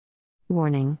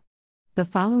Warning. The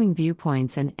following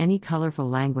viewpoints and any colorful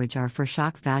language are for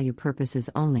shock value purposes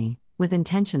only, with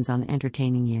intentions on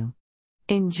entertaining you.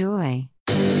 Enjoy.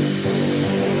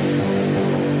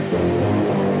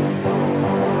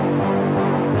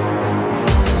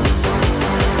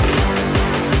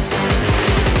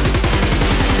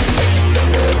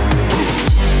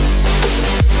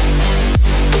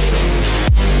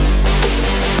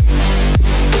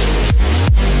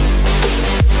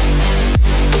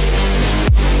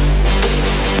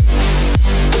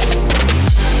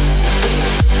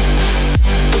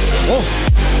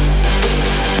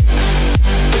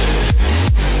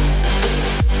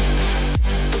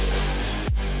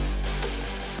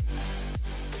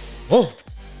 Oh.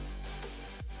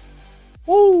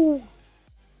 Woo!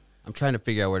 I'm trying to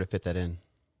figure out where to fit that in.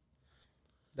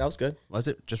 That was good. Was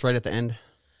it just right at the end?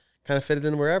 Kind of fit it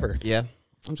in wherever. Yeah.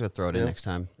 I'm just going to throw it in next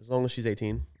time. As long as she's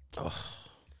 18. Oh.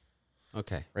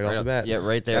 Okay. Right off the bat. Yeah,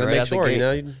 right there. Gotta right make out sure, the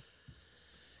gate.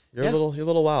 You're a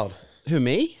little wild. Who,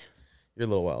 me? You're a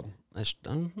little wild. That's,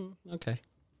 okay.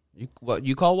 What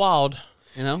you call wild,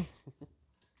 you know?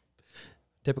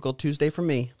 Typical Tuesday for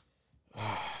me.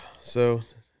 So,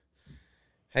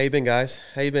 how you been, guys?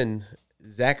 How you been?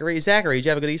 Zachary, did you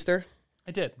have a good Easter?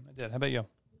 I did. How about you?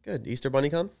 Good. Easter bunny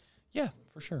come? Yeah,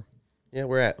 for sure. Yeah,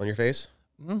 where at? On your face?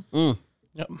 Mm.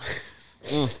 Yep.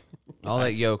 All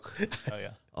that yolk. Oh,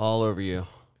 yeah. All over you.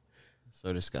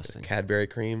 So disgusting. Cadbury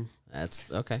cream. That's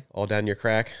okay. All down your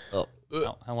crack. Oh.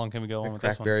 How long can we go on with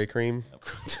this one? Crackberry cream.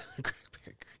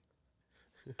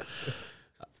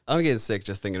 I'm getting sick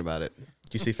just thinking about it.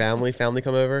 Did you see family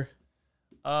come over?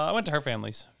 I went to her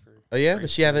family's. Oh, yeah?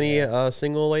 Does she have any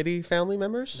single lady family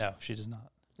members? No, she does not.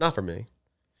 Not for me.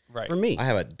 Right. For me. I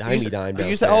have a dime downstairs.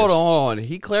 You said, hold on.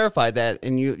 He clarified that,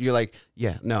 and you're like,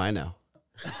 yeah, no, I know.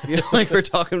 You know, like we're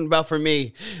talking about for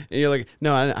me, and you're like,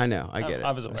 no, I know. I get it.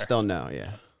 I was aware. Still no,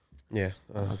 yeah. Yeah.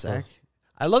 Zach?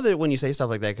 I love it when you say stuff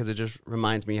like that because it just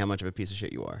reminds me how much of a piece of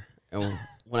shit you are. And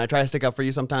when I try to stick up for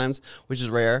you sometimes, which is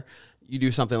rare, you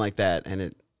do something like that, and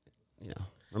it,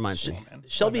 reminds me.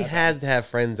 Shelby has to have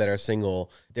friends that are single.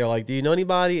 They're like, do you know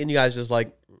anybody? And you guys just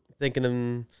like thinking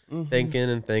and thinking,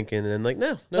 and then like,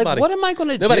 no, nobody. Like, what am I going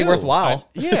to do? Nobody worthwhile.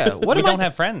 Yeah. What we am I? don't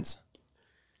have friends.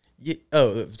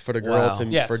 For the girl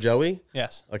Yes. for Joey?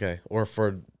 Yes. Okay.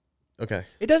 Okay.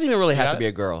 It doesn't even really have got to it? be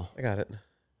a girl. I got it.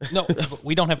 No,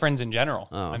 we don't have friends in general.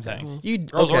 Oh, I'm okay. saying.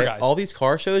 Girls or guys. All these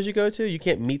car shows you go to, you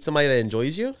can't meet somebody that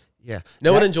enjoys you? Yeah.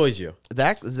 No one enjoys you.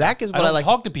 Zach is I what don't I like.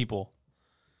 talk to people.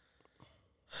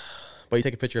 But you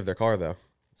take a picture of their car though.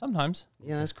 Sometimes.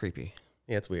 Yeah, that's creepy.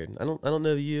 Yeah, it's weird. I don't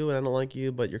know you and I don't like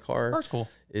you, but your car Car's cool.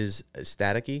 is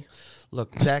staticky.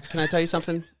 Look, Zach, can I tell you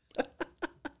something?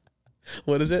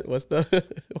 What is it? What's the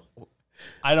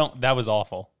That was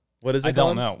awful. What is it I called?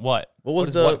 don't know. What? What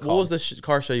was the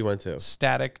car show you went to?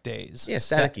 Static Days. Yeah,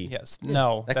 staticky. Yes.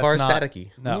 No. That that's car is not,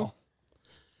 staticky. No.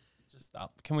 Just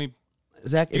stop. Can we?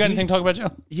 Zach, You got anything to talk about,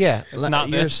 Joe? Yeah, not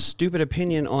your this. stupid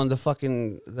opinion on the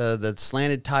fucking the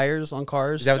slanted tires on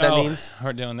cars. Is that what that means?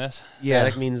 We're doing this. Yeah,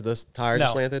 Static means the tires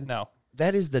are slanted? No.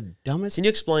 that is the dumbest Can you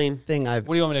explain? thing I've.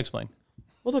 What do you want me to explain?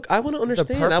 Well, look, I want to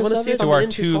understand. purpose I want to of see it? if To I'm our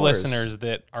into two cars. listeners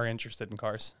that are interested in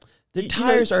cars. The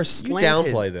tires are slanted.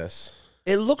 You downplay this.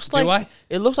 It looks Do I? like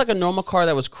it looks like a normal car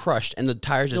that was crushed and the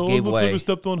tires just gave looks way. like we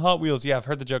stepped on Hot Wheels. Yeah, I've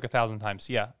heard the joke 1,000 times.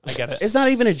 Yeah, I get it. It's not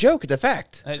even a joke; it's a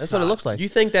fact. It's That's what it not. looks like. You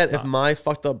think that if my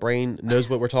fucked up brain knows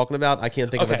what we're talking about, I can't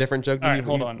think of a Okay. different joke All than right,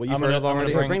 hold on. what you've I'm heard gonna- of I'm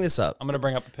gonna already? Bring this up. I'm going to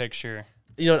bring up a picture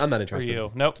You know what? I'm not for interested.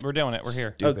 you. Nope, we're doing it. We're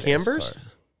here. Stupid-ass Cambers? car.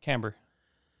 Camber.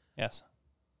 Yes.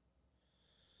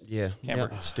 Yeah, Camber.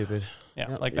 yep, stupid. Yeah,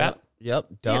 Yep, like yep, that. Yep,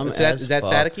 Yeah, dumb. is that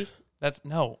fuck. staticky?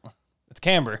 No. It's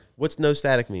camber. What's no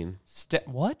static mean?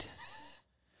 What?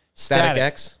 Static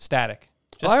X? Static.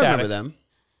 Oh, Just I static. remember them.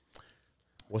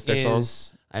 What's their song?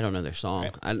 I don't know their song.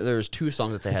 Right. There was 2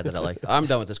 songs that they had that I liked. I'm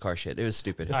done with this car shit. It was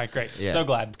stupid. All right, great. Yeah. So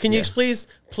glad. Can you please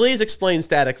explain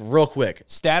static real quick?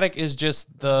 Static is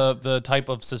just the type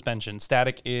of suspension.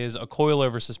 Static is a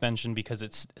coilover suspension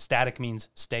because static means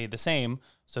stay the same.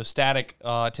 So static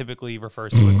typically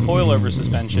refers to a coilover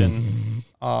suspension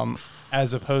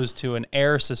as opposed to an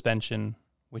air suspension,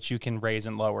 which you can raise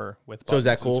and lower with buttons So is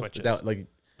that and cool? switches. Is that like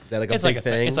a It's big like a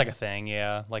thing? It's like a thing,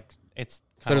 yeah. Like it's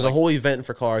So there's a whole event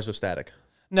for cars with static.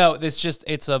 No, there's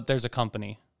a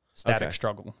company, Static Okay.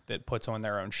 Struggle, that puts on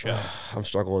their own show. I'm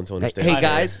struggling to understand. Hey I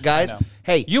guys, know.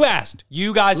 hey, You asked.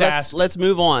 You guys asked. let's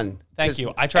move on. Thank 'Cause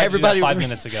you. I tried to do that 5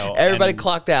 minutes ago. Everybody and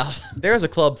clocked out. There's a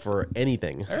club for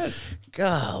anything. There is.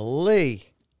 Golly,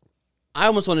 I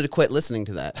almost wanted to quit listening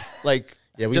to that. Like,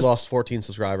 Yeah, we just- lost 14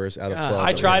 subscribers out of 12. I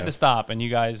that we tried have. to stop, and you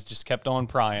guys just kept on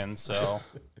prying. So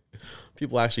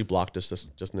People actually blocked us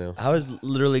just now. I was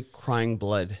literally crying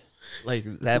blood. Like,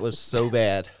 that was so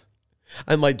bad.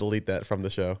 I might delete that from the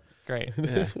show. Great.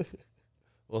 Yeah.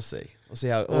 We'll see. We'll see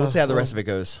how the rest of it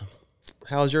goes.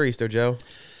 How was your Easter, Joe?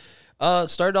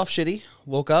 Started off shitty.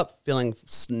 Woke up feeling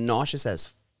nauseous as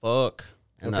fuck.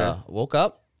 And woke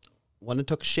up, went and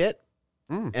took a shit.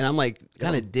 And I'm like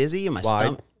kind of dizzy in my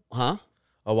stomach. Huh?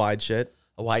 A wide shit.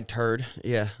 A wide turd.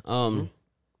 Yeah.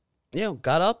 Yeah,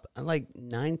 got up at like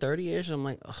 9:30ish. I'm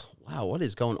like, oh, wow, what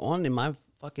is going on in my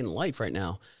fucking life right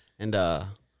now? And then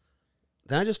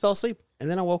I just fell asleep.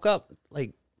 And then I woke up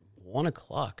like 1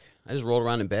 o'clock. I just rolled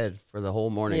around in bed for the whole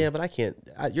morning. Yeah, but I can't.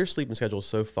 Your sleeping schedule is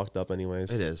so fucked up anyways.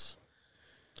 It is.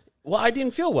 Well, I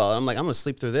didn't feel well. I'm like, I'm going to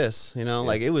sleep through this.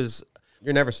 Like it was.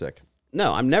 You're never sick.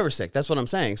 No, I'm never sick. That's what I'm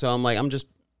saying. So I'm like,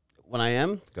 when I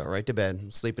am, go right to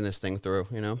bed, sleeping this thing through,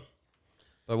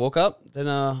 But I woke up, then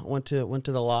went to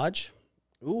the lodge.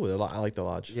 Ooh, I like the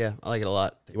lodge. Yeah, I like it a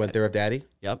lot. You went there with Daddy?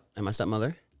 Yep, and my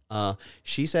stepmother.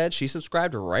 She said she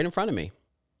subscribed right in front of me.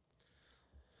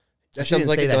 That sounds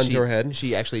like a gun to her head.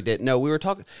 She actually did. No, we were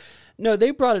talking. No,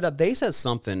 they brought it up. They said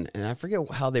something, and I forget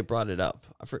how they brought it up.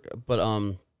 But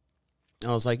I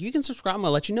was like, you can subscribe. I'm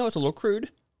gonna let you know it's a little crude.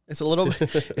 It's a little.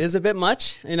 It is a bit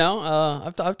much.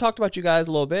 I've talked about you guys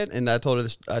a little bit, and I told her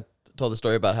this. I told the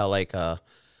story about how I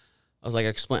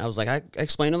explained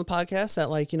on the podcast that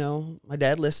my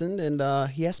dad listened, and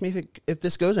he asked me if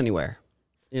this goes anywhere.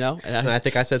 And I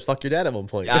think I said fuck your dad at one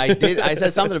point. I did. I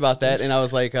said something about that, and I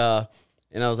was like.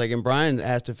 And Brian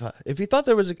asked if he thought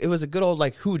it was a good old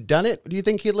who done it. Do you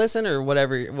think he'd listen or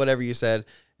whatever you said?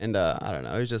 And I don't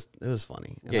know. It was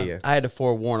funny. And yeah. I had to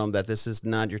forewarn them that this is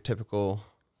not your typical.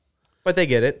 But they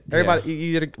get it. Everybody,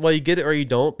 you get it or you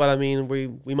don't. But I mean,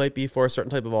 we might be for a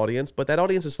certain type of audience, but that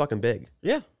audience is fucking big.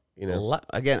 Yeah.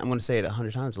 Again, I'm going to say it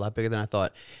 100 times. A lot bigger than I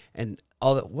thought. And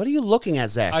what are you looking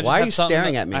at, Zach? Why are you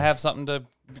staring at me? I have something to.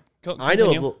 I know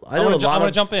a lot. I'm going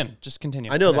to jump in. Just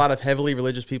continue. I know a lot of heavily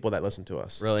religious people that listen to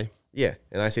us. Really? Yeah,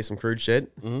 and I say some crude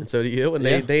shit, and so do you, and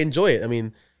they enjoy it. I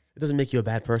mean, it doesn't make you a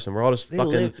bad person. We're all just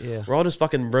we're all just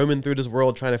fucking roaming through this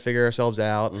world trying to figure ourselves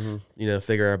out.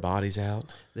 Figure our bodies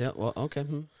out. Yeah. Well, okay.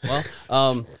 Well,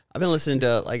 I've been listening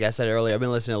to, like I said earlier, I've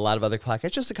been listening to a lot of other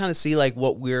podcasts just to kind of see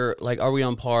what we're are we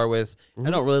on par with?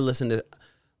 I don't really listen to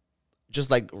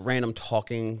just random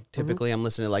talking. Typically, I'm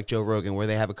listening to Joe Rogan, where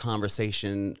they have a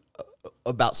conversation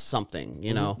about something,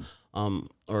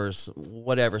 or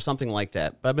whatever, something like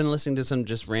that. But I've been listening to some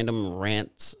just random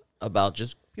rants about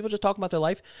just people just talking about their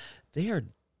life. They are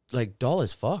dull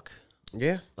as fuck.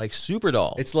 Yeah, super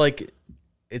dull. It's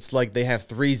like they have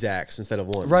 3 Zacks instead of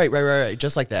 1. Right.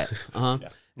 Just like that. Yeah.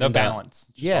 No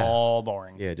balance. Just all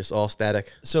boring. Yeah, just all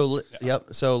static. So yep.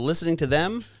 So listening to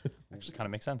them actually kind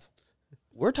of makes sense.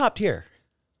 We're top tier.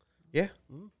 Yeah,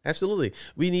 absolutely.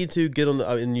 We need to get on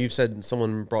and you've said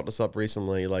someone brought this up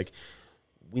recently,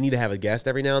 we need to have a guest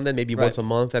every now and then, maybe once a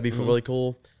month. That'd be really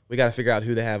cool. We got to figure out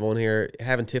who to have on here.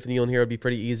 Having Tiffany on here would be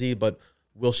pretty easy, but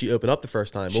will she open up the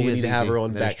first time? Will we need to have her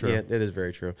on back? Yeah, that is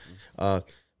very true.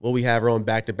 Will we have her on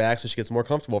back to back so she gets more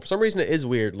comfortable? For some reason, it is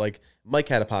weird. Mike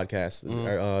had a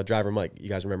podcast, Driver Mike. You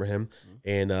guys remember him?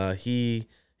 And he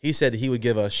said he would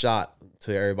give a shot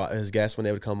to everybody, his guests, when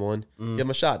they would come on. Give them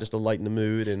a shot just to lighten the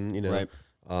mood and,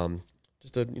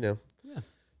 just to, Yeah.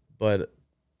 But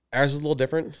ours is a little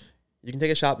different. You can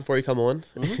take a shot before you come on.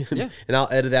 Yeah. And I'll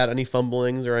edit out any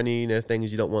fumblings or any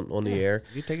things you don't want on the air.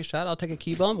 You take a shot, I'll take a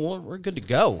key bump. We're good to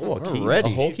go. We're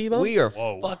ready. A whole key bump? We are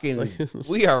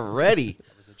we are ready.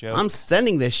 I'm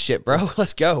sending this shit, bro.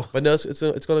 Let's go. But no,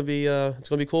 it's gonna be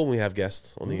cool when we have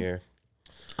guests on the air.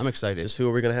 I'm excited. Just who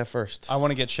are we going to have first? I want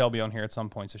to get Shelby on here at some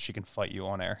point so she can fight you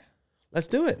on air. Let's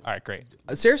do it. All right, great.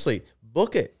 Seriously,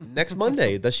 book it next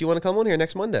Monday. Does she want to come on here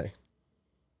next Monday?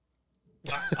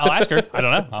 I'll ask her. I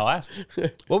don't know. I'll ask.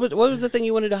 What was the thing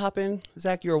you wanted to hop in,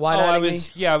 Zach? You were wide-eyeing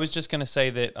me? I was just going to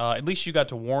say that at least you got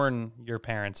to warn your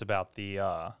parents about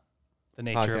the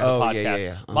nature of the podcast.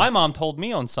 Yeah. My mom told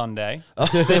me on Sunday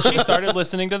that she started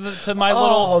listening to my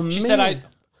little. She said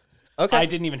I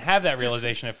didn't even have that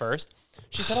realization at first.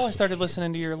 She said, I started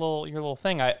listening to your little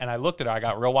thing. I looked at her. I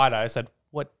got real wide-eyed. I said,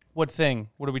 what thing?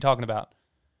 What are we talking about?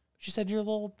 She said, your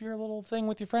little thing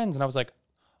with your friends. And I was like,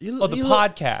 the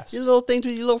podcast. Your little thing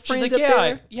to your little friends She's like,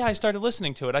 up there? I started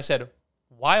listening to it. I said,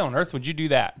 why on earth would you do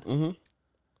that? Mm-hmm.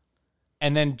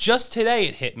 And then just today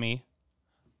it hit me.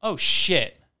 Oh,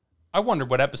 shit. I wondered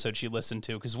what episode she listened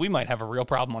to because we might have a real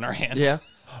problem on our hands. Yeah.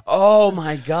 Oh,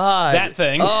 my God. That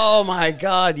thing. Oh, my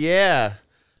God, yeah.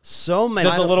 So many.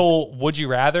 Does a little "Would you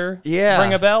rather" Yeah.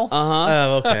 ring a bell?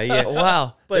 Oh, okay, yeah.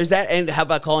 Wow. But there's that. And how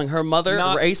about calling her mother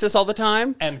racist all the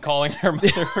time? And calling her mother.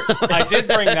 I did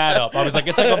bring that up. I was like,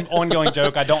 it's like an ongoing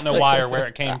joke. I don't know why or where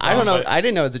it came from. I don't know. I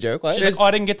didn't know it was a joke. What? She's like, oh,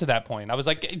 I didn't get to that point. I was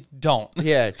like, don't.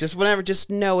 Yeah, just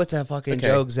know it's a fucking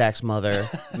joke, Zach's mother,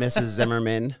 Mrs.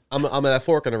 Zimmerman. I'm at a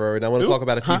fork in the road, and I want to talk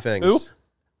about a few things. Who?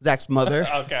 Zach's mother.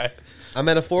 Okay. I'm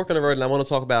at a fork in the road, and I want to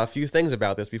talk about a few things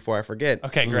about this before I forget.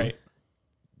 Okay, great.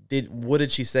 What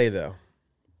did she say, though?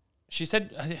 She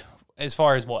said, as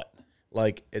far as what?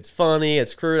 Like, it's funny,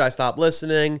 it's crude, I stopped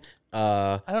listening.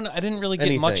 I don't know. I didn't really get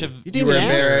Anything. much of. You were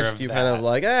embarrassed. Of You that. kind of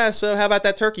like, so how about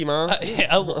that turkey, Mom? Yeah,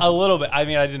 a little bit. I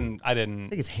mean, I didn't I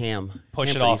think it's ham. push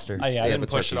ham it for off. Easter. I didn't but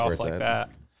push it turkey's where off it's like at. that.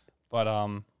 But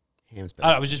Ham's better.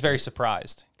 I was just very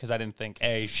surprised because I didn't think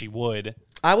she would,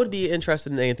 I would be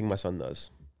interested in anything my son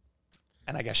does,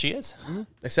 and I guess she is.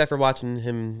 except for watching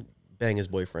him bang his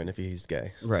boyfriend if he's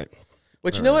gay. Right.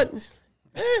 Which, you know what?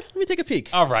 Let me take a peek.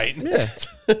 All right.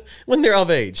 When they're of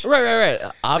age. Right.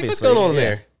 Obviously. What's going on yeah.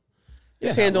 there?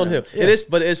 Who's handling who? It is,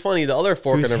 but it's funny. The other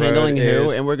fork Who's in the handling road who?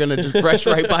 is, And we're gonna just brush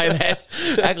right by that.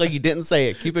 Act like you didn't say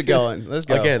it. Keep it going. Let's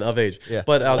go. again, of age. Yeah.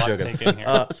 But I was a lot to joking. take in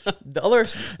here. The other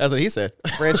That's what he said.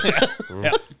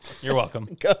 Yeah. You're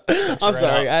welcome. I'm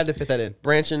sorry. up. I had to fit that in.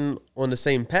 branching on the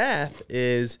same path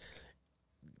is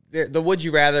the would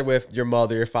you rather with your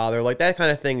mother, your father, like that kind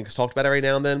of thing is talked about every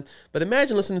now and then. But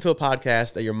imagine listening to a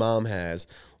podcast that your mom has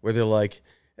where they're like,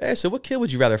 hey, so what kid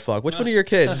would you rather fuck? Which one of your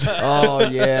kids? Oh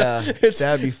yeah,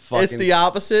 that'd be fucking. It's the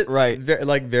opposite. Right.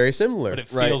 Very similar. But it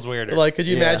feels weirder. Like, could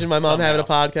you Yeah, imagine my mom having a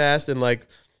somehow. podcast and like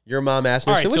your mom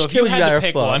asking All her, right, so so which if kid you would you had to rather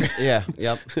pick fuck? one, Yeah.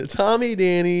 Yep. Tommy,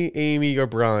 Danny, Amy, or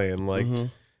Brian? Like, and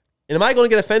am I going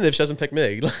to get offended if she doesn't pick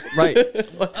me? Right.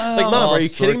 Like, Mom, are you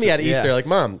kidding sorts me of- at Easter? yeah. Like,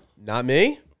 Mom, not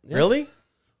me? Really?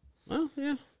 Well,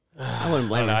 yeah. I wouldn't I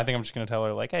blame don't know. her. I think I'm just gonna tell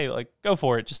her like, hey, like, go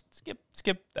for it. Just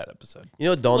skip that episode. You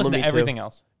know what dawned on Listen me to everything too?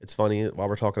 else. It's funny while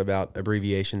we're talking about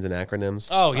abbreviations and acronyms.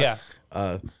 Oh yeah.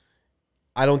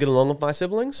 I don't get along with my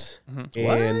siblings. And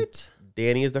What?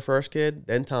 Danny is the first kid,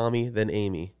 then Tommy, then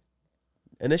Amy.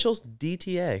 Initials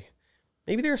DTA.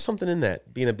 Maybe there's something in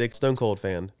that, being a big Stone Cold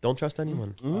fan. Don't trust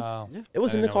anyone. Wow. It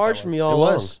was I in the didn't know what cards that for was. me all It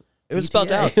along. was. It was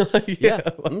spelled out. DTA. Yeah.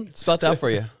 Yeah. Spelled out for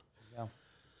you.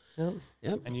 Yep.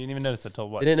 Yep. And you didn't even notice it till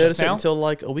what? I didn't notice Just it now? until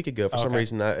like a week ago. For some Okay.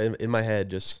 reason, in my head,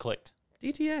 just clicked.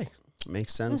 DTA.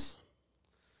 Makes sense.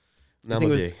 Now I I'm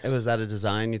think a it D. was out of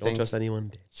design. You Don't think trust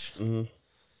anyone, bitch. Mhm.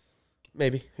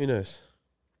 Maybe. Who knows?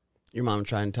 your mom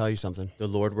trying to tell you something, The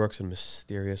Lord works in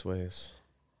mysterious ways.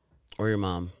 or your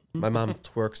mom? My mom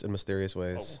twerks in mysterious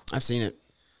ways. I've seen it.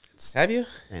 Have you?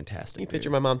 Fantastic. Can you picture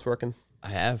dude. my mom twerking? I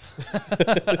have.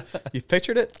 You've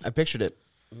pictured it? I pictured it.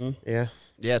 Yeah.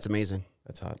 Yeah, it's amazing.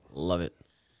 That's hot. Love it.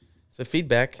 So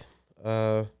feedback.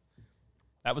 That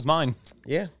was mine.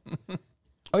 Yeah.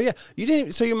 Oh yeah, you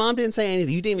didn't. So your mom didn't say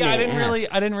anything. You didn't. Yeah, even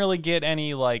I didn't really get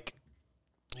any like.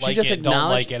 She just it, don't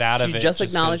acknowledged. like it out of she it. just 'cause-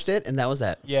 acknowledged it, and that was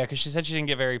that. Yeah, because she said she didn't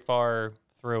get very far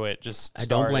through it. Just I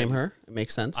don't blame started. her. It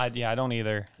makes sense. I don't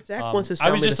either. Zach wants his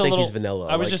I was family just to a think little he's vanilla.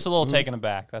 I was Like, just a little taken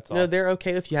aback. That's all. You know, they're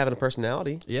okay if you having a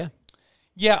personality. yeah.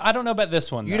 Yeah, I don't know about this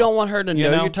one. You though. don't want her to You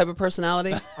know know? your type of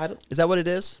personality. I don't, Is that what it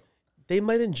is? they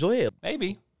might enjoy it.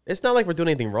 Maybe It's not like we're doing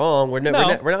anything wrong. We're not No,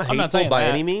 hateful I'm not saying by that.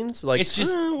 any means. Like it's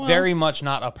just well. very much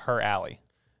not up her alley.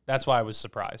 That's why I was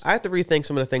surprised. I have to rethink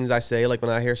some of the things I say. Like when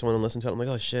I hear someone and listen to it, I'm like,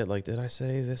 oh shit, like did I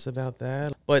say this about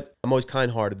that? But I'm always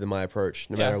kind-hearted in my approach,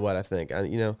 no Yeah. matter what I think.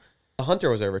 Hunter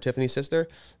was over, Tiffany's sister,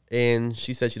 and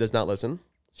she said she does not listen.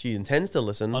 She intends to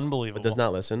listen, Unbelievable. but does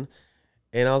not listen.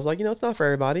 And I was like, it's not for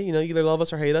everybody. You either love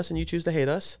us or hate us, and you choose to hate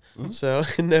us. So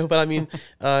no, but I mean,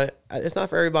 it's not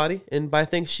for everybody. And but I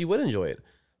think she would enjoy it.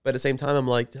 But at the same time, I'm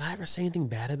like, did I ever say anything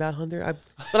bad about Hunter?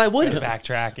 But I wouldn't.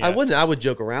 Backtrack. Yeah. I wouldn't. I would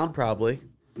joke around probably,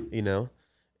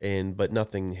 but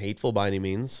nothing hateful by any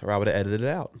means, or I would have edited it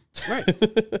out. Right.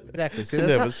 Exactly. See, that's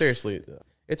No, how- but seriously,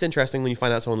 it's interesting when you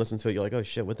find out someone listens to it. You're like, oh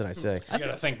shit, what did I say? You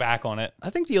gotta think back on it. I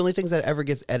think the only things that ever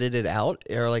gets edited out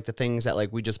are like the things that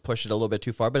like we just push it a little bit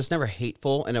too far, but it's never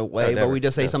hateful in a way. But never. we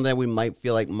just say Yeah. something that we might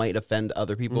feel like might offend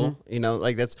other people.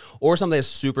 Like that's or something that's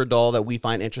super dull that we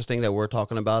find interesting that we're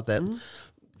talking about that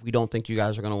we don't think you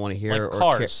guys are going to want to hear. Like or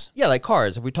cars. Yeah, like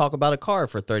cars. If we talk about a car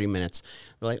for 30 minutes,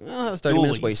 we're like, oh, that was 30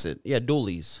 minutes Dualies. wasted. Yeah,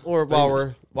 dualies. Or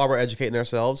while we're educating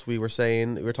ourselves, we were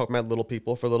talking about little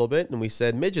people for a little bit, and we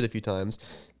said midget a few times,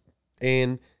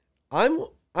 and I'm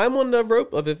on the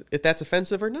rope of if that's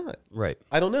offensive or not. Right.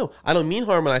 I don't know. I don't mean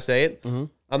harm when I say it.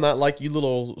 I'm not like you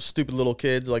little stupid little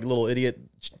kids, like little idiot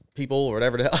people or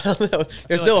whatever. I don't know.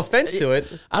 There's no offense to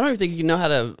it. I don't even think you know how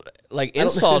to like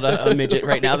insult a midget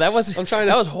right now. That was I'm trying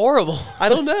to- that was horrible. I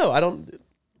don't know. I don't.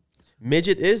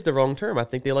 midget is the wrong term. I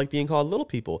think they like being called little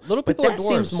people. Little But people are that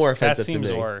seems dwarves. more That offensive seems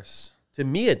to me. worse. To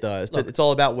me, it does. It's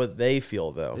all about what they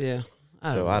feel, though. Yeah.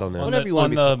 I don't know. On, Whatever the, you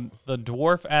want on the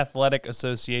Dwarf Athletic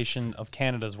Association of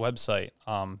Canada's website,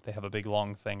 they have a big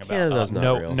long thing about Canada's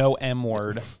not real. no M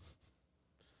word.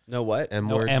 No what? M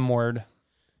No word. M word.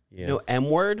 Yeah. No M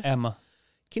word? M.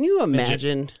 Can you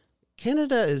imagine?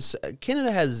 Canada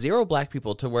has 0 black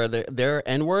people to where their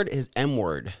N word is M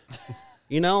word.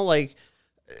 You know, like,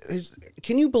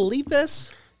 can you believe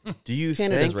this? Do you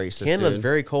Canada's think racist, Canada's dude.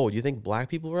 very cold? You think black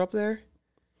people were up there?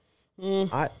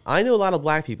 I know a lot of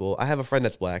black people. I have a friend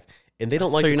that's black, and they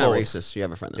don't like So the you're cold. not racist. You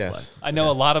have a friend that's Yes. black. I know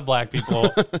a lot of black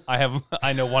people.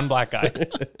 I know one black guy.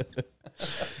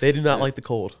 They do not like the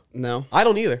cold. No, I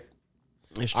don't either.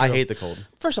 it's I true. hate the cold.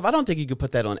 First off, I don't think you could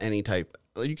put that on any type.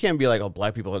 You can't be like, oh,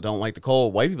 black people don't like the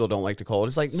cold. White people don't like the cold.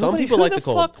 It's like Some nobody, people who like the the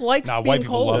cold. fuck likes Nah, being white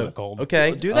people cold? love the cold.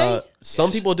 Okay. Do they?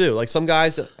 Some people do. Like some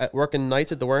guys at working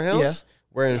nights at the warehouse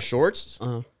wearing shorts.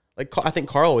 Uh-huh. Like I think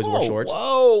Carl always wore shorts.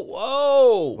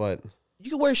 Whoa. But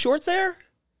You can wear shorts there?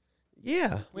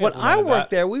 yeah, We When I implemented worked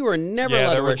that. there, we were never Yeah, allowed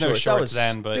there to wear was no shorts. That shorts was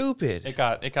then, but stupid.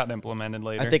 it got implemented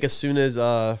later. I think as soon as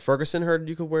Ferguson heard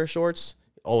you could wear shorts,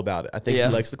 all about it. I think Yeah.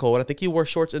 he likes the cold. I think he wore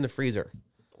shorts in the freezer.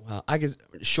 Wow, I guess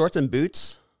shorts and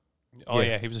boots.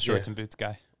 yeah, he was a shorts Yeah. and boots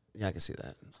guy. Yeah, I can see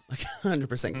that. Like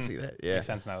 100% can see that. Yeah, Makes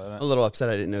sense now, doesn't I'm it? a little upset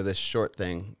I didn't know this short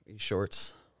thing.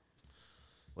 Shorts,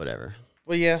 whatever.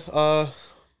 Well, yeah.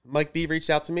 Mike B reached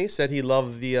out to me, said he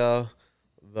loved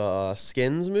the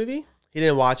Skins movie. He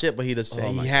didn't watch it, but he just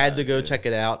Oh my he had God, to go dude. check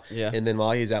it out. Yeah. And then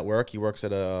while he's at work, he works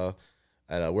at a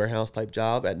warehouse type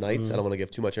job at nights. I don't want to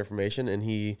give too much information, and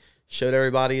he showed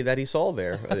everybody that he saw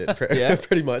there. Yeah.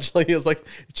 Pretty much. Like he was like,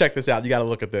 "Check this out. You got to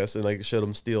look at this," and like showed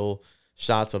him still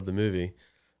shots of the movie,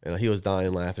 and he was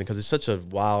dying laughing because it's such a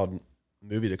wild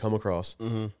movie to come across.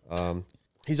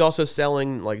 He's also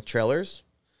selling like trailers.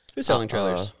 Who's selling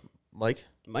trailers? Mike.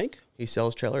 Mike? He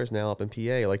sells trailers now up in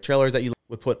PA, like trailers that you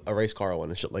would put a race car on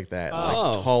and shit like that,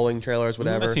 Oh. like hauling trailers,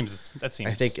 whatever. That seems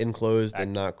I think enclosed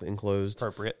and not enclosed.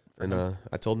 appropriate. And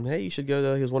I told him, hey, you should go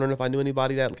to. He was wondering if I knew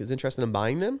anybody that is interested in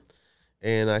buying them,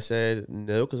 and I said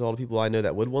no, because all the people I know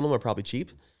that would want them are probably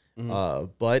cheap.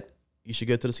 But you should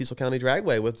go to the Cecil County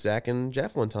Dragway with Zack and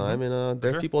Jeff one time, and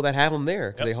there's sure. people that have them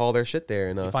there. 'Cause Yep. They haul their shit there,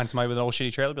 and You find somebody with an old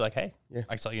shitty trailer, be like, hey, Yeah.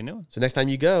 I can sell you a new one. so next time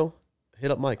you go, hit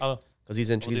up Mike. Oh, Because he's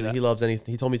we'll do that. he loves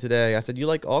anything. He told me today. I said, "You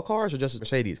like all cars or just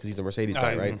Mercedes?" Because he's a Mercedes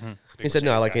guy, right? mhm. He Big said, "No,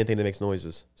 I Mercedes like guy. anything that makes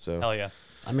noises." So Hell yeah.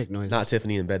 I make noises. not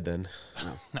Tiffany in bed then,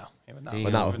 No, he would not. Damn.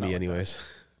 but not with Not me, like that. anyways.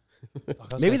 I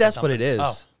was Maybe gonna say that's what it something.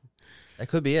 is. That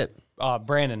could be it.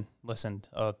 Brandon listened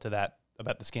to that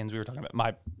about the skins we were talking about.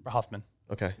 My Huffman,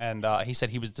 Okay, and he said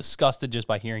he was disgusted just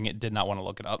by hearing it. Did not want to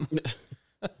look it up.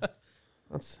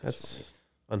 that's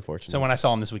unfortunate. So when I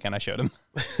saw him this weekend, I showed him.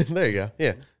 there you go.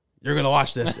 Yeah, you're gonna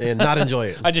watch this and not enjoy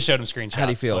it. I just showed him screenshots. How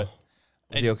do you feel?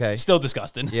 but Is he okay? Still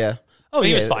disgusted. Yeah. Oh, But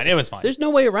he yeah. was fine. It was fine. There's no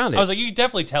way around it. I was like, you can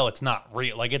definitely tell it's not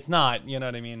real. Like it's not. You know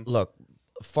what I mean? Look,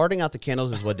 farting out the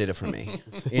candles is what did it for me.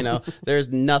 You know, there's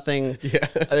nothing.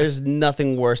 There's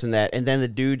nothing worse than that. And then the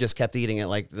dude just kept eating it,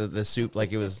 like the soup,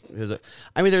 like it was.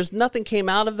 I mean, there's nothing came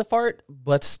out of the fart,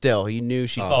 but still, he knew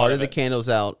she farted the candles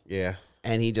out, Yeah.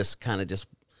 and he just kind of just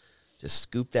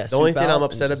scooped that. The only soup thing out I'm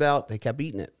and upset about- they kept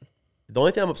eating it. The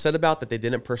only thing I'm upset about that they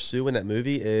didn't pursue in that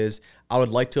movie is I would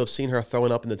like to have seen her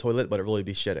throwing up in the toilet, but it really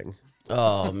be shitting.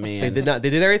 Oh man, They did not. They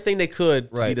did everything they could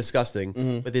to be Right.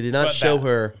 disgusting, but they did not But show that-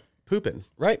 her pooping.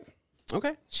 right?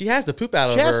 Okay, She has the poop out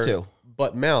of She has her to.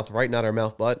 butt mouth, right? Not her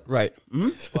mouth butt. right.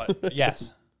 But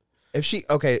yes. If she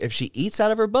eats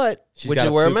out of her butt, She's would got you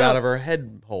to wear a poop out mouth? of her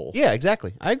head hole. Yeah,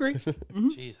 exactly. I agree.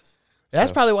 Jesus.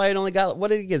 That's probably why it only got. What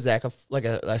did he get, Zach?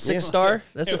 A 6 star?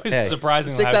 That's It was Hey.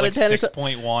 surprising. 6 high, out like of 10 or so-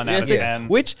 6.1 Yeah, out of 6. 10.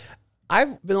 Which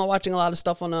I've been watching a lot of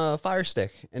stuff on Fire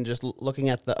Stick and just looking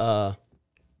at the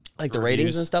like the ratings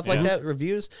Reviews, and stuff like yeah. that,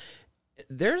 reviews.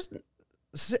 There's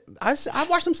I've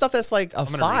watched some stuff that's like a gonna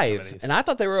read some of 5, these. and I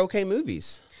thought they were okay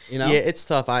movies. You know, Yeah, it's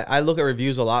tough. I look at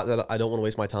reviews a lot that I don't want to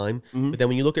waste my time. But then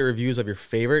when you look at reviews of your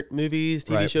favorite movies,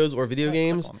 TV Right. shows, or video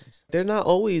games, on these. they're not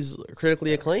always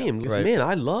critically acclaimed. 'Cause, Right. Man,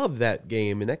 I love that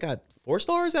game, and that got 4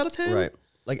 stars out of 10. right.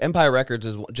 Like Empire Records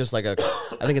is just like I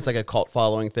think it's like a cult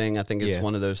following thing. I think it's Yeah.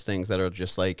 one of those things that are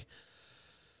just like,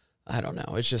 I don't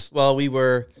know. It's just Well, we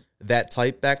were that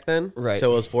type back then. Right.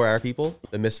 So it was for our people,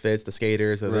 the misfits, the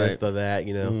skaters, the this, Right. the that.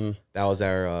 You know, that was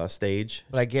our stage.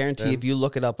 But I guarantee if you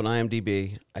look it up on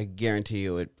IMDb, I guarantee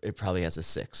you it probably has a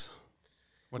 6.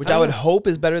 Which I would hope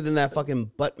is better than that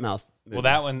fucking butt mouth movie. Well,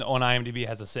 that one on IMDb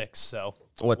has a 6. So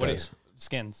What do does?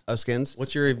 Skins. Oh, Skins?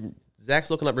 What's your Zach's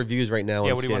looking up reviews right now.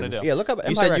 Yeah, on what do you want to skins. do? Yeah, look up You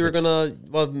Empire said you were Records. gonna.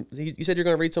 Well, you said you're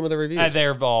gonna read some of the reviews.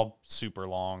 They're all super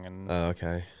long and Oh,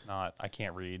 okay. I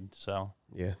can't read. So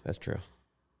Yeah, that's true.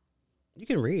 You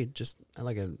can read just at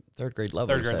like a third grade level.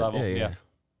 third you grade said. level. Yeah.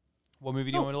 What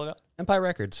movie do you want me to look up? Empire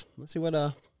Records. Let's see what.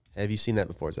 Have you seen that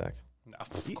before, Zach? No,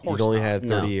 of You- course You've only not. had 30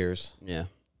 No. years. Yeah.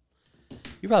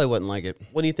 You probably wouldn't like it.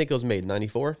 When do you think it was made?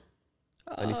 94?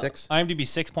 96? IMDb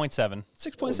 6.7.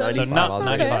 6.7. So not I'll That's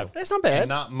 95. bad. That's not bad. And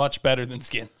not much better than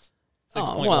Skins.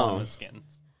 6.1 well. was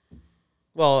Skins.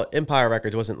 Well, Empire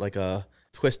Records wasn't like a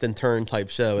twist and turn type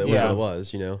show. It was Yeah. what it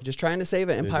was, you know. Just trying to save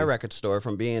an Empire Records store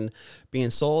from being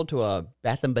sold to a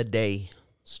Bath and Bidet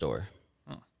store.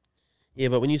 Yeah,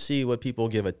 but when you see what people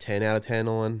give a 10 out of 10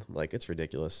 on, like, it's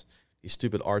ridiculous. These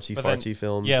stupid artsy But then- fartsy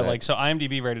films. Yeah, that- like so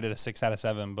IMDb rated it a 6 out of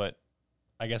 7, but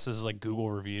I guess this is like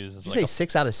Google reviews. It's Did you like say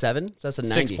 6 out of 7? So that's a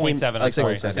 90. 6.7. Oh, I'm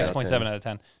sorry, 6.7 out of 6.7 out of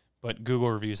 10. But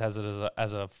Google reviews has it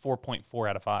as a 4.4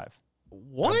 out of 5.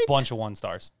 What? A bunch of 1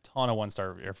 stars. Ton of 1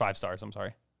 star or 5 stars. I'm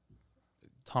sorry.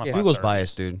 Ton of Yeah, 5 Google's star.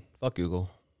 biased, dude. Fuck Google.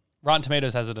 Rotten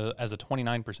Tomatoes has it as a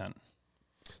 29%.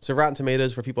 So Rotten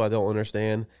Tomatoes, for people I don't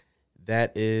understand,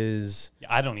 that is Yeah,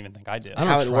 I don't even think I did. I don't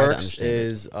how it try to works understand it.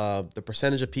 is the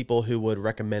percentage of people who would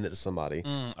recommend it to somebody.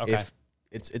 Okay. If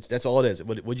it's that's all it is.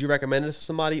 Would you recommend it to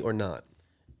somebody or not?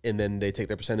 And then they take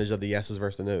their percentage of the yeses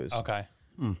versus the nos. Okay.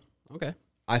 Okay.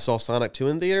 I saw Sonic 2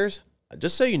 in theaters.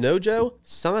 Just so you know, Joe,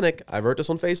 Sonic, I wrote this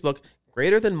on Facebook,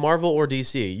 greater than Marvel or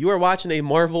DC. You are watching a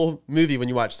Marvel movie when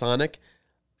you watch Sonic,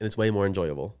 and it's way more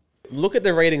enjoyable. Look at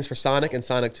the ratings for Sonic and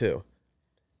Sonic 2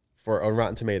 on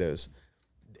Rotten Tomatoes.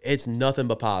 It's nothing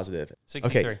but positive.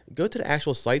 63. Okay, go to the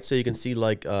actual site so you can see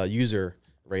like user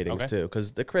ratings Okay. too,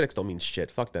 because the critics don't mean shit.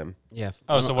 Fuck them. Yeah.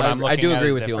 Oh, so what I'm I looking do at agree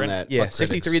is with you on different? that. Yeah, Fuck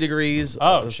critics. 63 degrees.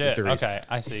 Oh, shit. degrees. Okay,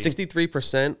 I see.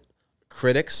 63%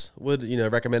 critics would,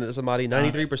 recommend it to somebody.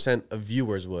 93% of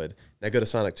viewers would. Now go to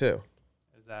Sonic 2.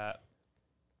 Is that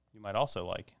you might also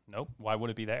like? Nope. Why would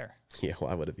it be there? Yeah,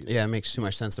 why would it be? Yeah, it makes too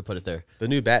much sense to put it there. The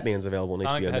new Batman's available on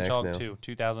Sonic the HBO Max Hedgehog now. 2,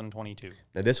 2022.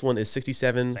 Now this one is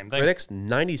 67 Same thing. critics,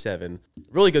 97.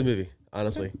 Really good movie,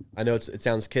 honestly. I know it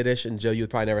sounds kiddish, and Joe, you would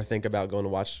probably never think about going to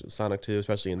watch Sonic 2,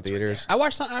 especially in theaters. I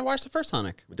watched the first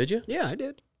Sonic. Did you? Yeah, I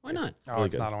did. Why not? Oh, Really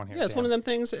it's good. not on here. Yeah, it's one of them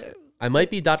things. I might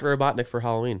be Dr. Robotnik for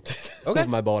Halloween. Okay. With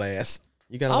my bald ass.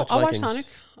 You gotta I'll watch watch Vikings. Sonic.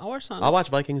 I'll watch Sonic. I'll watch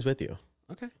Vikings with you.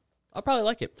 Okay. I'll probably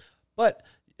like it. But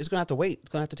it's going to have to wait. It's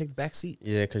going to have to take the back seat.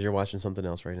 Yeah, because you're watching something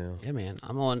else right now. Yeah, man.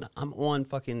 I'm on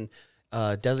fucking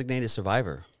Designated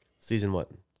Survivor. Season what?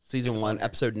 Season 1,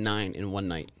 episode 9 in one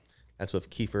night. That's with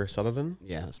Kiefer Sutherland.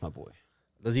 Yeah, that's my boy.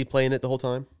 Does he play in it the whole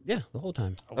time? Yeah, the whole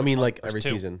time. I mean, like There's every 2.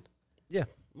 season. Yeah.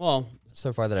 Well,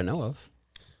 so far that I know of.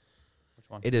 Which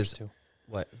one? It There's is- 2.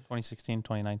 What? 2016,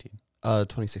 2019.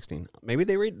 2016. Maybe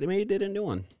they did a new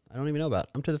one. I don't even know about.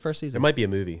 I'm to the first There season. might be a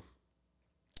movie.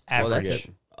 Well, Average. that's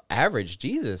it. Average.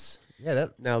 Jesus. Yeah,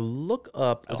 that. Now look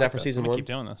up. I Was like that for this. season I'm gonna one? keep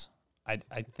doing this.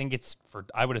 I think it's for.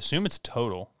 I would assume it's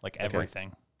total, like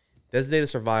everything. Designated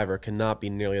Survivor cannot be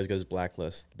nearly as good as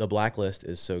Blacklist. The Blacklist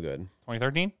is so good.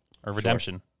 2013 or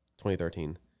Redemption.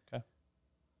 2013. Okay.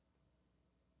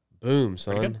 Boom, Pretty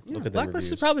son. good. Look at that.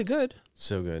 Blacklist is probably good.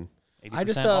 so good. 80% I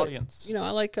just audience. I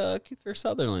like Kiefer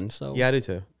Sutherland. So Yeah, I do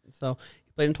too. So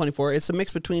he played in 24. It's a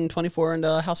mix between 24 and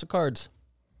House of Cards.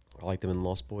 I liked them in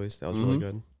Lost Boys. That was really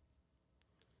good.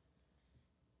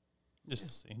 just to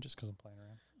see, just because I'm playing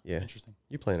around. Yeah, Interesting.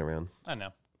 you're playing around. I know.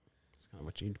 It's kind of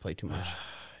what you need to play too much.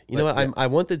 You know what? I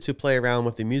wanted to play around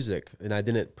with the music, and I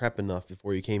didn't prep enough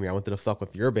before you came here. I wanted to fuck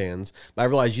with your bands, but I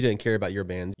realized you didn't care about your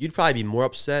band. You'd probably be more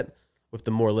upset with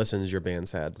the more listens your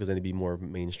bands had, because then it'd be more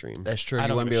mainstream. That's true. I You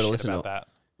don't wouldn't be give able a to shit listen to about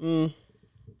that. Mm,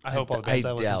 I hope all the bands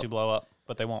I listen doubt. to blow up,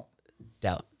 but they won't.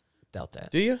 doubt that.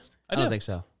 Do you? I don't think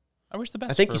so. I wish the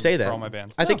best. I think for, you say for that. all my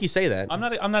bands. I think you say that. I'm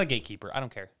not a gatekeeper. I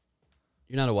don't care.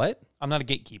 You're not a what? I'm not a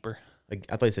gatekeeper.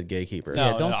 I thought you said gatekeeper.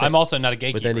 No, don't no, say- I'm also not a But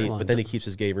gatekeeper. then he keeps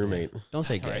his gay roommate. Don't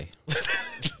say gay.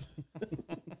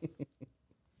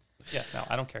 Yeah, no,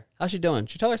 I don't care. How's she doing?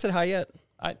 Did you tell her I said hi yet?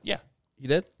 Yeah. You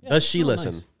did? Does she Oh,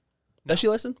 listen? nice. Does she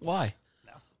listen? Why?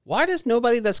 No. Why does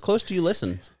nobody that's close to you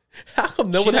listen? How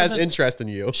come no She one has doesn't- interest in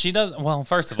you? She does. Well,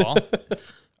 first of all,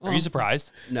 are you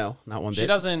surprised? No, not one She bit.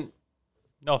 doesn't.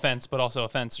 No offense, but also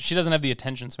offense. She doesn't have the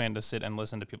attention span to sit and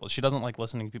listen to people. She doesn't like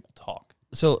listening to people talk.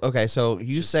 So okay, so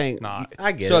you saying Not.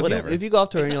 I get so it. Whatever. if you go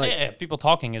up to her It's and you're not- like, yeah, people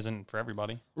talking isn't for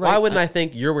everybody. Why wouldn't I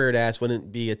think your weird ass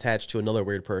wouldn't be attached to another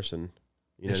weird person?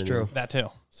 You know It's what I mean? true. That too.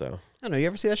 So I don't know. You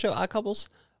ever see that show, Odd Couples?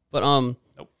 But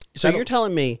Nope. So you're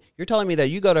telling me that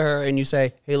you go to her and you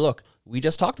say, "Hey, look, we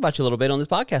just talked about you a little bit on this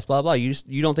podcast, blah, blah. You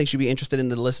don't think she'd be interested in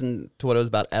to listen to what it was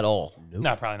about at all? Nope.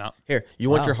 No, probably not. Here, you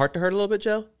want your heart to hurt a little bit,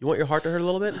 Joe? You want your heart to hurt a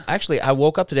little bit? Actually, I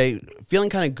woke up today feeling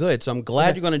kind of good, so I'm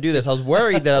glad you're going to do this. I was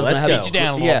worried that I was going to have Let's Beat you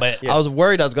down a little bit. I was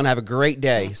worried I was going to have a great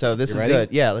day, so this is ready?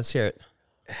 good. Yeah, let's hear it.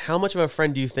 How much of a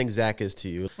friend do you think Zack is to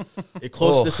you? Your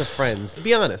closeness of friends.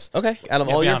 Be honest. Okay. Out of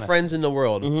all be your honest. friends in the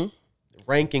world,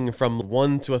 ranking from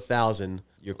 1 to 1,000,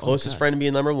 your closest friend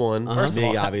being number 1. First of Me,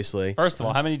 all, obviously. First of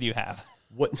all, how many do you have?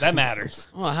 What That matters.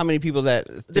 Well, how many people that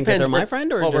think that depends. they're my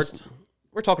friend or well, just...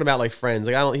 we're talking about like friends.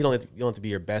 Like you don't have to be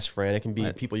your best friend. It can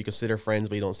be people you consider friends,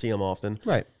 but you don't see them often.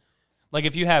 Right. Like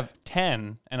if you have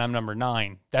 10 and I'm number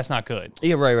 9, that's not good.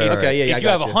 Yeah, right. Okay, yeah, I If you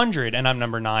have gotcha. 100 and I'm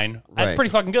number 9, that's Right. pretty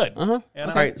fucking good. Uh-huh. You know?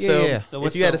 All right, Yeah, so, yeah. So if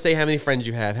what's you had the- to say how many friends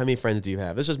you have, how many friends do you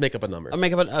have? Let's just make up a number. I'll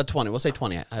make up 20. We'll say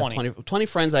 20. I have 20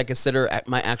 friends that I consider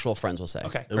my actual friends, we'll say.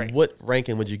 Okay, And great. what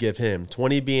ranking would you give him?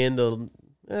 20 being the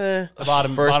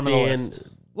bottom first of the being list.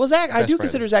 Well, Zach, I Best do friend.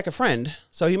 consider Zach a friend,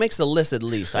 so he makes the list at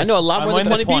least. I know a lot I'm more than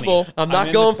in the 20 people. I'm not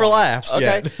in going the for 20. laughs.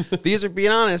 Okay, yet. these are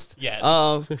being honest.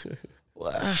 Yeah.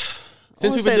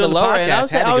 Since we've been say doing the lower end,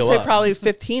 podcast, I would say up. probably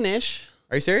 15-ish,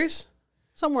 Are you serious?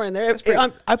 somewhere in there. Pretty-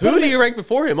 I put Who him do in- you rank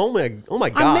before him? Oh my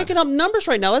God! I'm making up numbers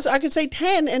right now. I could say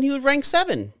 10, and he would rank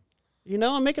 7. You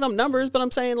know, I'm making up numbers, but I'm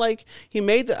saying like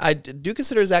I do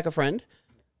consider Zach a friend.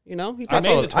 You know, he I takes,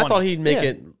 made the thought 20. he'd make Yeah.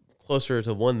 it closer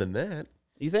to 1 than that.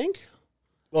 you think?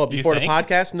 Well, You before the think?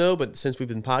 podcast, no, but since we've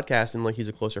been podcasting, like he's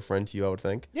a closer friend to you, I would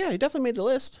think. Yeah, he definitely made the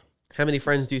list. How many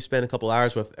friends do you spend a couple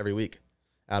hours with every week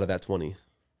out of that 20?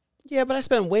 Yeah, but I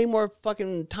spend way more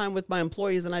fucking time with my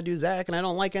employees than I do Zach, and I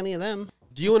don't like any of them.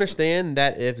 Do you understand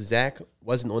that if Zack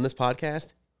wasn't on this podcast,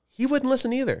 he wouldn't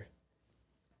listen either?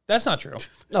 That's not true.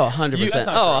 Oh, 100%. That's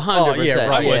not Oh, true. 100%. yeah,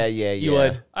 right. Yeah. You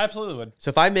would. I absolutely would. So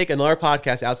if I make another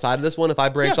podcast outside of this one, if I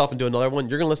branch Yeah. off and do another one,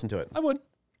 you're going to listen to it. I would.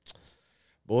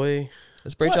 Boy,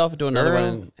 Let's branch off and do another Girl.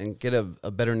 one and get a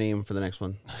better name for the next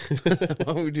one. Why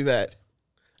don't we do that?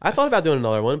 I thought about doing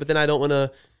another one, but then I don't want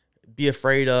to be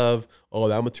afraid of, oh,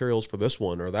 that material's for this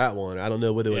one or that one. I don't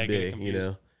know what it Yeah, would get be, you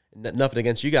confused. know. Nothing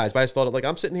against you guys, but I just thought, like,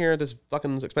 I'm sitting here at this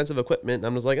fucking expensive equipment, and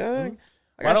I'm just like, I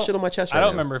got shit on my chest right I don't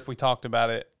now. remember if we talked about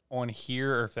it on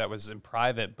here or if that was in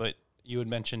private, but you had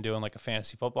mentioned doing like a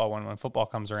fantasy football one when football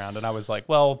comes around. And I was like,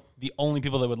 well, the only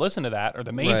people that would listen to that, or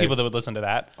the main Right. people that would listen to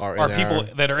that, Are are in people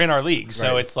our- that are in our league.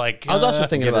 So Right. it's like, I was also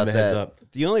thinking give them about a heads that.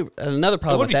 up. Another it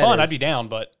problem would with be that fun. is- I'd be down,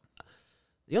 but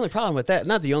the only problem with that,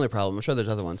 not the only problem, I'm sure there's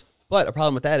other ones, but a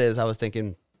problem with that is I was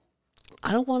thinking,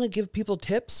 I don't want to give people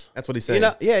tips. That's what he's You saying.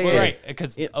 know, yeah. well, right.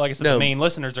 Because like I said, No. the main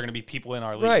listeners are going to be people in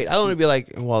our league. Right. I don't want to be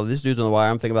like, well, this dude's on the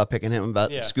wire. I'm thinking about picking him, about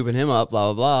Yeah. scooping him up, blah,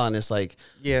 blah, blah. And it's like,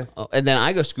 Yeah. oh, and then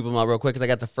I go scoop him up real quick because I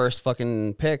got the first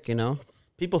fucking pick, you know?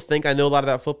 People think I know a lot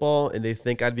about football, and they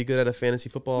think I'd be good at a fantasy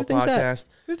football Who thinks podcast. that?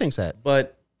 Who thinks that?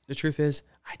 But the truth is,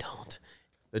 I don't.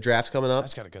 The draft's coming up,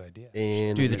 That's got a good idea.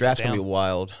 and Dude, the draft's going to be down.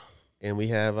 wild. and we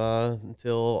have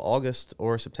until August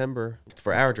or September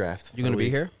for our draft. You going to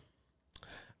be here?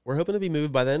 We're hoping to be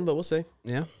moved by then, but we'll see.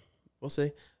 Yeah. We'll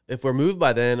see. If we're moved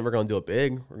by then, we're going to do it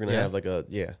big. We're going to Yeah. have like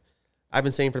I've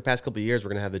been saying for the past couple of years, we're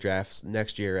going to have the drafts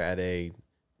next year at a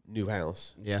new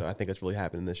house. Yeah. So I think it's really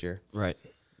happening this year. Right.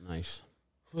 Nice.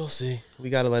 We'll see. We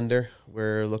got a lender.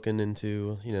 We're looking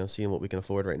into, seeing what we can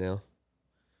afford right now,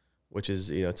 which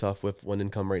is, tough with one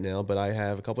income right now. But I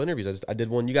have a couple interviews. I did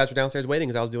one. You guys were downstairs waiting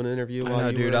because I was doing an interview. I while know,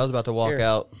 you dude. were I was about to walk here.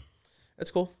 out.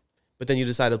 That's cool. But then you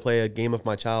decided to play a game with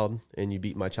my child, and you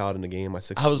beat my child in the game, my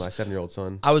 7-year-old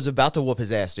son. I was about to whoop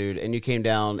his ass, dude, and you came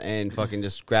down and fucking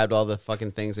just grabbed all the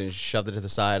fucking things and shoved it to the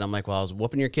side. I'm like, well, I was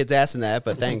whooping your kid's ass in that,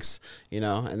 but thanks,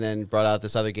 and then brought out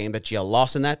this other game that you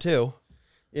lost in that too.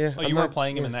 Yeah. Oh, you weren't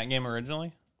playing him in that game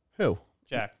originally? Who?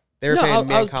 Jack. They were No, playing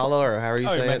I was- Mancala, or however you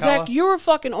Oh, say you're it. Mancala? Zach, you were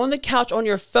fucking on the couch on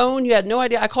your phone. You had no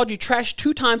idea. I called you trash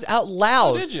 2 times out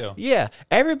loud. Oh, did you? Yeah.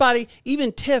 Everybody,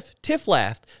 even Tiff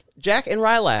laughed. Jack and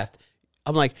Rye laughed.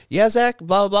 I'm like, yeah, Zach,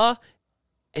 blah, blah, blah.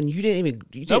 And you didn't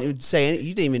even say anything.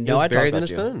 You didn't even know was I talked buried in about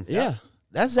his you. phone. Yeah.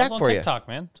 That's I was Zach on for you. TikTok,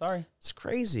 man. Sorry. It's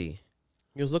crazy.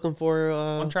 He was looking for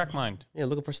One track mind.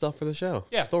 looking for stuff for the show.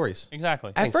 Yeah. Stories.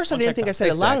 Exactly. At first, I On didn't think I TikTok. said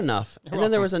it loud Zach. enough. And You're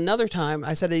then there welcome. was another time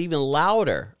I said it even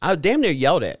louder. I damn near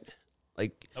yelled it.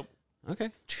 Like, Nope. okay.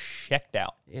 Checked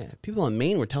out. Yeah. People in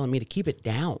Maine were telling me to keep it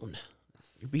down.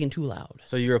 You're being too loud.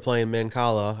 So you were playing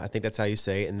Mancala, I think that's how you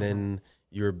say it, and then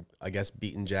you were, I guess,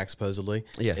 beating Jack supposedly.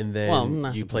 Yeah. And then Well,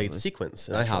 not you played supposedly. Sequence,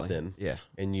 and I hopped in. Yeah.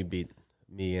 And you beat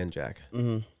me and Jack.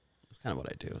 That's kind of what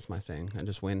I do. It's my thing. I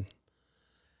just win.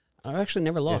 I actually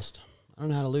never lost. I don't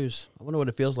know how to lose. I wonder what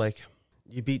it feels like.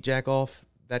 You beat Jack off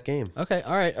that game. Okay.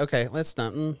 All right. Okay. Let's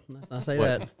not say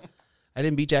What? that. I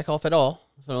didn't beat Jack off at all.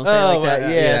 So don't say it like that.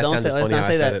 Yeah, that don't sounded say. Let's funny not how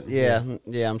I say said that.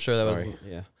 it. Yeah, I'm sure that Sorry. was.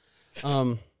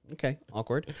 Yeah. Okay.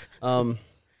 Awkward.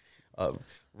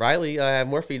 Riley, I have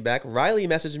more feedback. Riley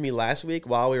messaged me last week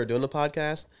while we were doing the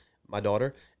podcast, my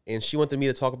daughter, and she wanted me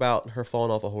to talk about her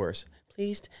falling off a horse.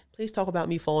 Please talk about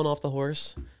me falling off the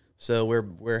horse. So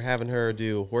we're having her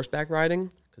do horseback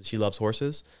riding because she loves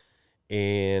horses,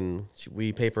 and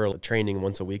we pay for training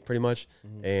once a week pretty much.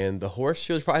 Mm-hmm. And the horse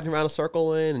she was riding around a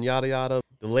circle in and yada yada.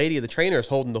 The trainer is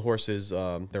holding the horse's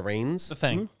the reins. The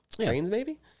thing. Yeah. Reins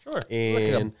maybe. Sure.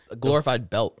 And Like a glorified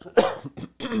belt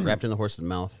wrapped in the horse's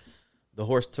mouth. the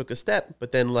horse took a step,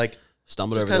 but then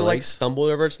Stumbled over kind the of legs. stumbled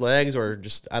over its legs, or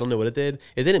just I don't know what it did.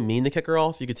 It didn't mean to kick her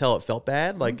off. You could tell it felt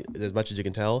bad, as much as you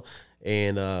can tell.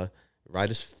 And Rye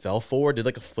just fell forward, did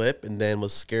a flip, and then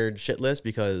was scared shitless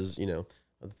because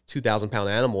a 2,000-pound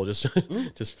animal just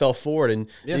just fell forward, and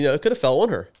it could have fell on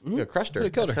her, could have crushed her.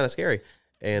 That's kind of scary.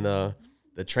 And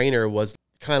the trainer was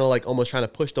kind of almost trying to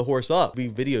push the horse up. We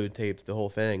videotaped the whole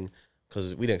thing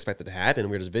because we didn't expect it to happen.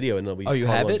 We were just videoing it. You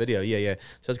have it? Video. Yeah.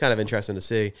 So it's kind of interesting to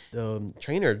see. The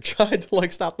trainer tried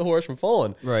to stop the horse from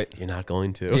falling. Right. You're not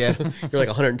going to. Yeah. You're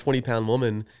 120-pound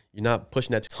woman. You're not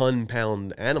pushing that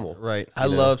ton-pound animal. Right. I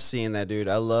love seeing that, dude.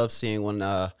 I love seeing when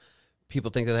people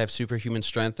think that they have superhuman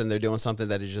strength and they're doing something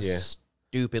that is just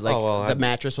stupid. Like the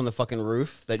mattress on the fucking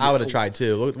roof. I would have tried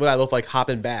too. Look what I look like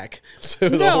hopping back. So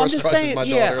the No, I'm horse just crushes saying. my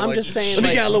Yeah, daughter, I'm just saying. Let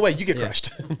me get out of the way. You get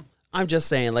crushed. I'm just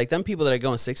saying, them people that are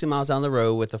going 60 miles down the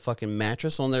road with a fucking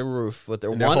mattress on their roof with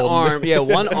their they're one holding arm. Yeah,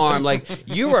 one arm.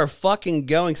 You are fucking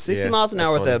going 60 miles an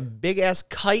hour with funny. a big ass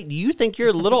kite. Do you think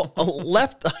your little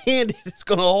left hand is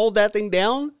going to hold that thing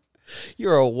down?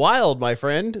 You're a wild, my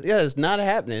friend. Yeah, it's not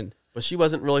happening. But she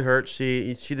wasn't really hurt.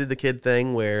 She did the kid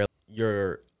thing where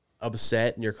you're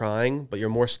upset and you're crying, but you're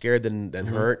more scared than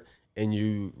hurt, and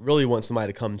you really want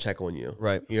somebody to come check on you.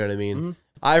 Right. You know what I mean?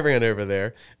 I ran over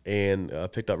there and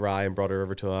picked up Rye and brought her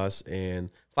over to us,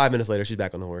 and 5 minutes later, she's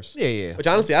back on the horse. Yeah. Which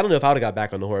honestly, I don't know if I would have got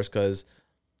back on the horse because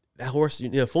that horse,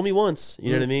 fool me once.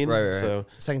 You know what I mean? Right. So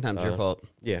second time's your fault.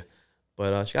 yeah.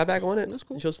 But she got back on it. That's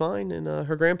cool. She was fine, and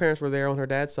her grandparents were there on her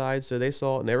dad's side, so they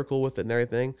saw it and they were cool with it and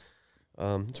everything.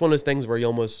 It's one of those things where you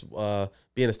almost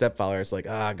being a stepfather, it's like,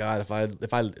 God,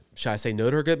 if I should I say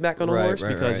no to her getting back on the horse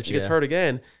because if she gets hurt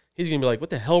again, he's gonna be like, what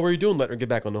the hell were you doing? Let her get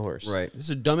back on the horse. Right. This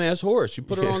is a dumbass horse. You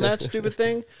put her on that stupid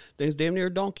thing. Thing's damn near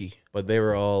a donkey. But they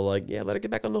were all like, yeah, let her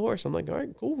get back on the horse. I'm like, all right,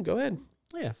 cool, go ahead.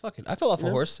 Yeah, fuck it. I fell off a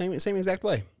horse. Same exact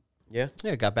way. Yeah.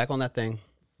 Yeah, got back on that thing.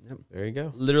 Yep. There you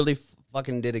go. Literally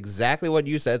fucking did exactly what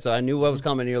you said, so I knew what was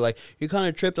coming. You're like, you kind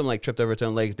of tripped. I'm like, tripped over its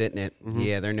own legs, didn't it?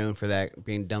 Yeah, they're known for that,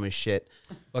 being dumb as shit.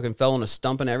 Fucking fell on a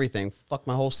stump and everything. Fucked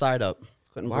my whole side up.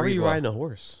 Couldn't Why were breathe you well. riding a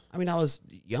horse? I mean, I was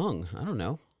young. I don't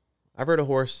know. I rode a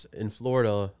horse in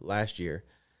Florida last year.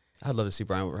 I'd love to see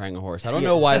Brian riding a horse. I don't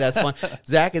know why that's fun.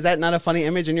 Zach, is that not a funny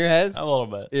image in your head? A little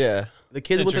bit. Yeah. The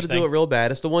kids wanted to do it real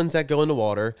bad. It's the ones that go in the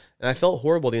water. And I felt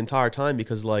horrible the entire time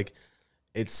because,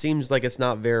 it seems like it's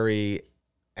not very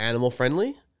animal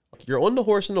friendly. You're on the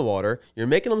horse in the water. You're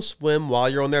making them swim while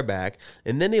you're on their back.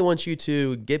 And then they want you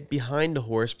to get behind the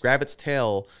horse, grab its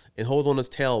tail, and hold on its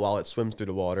tail while it swims through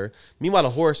the water. Meanwhile,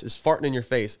 the horse is farting in your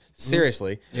face.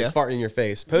 Seriously. It's farting in your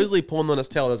face. Supposedly pulling on its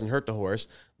tail doesn't hurt the horse.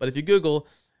 But if you Google,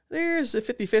 there's a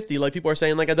 50-50. People are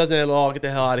saying, it doesn't at all. Get the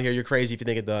hell out of here. You're crazy if you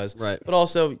think it does. Right. But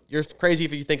also, you're crazy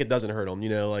if you think it doesn't hurt them. I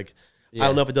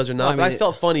don't know if it does or not. Well, but I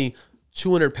felt funny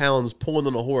 200 pounds pulling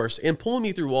on a horse and pulling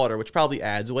me through water, which probably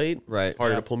adds weight. Right. It's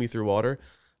harder to pull me through water.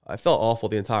 I felt awful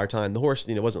the entire time. The horse,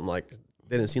 wasn't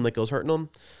didn't seem like it was hurting him,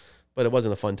 but it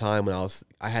wasn't a fun time when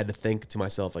I had to think to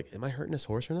myself, am I hurting this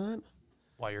horse or not?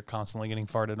 While you're constantly getting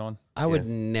farted on. I would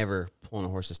never pull on a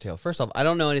horse's tail. First off, I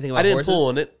don't know anything about horses. I didn't pull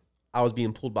on it. I was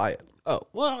being pulled by it. Oh,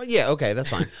 well, yeah, okay, that's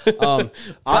fine.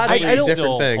 I don't Still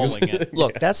different things. pulling it.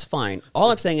 Look, that's fine. All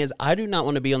I'm saying is I do not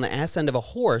want to be on the ass end of a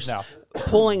horse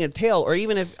pulling a tail, or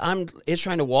even if it's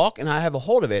trying to walk and I have a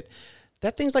hold of it,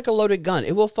 that thing's like a loaded gun.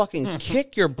 It will fucking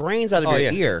kick your brains out of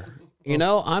your ear.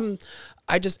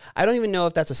 I don't even know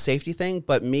if that's a safety thing,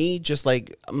 but me just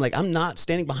I'm not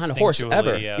standing behind a horse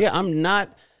ever. Yeah. I'm not.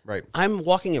 Right. I'm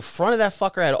walking in front of that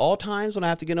fucker at all times when I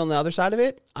have to get on the other side of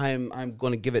it. I'm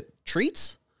going to give it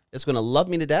treats. It's going to love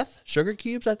me to death. Sugar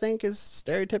cubes, I think, is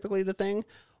stereotypically the thing.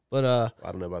 But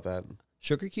I don't know about that.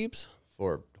 sugar cubes?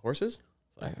 For horses?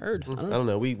 what I heard. I don't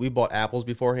know. We bought apples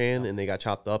beforehand, and they got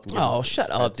chopped up. And Oh, shut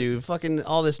up, dude. Fucking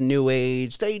all this new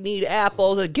age. They need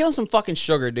apples. Give them some fucking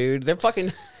sugar, dude. They're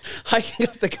fucking hiking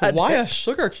up the goddamn... Why a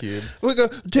sugar cube? We're going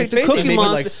to take the Maybe Cookie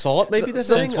Monster. like salt, maybe the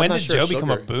Since thing? when I'm did not sure Joe become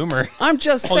a sugar. boomer? I'm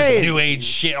just All this saying. new age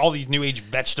shit, all these new age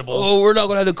vegetables. Oh, we're not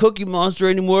going to have the Cookie Monster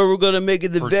anymore. We're going to make it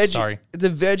the Sorry.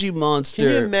 veggie monster.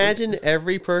 Can you imagine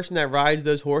every person that rides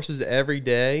those horses every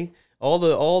day? All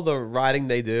the riding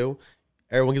they do,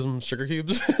 everyone gives them sugar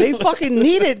cubes. They fucking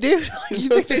need it, dude. You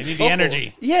think They need the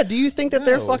energy. Yeah, do you think that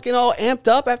they're No. fucking all amped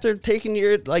up after taking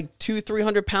your like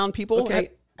 200-300 pound people? Okay,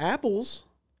 apples.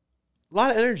 A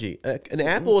lot of energy. An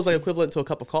apple is like equivalent to a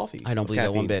cup of coffee. I don't of believe that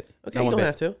one caffeine. bit. Okay, Not you one don't bit.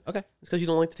 have to. Okay. It's because you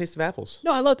don't like the taste of apples.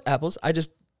 No, I love apples. I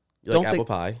just You don't like apple think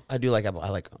pie. I do like apple. I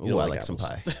like. don't Ooh, I like like some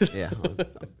pie. apples. Yeah, I'm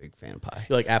a big fan of pie.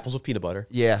 You like apples with peanut butter.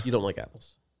 Yeah. You don't like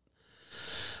apples.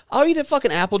 I'll eat a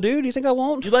fucking apple, dude. You think I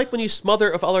won't? You like when you smother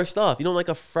it with other stuff. You don't like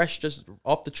a fresh, just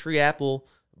off the tree apple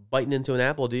biting into an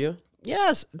apple, do you?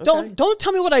 Yes. Okay. Don't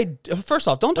tell me what I. First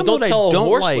off, don't tell me what tell I a don't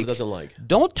horse like. what it doesn't like.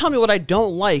 Don't tell me what I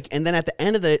don't like, and then at the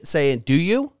end of it saying, "Do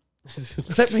you?"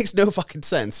 That makes no fucking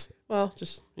sense. Well,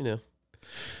 just,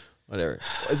 Whatever.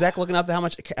 Is Zach looking up how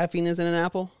much caffeine is in an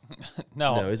apple?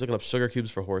 No. No, he's looking up sugar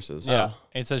cubes for horses. Yeah.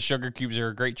 It says sugar cubes are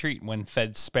a great treat when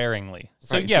fed sparingly.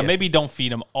 So Right, yeah, yeah. maybe don't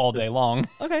feed them all day long.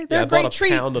 Okay, Yeah, they're I a bought great a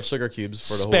treat. pound of sugar cubes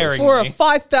for the Sparing. horse. For a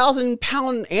 5,000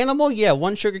 pound animal, yeah,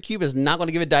 one sugar cube is not going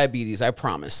to give it diabetes. I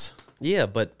promise. Yeah,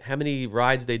 but how many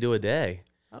rides they do a day?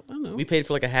 I don't know. We paid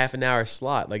for like a half an hour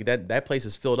slot. Like that place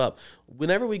is filled up.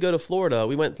 Whenever we go to Florida,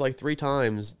 we went like 3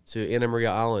 times to Anna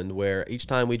Maria Island, where each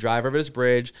time we drive over this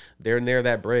bridge, they're near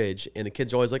that bridge, and the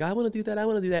kids are always like, I want to do that,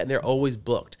 and they're always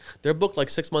booked. They're booked like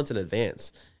 6 months in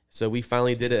advance. So we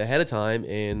finally did it ahead of time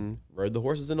and rode the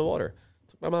horses in the water.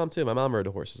 Took my mom too. My mom rode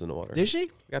the horses in the water. Did she?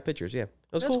 We got pictures, yeah. It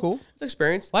was That's cool. It's an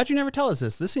experience. Why'd you never tell us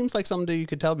this? This seems like something you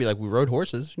could tell. Be like, we rode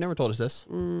horses. You never told us this.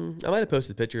 I might have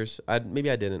posted pictures.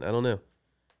 Maybe I didn't. I don't know.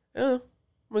 Yeah. What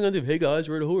am I going to do? Hey, guys,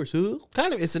 rode a horse. Huh?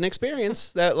 Kind of. It's an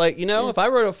experience that, like, you know, if I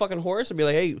rode a fucking horse, I'd be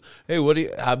like, hey, what do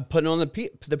you? I'm putting on the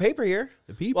paper here.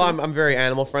 The people. Well, I'm very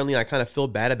animal friendly. I kind of feel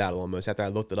bad about it almost after I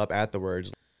looked it up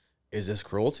afterwards. Is this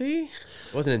cruelty?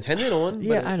 It wasn't intended on.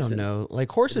 Yeah, I don't know. Like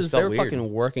horses, felt they're weird.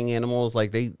 fucking working animals.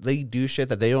 Like they do shit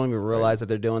that they don't even realize that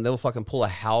they're doing. They'll fucking pull a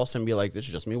house and be like, "This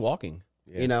is just me walking,"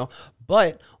 you know.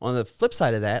 But on the flip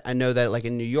side of that, I know that like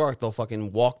in New York, they'll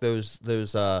fucking walk those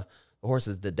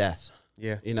horses to death.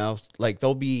 Yeah. You know, like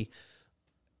they'll be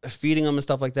feeding them and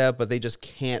stuff like that, but they just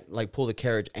can't like pull the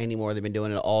carriage anymore. They've been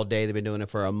doing it all day. They've been doing it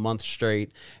for a month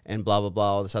straight, and blah blah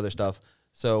blah, all this other stuff.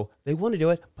 So they want to do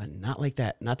it, but not like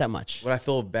that. Not that much. What I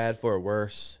feel bad for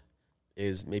worse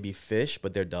is maybe fish,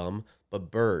 but they're dumb. But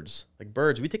birds, like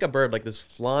birds, we take a bird like this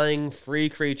flying free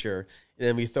creature, and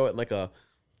then we throw it in like a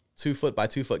 2 foot by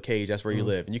 2 foot cage. That's where you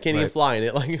live, and you can't even fly in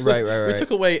it. Like Right. We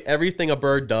took away everything a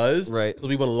bird does, Right. because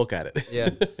we want to look at it.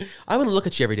 Yeah. I want to look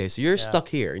at you every day, so you're stuck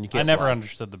here, and you can't. I never fly.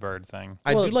 understood the bird thing.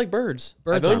 I Well, do like birds.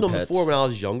 birds I've owned aren't them pets. before when I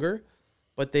was younger,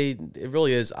 but it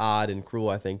really is odd and cruel,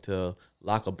 I think, to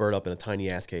lock a bird up in a tiny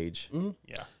ass cage.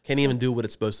 Yeah. Can't even do what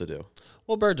it's supposed to do.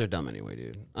 Well, birds are dumb anyway,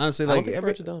 dude. Honestly, I don't like think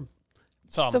birds are dumb.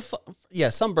 Some yeah,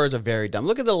 some birds are very dumb.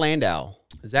 Look at the land owl.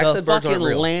 Zach The said birds aren't fucking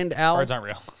real. land owl. birds aren't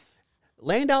real.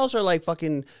 Land owls are like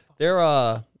fucking. They're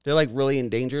like really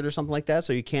endangered or something like that,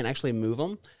 so you can't actually move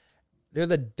them. They're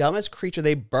the dumbest creature.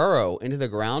 They burrow into the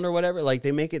ground or whatever. Like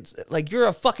they make it like you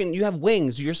have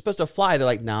wings. You're supposed to fly. They're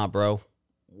like, nah, bro,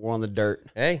 we're on the dirt.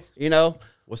 Hey, You know.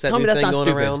 what's that Tell new me that's thing not going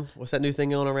stupid. around? What's that new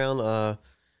thing going around?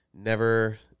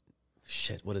 Never.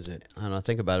 Shit, what is it? I don't know.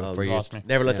 Think about it before you. Lost me.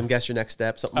 Never let them guess your next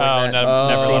step. Something Oh, like that.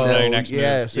 never let them know your next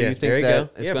yeah. move. So you think there you that go.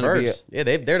 it's Yeah, going to be? birds. Yeah,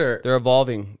 they're They're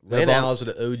evolving. land owls are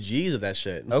the OGs of that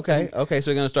shit. Okay. Okay.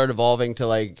 So they're going to start evolving to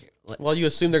like. Well, you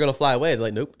assume they're gonna fly away. They're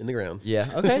like, nope, in the ground. Yeah.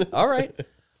 Okay. All right.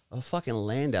 A fucking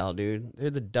land owl, dude. They're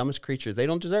the dumbest creatures. They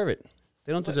don't deserve it.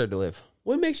 They don't deserve to live.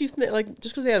 What makes you think like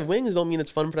just because they have wings don't mean it's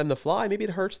fun for them to fly? Maybe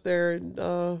it hurts their I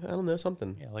don't know,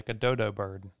 something. Yeah, like a dodo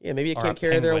bird. Yeah, maybe it Or can't a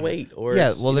carry their penguin. weight or Yeah.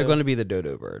 it's, Well, you they're know, going to be the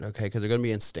dodo bird, okay? Because they're going to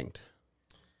be instinct.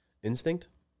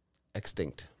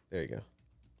 extinct. There you go.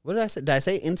 What did I say? Did I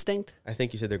say instinct? I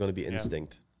think you said they're going to be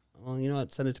instinct. Well, you know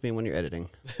what? Send it to me when you're editing.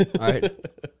 All right.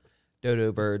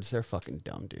 Dodo birds, they're fucking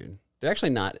dumb, dude. They're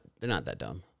actually not. They're not that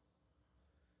dumb.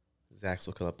 Zach's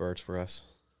looking up birds for us.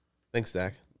 Thanks,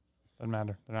 Zach. Doesn't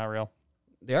matter. They're not real.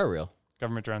 They are real,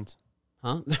 Government drones.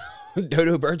 huh?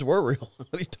 Dodo birds were real. What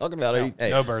are you talking about? No, Hey.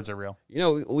 no birds are real. You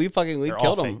know, we They're killed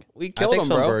all them. fake. We I killed think them,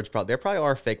 some bro. birds there probably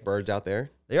are fake birds out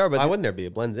there. They are, but Why wouldn't there be?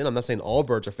 It blends in. I'm not saying all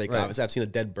birds are fake. Right. Obviously, I've seen a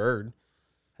dead bird.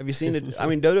 have you seen it? I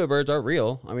mean, dodo birds are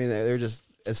real. I mean, they're just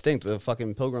extinct. The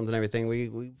fucking pilgrims and everything.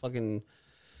 We fucking.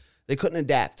 they couldn't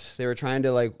adapt. They were trying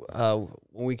to like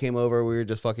when we came over, we were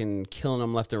just fucking killing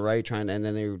them left and right, and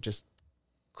then they just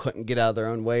couldn't get out of their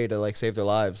own way to like save their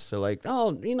lives. So like,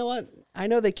 oh, you know what? I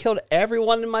know they killed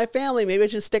everyone in my family. Maybe I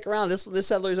should stick around. This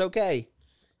settler's okay.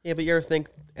 Yeah, but you ever think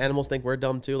animals think we're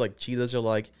dumb too? Like cheetahs are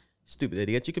like, stupid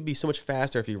idiots. You could be so much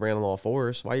faster if you ran on all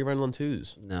fours. Why are you running on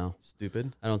twos? No.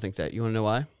 Stupid. I don't think that. You want to know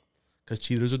why? Because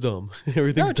cheetahs are dumb.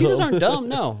 Everything's No, cheetahs dumb. aren't dumb.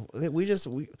 No.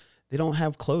 They don't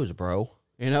have clothes, bro.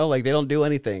 You know, like they don't do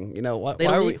anything. You know what? They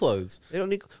don't need clothes. They don't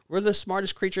need. We're the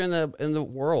smartest creature in the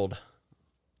world.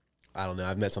 I don't know.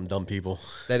 I've met some dumb people.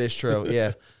 That is true.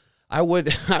 Yeah. I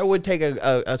would take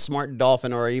a smart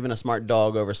dolphin or even a smart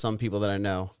dog over some people that I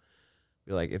know.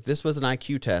 Be like, if this was an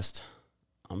IQ test,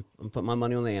 I'm putting my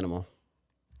money on the animal.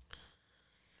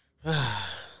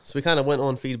 So we kind of went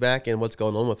on feedback and what's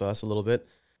going on with us a little bit.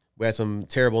 We had some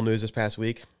terrible news this past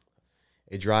week.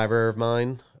 A driver of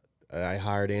mine, I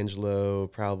hired Angelo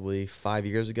probably 5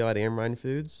 years ago at Amrine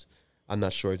Foods. I'm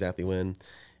not sure exactly when.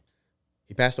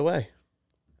 He passed away.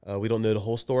 We don't know the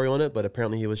whole story on it, but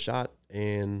apparently he was shot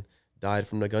and died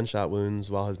from the gunshot wounds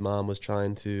while his mom was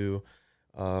trying to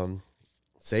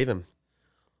save him.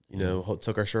 You know,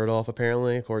 took her shirt off,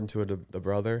 apparently, according to the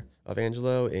brother of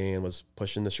Angelo, and was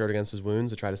pushing the shirt against his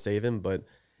wounds to try to save him. But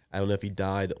I don't know if he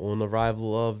died on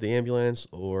arrival of the ambulance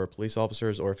or police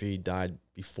officers, or if he died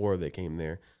before they came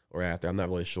there or after. I'm not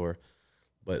really sure,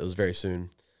 but it was very soon.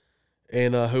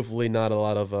 And hopefully not a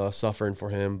lot of suffering for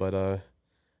him, but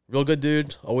real good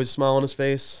dude, always a smile on his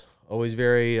face, always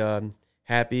very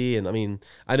happy. And, I mean,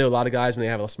 I know a lot of guys, when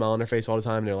they have a smile on their face all the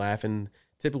time and they're laughing,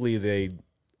 typically they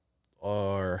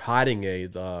are hiding a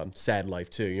sad life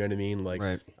too. You know what I mean? Like,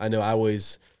 right. I know I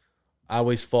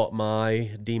always fought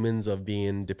my demons of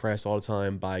being depressed all the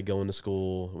time by going to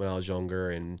school when I was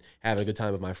younger and having a good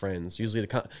time with my friends. Usually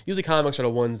comics are the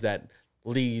ones that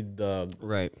lead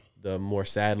the more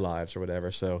sad lives or whatever.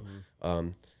 So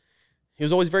he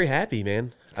was always very happy,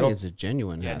 man. I think it's a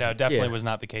genuine happy. No, definitely was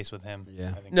not the case with him.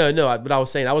 Yeah. But I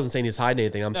wasn't saying he was hiding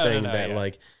anything. I'm saying that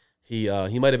like he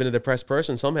might have been a depressed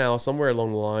person somehow, somewhere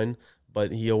along the line,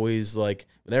 but he always, like,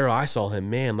 whenever I saw him,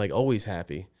 man, like, always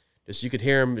happy. Just, you could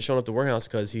hear him showing up at the warehouse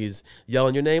because he's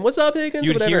yelling your name. What's up, Higgins?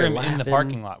 You would hear him in the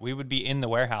parking lot. We would be in the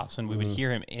warehouse, and we would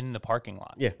hear him in the parking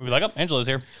lot. Yeah. We'd be like, oh, Angelo's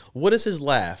here. What is his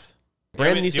laugh?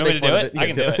 Brandon used to make fun of it. I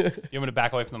can do it. You want me to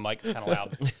back away from the mic? It's kind of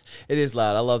loud. It is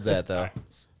loud. I love that, though.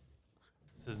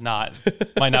 This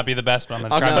might not be the best, but I'm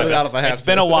going to try. It out if I have It's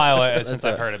been a while since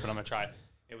I've heard it, but I'm going to try it.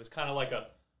 It was kind of like a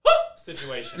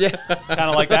situation. Yeah. Kind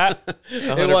of like that.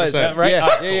 100%. It was. Right? Yeah.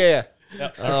 Right, cool. Yeah.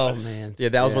 Yep. Oh, man. Yeah,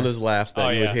 that was one of those laughs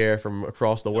that you would hear from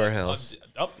across the warehouse.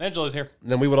 Oh, Angelo's here.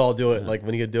 And then we would all do it, like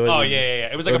when he would do it. Oh,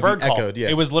 yeah. It was like a bird call. Echoed, yeah.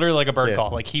 It was literally like a bird call.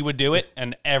 Like he would do it,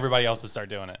 and everybody else would start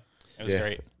doing it. It was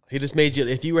great. He just made you,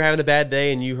 if you were having a bad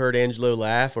day and you heard Angelo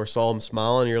laugh or saw him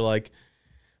smiling, you're like,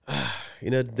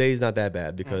 the day's not that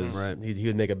bad, because he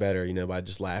would make it better, by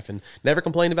just laughing. Never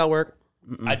complained about work.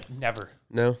 I never.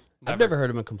 No? I've never heard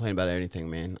him complain about anything,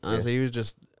 man. Honestly, he was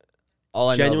just all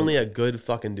I genuinely a good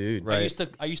fucking dude. Right.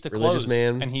 I used to Religious close,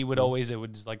 man. and he would always, it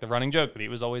was like the running joke, but he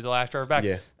was always the last driver back.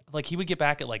 Yeah. Like he would get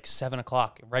back at like 7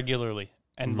 o'clock regularly,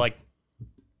 and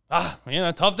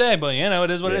tough day, but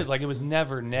it is what it is. Like it was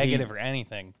never negative or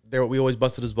anything. We always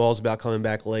busted his balls about coming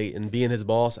back late, and being his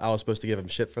boss, I was supposed to give him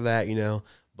shit for that,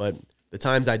 but the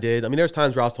times I did, there's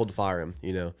times where I was told to fire him,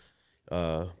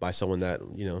 by someone that,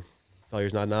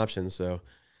 failure's not an option. So,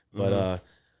 but,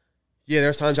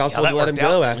 there's times I was told to let him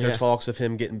go after talks of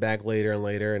him getting back later and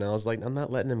later. And I was like, I'm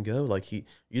not letting him go. Like you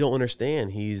don't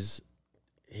understand.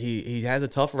 He has a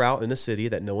tough route in the city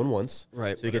that no one wants.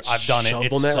 Right. So he gets I've done it.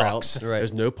 It on that sucks. route. Right.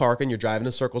 There's no parking. You're driving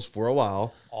in circles for a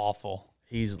while. Awful.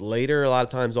 He's later a lot of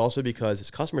times also because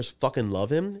his customers fucking love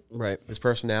him. Right. His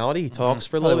personality. He talks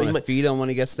for a They little want bit. to feed him when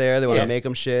he gets there. They want to make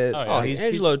him shit. Oh, yeah.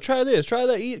 Angelo, try this, try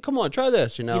that. Come on, try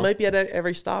this. He might be at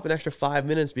every stop an extra 5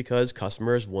 minutes because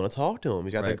customers want to talk to him.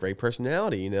 He's got that great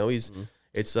personality.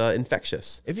 It's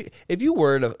infectious. If you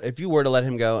were to let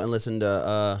him go and listen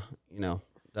to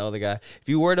the other guy, if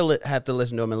you were to have to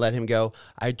listen to him and let him go,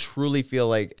 I truly feel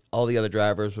like all the other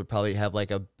drivers would probably have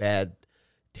like a bad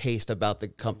taste about the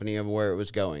company and where it was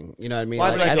going. You know what I mean?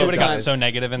 Well, It would have gotten so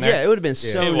negative in there. Yeah, it would have been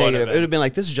so It negative. been. It would have been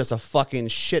like, this is just a fucking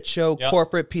shit show,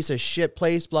 corporate piece of shit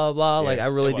place, blah, blah. Like, I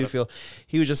really do feel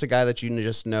he was just a guy that you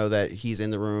just know that he's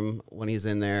in the room when he's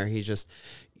in there. He's just,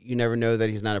 you never know that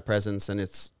he's not a presence, and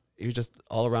he was just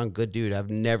all around good dude. I've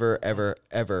never, ever,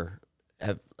 ever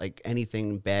have like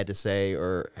anything bad to say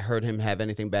or heard him have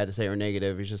anything bad to say or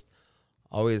negative. He's just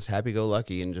always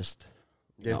happy-go-lucky and just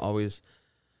always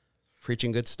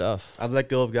preaching good stuff. I've let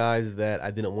go of guys that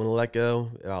I didn't want to let go.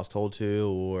 I was told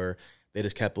to, or they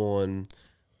just kept on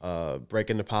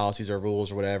breaking the policies or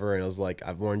rules or whatever. And I was like,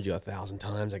 I've warned you 1,000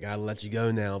 times. I got to let you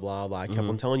go now, blah, blah. I kept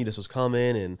on telling you this was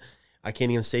coming, and I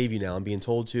can't even save you now. I'm being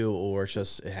told to, or it's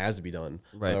just, it has to be done.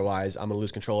 Right. Otherwise, I'm going to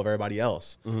lose control of everybody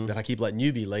else. And if I keep letting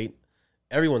you be late,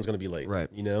 everyone's going to be late. Right.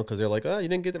 You know, because they're like, oh, you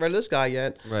didn't get rid of this guy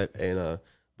yet. Right. And,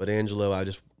 but Angelo, I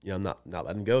just, I'm not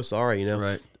letting him go. Sorry, you know.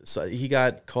 Right. So he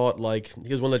got caught, like,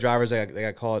 he was one of the drivers that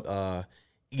got caught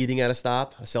eating at a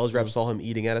stop. A sales rep saw him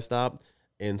eating at a stop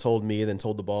and told me, then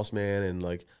told the boss man, and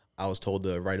like I was told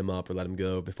to write him up or let him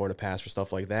go before in the past for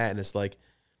stuff like that. And it's like,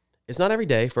 it's not every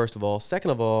day, first of all.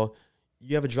 Second of all,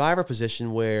 you have a driver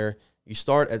position where you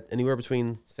start at anywhere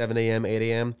between 7 a.m., 8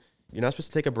 a.m. You're not supposed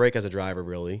to take a break as a driver,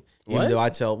 really. What? Even though I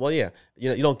tell, well, yeah,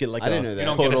 you don't get like I didn't know that. You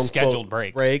don't quote get a unquote scheduled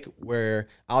break. Where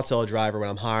I'll tell a driver when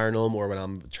I'm hiring them or when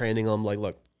I'm training them, like,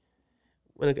 look,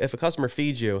 if a customer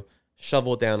feeds you,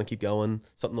 shovel it down and keep going,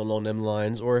 something along them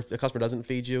lines. Or if the customer doesn't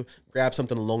feed you, grab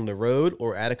something along the road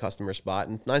or at a customer spot.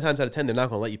 And 9 times out of 10, they're not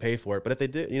going to let you pay for it. But if they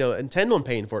do, intend on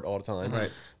paying for it all the time.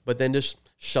 Right. But then just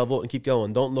shovel it and keep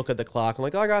going. Don't look at the clock and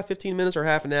like, oh, I got 15 minutes or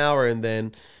half an hour, and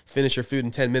then finish your food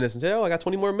in 10 minutes and say, oh, I got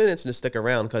 20 more minutes, and just stick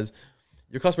around because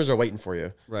your customers are waiting for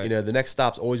you. Right. The next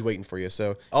stop's always waiting for you.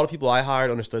 So all the people I hired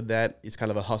understood that it's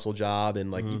kind of a hustle job, and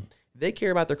like they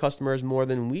care about their customers more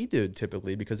than we do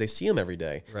typically because they see them every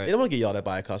day. Right. They don't want to get yelled at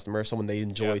by a customer, someone they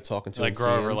enjoy talking to. Like and grow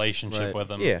a seeing. relationship Right. with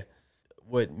them. Yeah.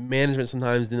 What management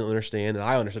sometimes didn't understand, and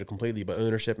I understood it completely, but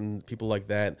ownership and people like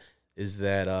that is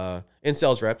that, and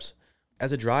sales reps,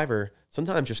 as a driver,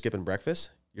 sometimes you're skipping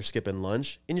breakfast, you're skipping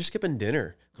lunch, and you're skipping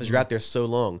dinner because you're out there so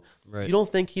long. Right. You don't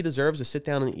think he deserves to sit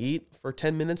down and eat for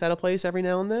 10 minutes at a place every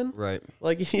now and then? Right.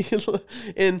 Like,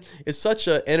 and it's such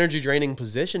a energy draining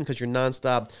position because you're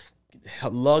nonstop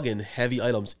lugging heavy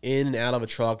items in and out of a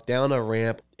truck, down a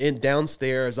ramp, in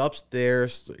downstairs,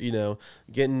 upstairs,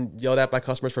 getting yelled at by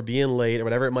customers for being late or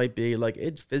whatever it might be. Like,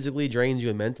 it physically drains you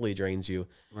and mentally drains you.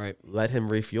 Right. Let him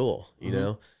refuel, you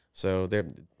know? So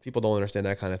people don't understand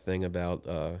that kind of thing about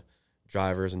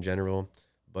drivers in general.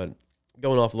 But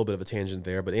going off a little bit of a tangent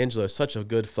there, but Angelo is such a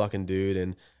good fucking dude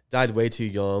and died way too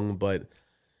young, but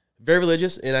very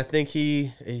religious. And I think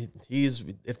he's,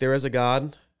 if there is a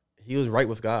God, he was right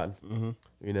with God.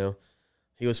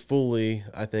 He was fully,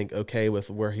 I think, okay with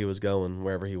where he was going,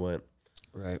 wherever he went.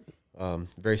 Right.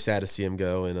 Very sad to see him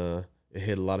go, and it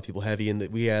hit a lot of people heavy. And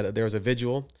there was a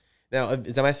vigil. Now,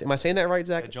 am I saying that right,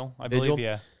 Zach? Vigil, I believe,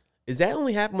 yeah. Is that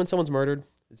only happen when someone's murdered?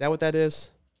 Is that what that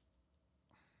is?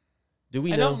 Do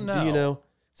we know? Don't know. Do you know?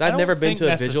 'Cause I've never been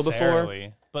to a vigil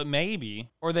before. But maybe.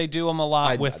 Or they do them a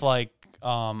lot with like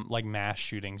mass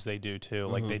shootings they do too.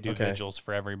 Like they do vigils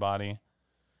for everybody.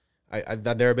 I've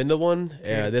never been to one.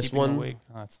 This one, awake.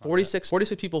 Oh, that's not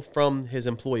 46 people from his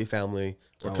employee family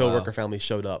or coworker family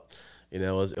showed up. It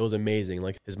was amazing.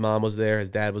 Like, his mom was there, his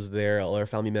dad was there, all our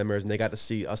family members, and they got to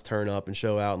see us turn up and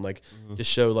show out and like just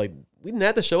show, like, we didn't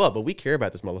have to show up, but we care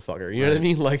about this motherfucker. You know what I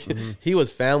mean? Like, he was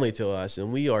family to us,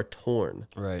 and we are torn.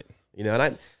 Right.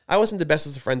 And I wasn't the best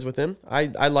of friends with him.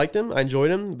 I liked him, I enjoyed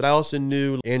him, but I also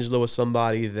knew Angelo was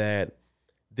somebody that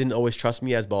didn't always trust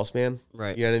me as boss man.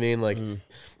 Right. You know what I mean? Like,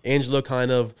 Angelo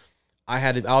kind of, I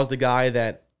was the guy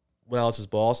that when I was his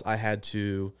boss, I had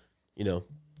to,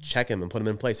 check him and put him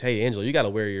in place. Hey, Angelo, you got to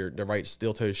wear the right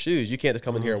steel-toe shoes. You can't just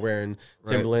come in here wearing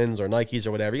Timberlands or Nikes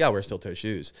or whatever. You got to wear steel-toe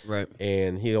shoes. Right.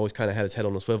 And he always kind of had his head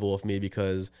on a swivel with me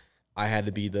because I had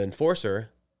to be the enforcer.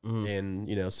 And,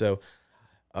 so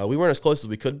we weren't as close as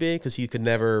we could be because he could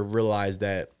never realize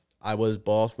that I was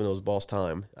boss when it was boss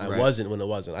time. I wasn't when it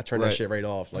wasn't. I turned that shit right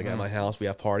off. Like, at my house, we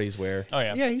have parties where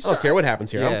yeah, I don't care what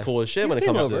happens here. I'm cool as shit when it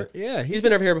comes over. to Yeah, he's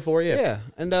been over here before. Yeah,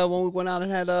 and when we went out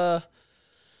and had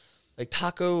like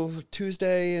Taco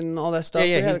Tuesday and all that stuff.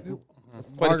 Yeah, we had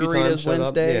quite a few times margaritas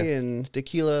Wednesday yeah. and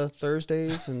tequila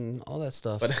Thursdays and all that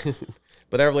stuff.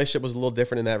 But our relationship was a little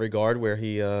different in that regard, where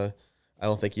he, I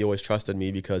don't think he always trusted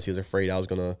me because he was afraid I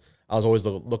was always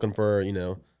looking for,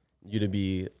 you to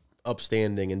be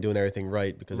upstanding and doing everything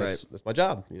right because that's my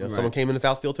job. Someone came in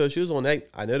without steel-toe shoes on. Hey,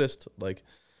 I noticed. Like,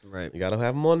 you got to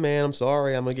have them on, man. I'm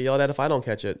sorry. I'm gonna get yelled at if I don't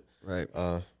catch it. Right.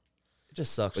 It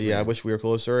just sucks. But yeah, I wish we were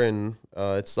closer, and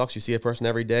it sucks. You see a person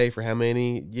every day for how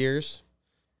many years,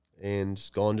 and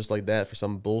just gone just like that for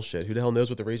some bullshit. Who the hell knows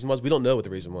what the reason was? We don't know what the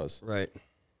reason was. Right.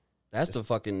 That's the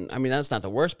fucking. I mean, that's not the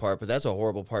worst part, but that's a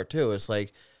horrible part too. It's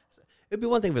like, it'd be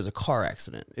one thing if it was a car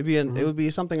accident. It would be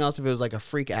something else if it was like a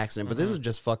freak accident. But this was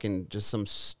just some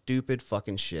stupid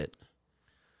fucking shit.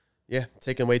 Yeah,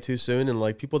 taken way too soon, and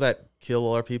like people that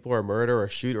kill other people or murder or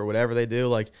shoot or whatever they do,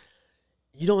 like,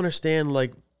 you don't understand.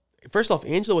 Like, first off,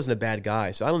 Angelo wasn't a bad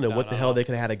guy, so I don't know what the hell they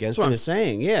could have had against That's what him. I'm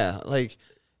saying. Yeah, like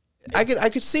I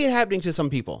could see it happening to some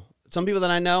people. some people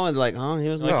that I know and like, oh, he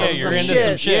was Like, like, yeah, oh, you're into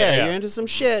some shit. Yeah, Yeah. you're into some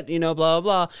shit, you know, blah,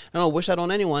 blah, blah. I don't wish that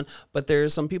on anyone, but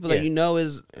there's some people that Yeah. you know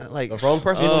is like, The wrong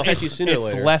person will catch you sooner or It's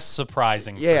later. less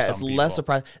surprising. yeah, for it's some less people.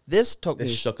 surprising. This took It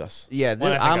me. shook us. Yeah,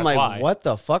 Well, I think I'm that's like, why. what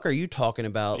the fuck are you talking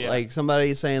about? Yeah. Like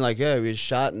somebody saying like, yeah, he was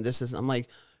shot and this is. I'm like,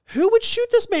 who would shoot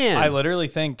this man? I literally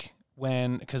think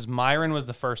because Myron was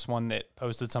the first one that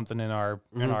posted something in our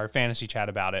fantasy chat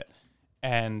about it,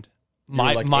 and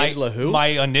my like, my Angelo who?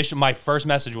 my first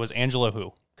message was Angelo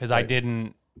who, because I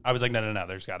was like, no,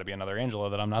 there's got to be another Angelo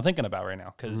that I'm not thinking about right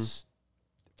now, because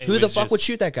Who the fuck would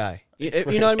shoot that guy? You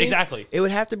know what I mean? Exactly. It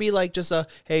would have to be like just a,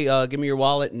 hey, give me your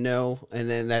wallet. No. And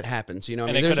then that happens. You know what I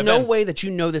And mean? it There's could no have been. way that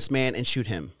you know this man and shoot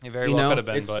him. It very you well know? could have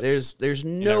been, It's- but there's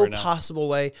no never know. possible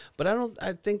way. But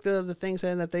I think the thing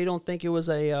saying that they don't think it was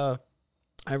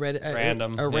I read it,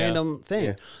 Random, a yeah. random thing.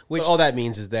 Yeah. Which But all that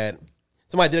means is that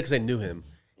somebody did it because they knew him.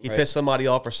 He Right. pissed somebody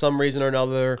off for some reason or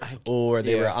another, or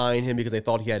they yeah. were eyeing him because they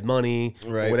thought he had money,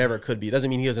 Right. or whatever it could be. It doesn't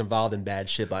mean he was involved in bad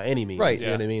shit by any means. Right. You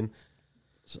know what I mean?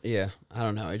 yeah, I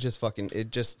don't know.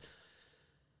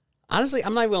 Honestly,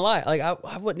 I'm not even gonna lie. Like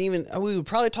I wouldn't even. We would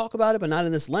probably talk about it, but not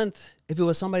in this length. If it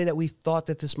was somebody that we thought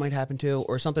that this might happen to,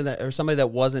 or somebody that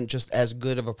wasn't just as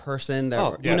good of a person, that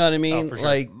Oh, you know what I mean? for sure.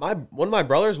 Like, One of my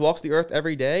brothers walks the earth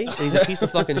every day, and he's a piece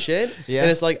of fucking shit. Yeah.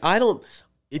 And it's like,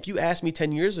 if you asked me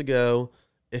 10 years ago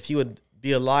if he would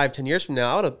be alive 10 years from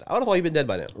now, I would have thought he'd been dead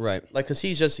by now. Right. Like, because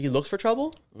he looks for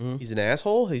trouble. He's an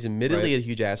asshole. He's admittedly Right. a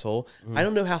huge asshole. I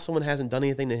don't know how someone hasn't done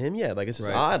anything to him yet. Like, it's just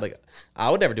Right. odd. Like, I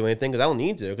would never do anything because I don't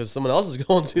need to, because someone else is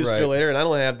going to sooner or Right. later, and I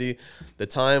don't have the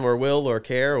time or will or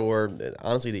care or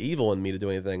honestly the evil in me to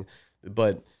do anything.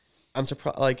 But I'm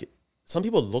surprised. Like, some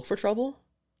people look for trouble.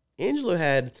 Angelo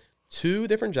had 2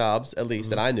 different jobs, at least,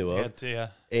 that I knew of, yeah.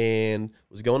 and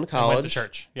was going to He college. went to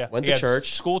church. Yeah, Went He to had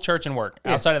church. school, church, and work.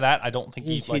 Yeah. Outside of that, I don't think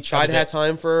He like, tried that to was have it.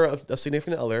 time for a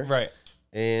significant other. Right.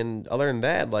 And other than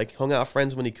that, like, hung out with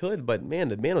friends when he could. But, man,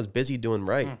 the man was busy doing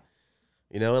right.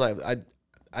 You know, and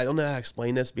I don't know how to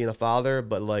explain this being a father,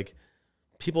 but, like,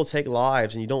 people take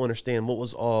lives and you don't understand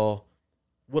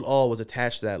what all was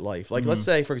attached to that life. Like, let's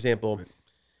say, for example,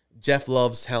 Jeff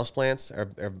loves houseplants,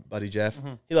 our buddy Jeff.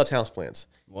 He loves houseplants.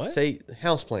 What? Say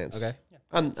houseplants. Okay.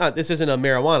 This isn't a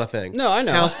marijuana thing. No, I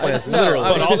know. Houseplants, No, literally.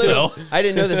 But also, I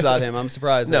didn't know this about him. I'm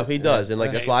surprised. No, he does, and like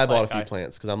Yeah, that's he's why I a bought a plant few guy.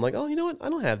 plants, because I'm like, oh, you know what? I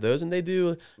don't have those, and they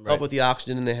do help with the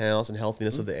oxygen in the house and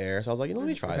healthiness of the air. So I was like, you know, let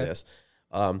me try this.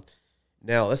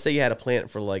 Now, let's say you had a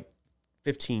plant for like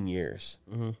 15 years.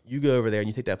 You go over there and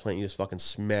you take that plant, and you just fucking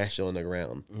smash it on the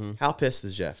ground. How pissed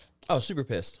is Jeff? Oh, super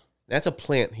pissed. That's a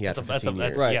plant he had for 15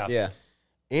 years. Right. Yeah. Yeah.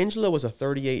 Angelo was a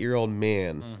 38-year-old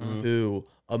man who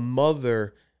a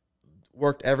mother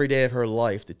worked every day of her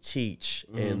life to teach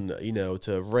and, you know,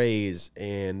 to raise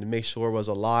and make sure was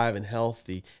alive and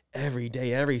healthy every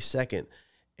day, every second.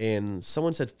 And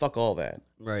someone said, fuck all that.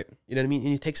 Right. You know what I mean? And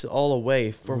he takes it all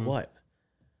away for what?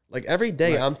 Like, every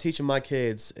day Right. I'm teaching my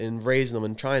kids and raising them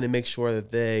and trying to make sure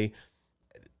that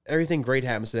everything great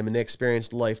happens to them and they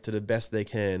experience life to the best they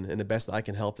can and the best that I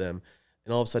can help them.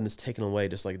 And all of a sudden it's taken away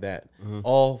just like that.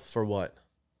 All for what?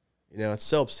 You know, it's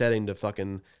so upsetting to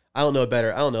fucking, I don't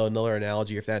know another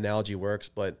analogy if that analogy works,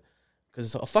 but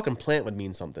because a fucking plant would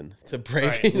mean something to break.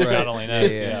 right. You So know? God only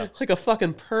knows. Yeah. Like a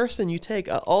fucking person, you take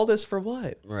all this for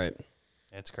what? Right.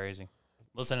 It's crazy.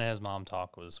 Listening to his mom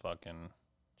talk was fucking.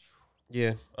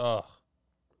 Yeah, Ugh.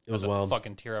 it was I'd wild.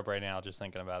 fucking tear up right now just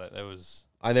thinking about it. It was.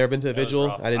 I've never been to a That was vigil.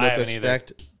 rough. I didn't know I what to haven't either.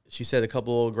 expect. She said a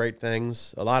couple of great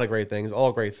things, a lot of great things,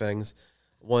 all great things.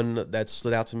 One that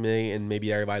stood out to me, and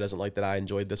maybe everybody doesn't like that I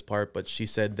enjoyed this part, but she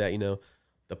said that, you know,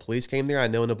 the police came there. I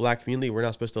know in the black community, we're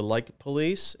not supposed to like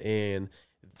police, and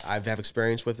I've had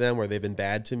experience with them where they've been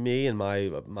bad to me and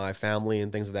my family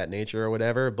and things of that nature or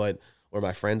whatever, or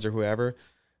my friends or whoever.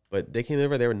 But they came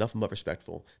over, they were nothing but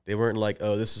respectful. They weren't like,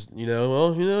 oh, this is,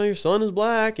 your son is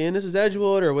black and this is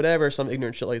Edgewood or whatever, some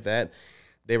ignorant shit like that.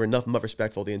 They were nothing but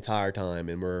respectful the entire time.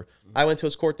 And I went to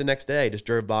his court the next day, just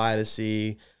drove by to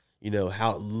see,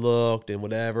 how it looked and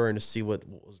whatever, and to see what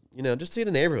was, just see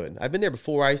the neighborhood. I've been there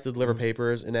before. I used to deliver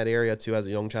papers in that area too as a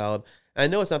young child. And I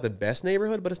know it's not the best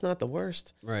neighborhood, but it's not the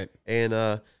worst. Right. And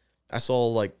I saw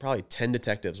like probably 10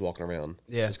 detectives walking around.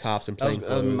 Yeah. There's cops in That was plain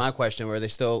clothes. my question. They were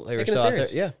still Taking it out there?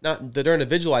 serious. Yeah. Not during the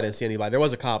vigil, I didn't see anybody. There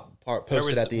was a cop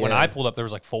posted at the when end. I pulled up, there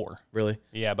was like 4. Really?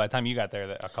 Yeah, by the time you got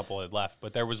there, a couple had left,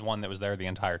 but there was one that was there the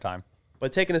entire time.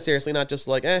 But taking it seriously, not just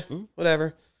like,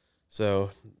 whatever. So,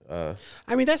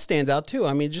 I mean, that stands out too.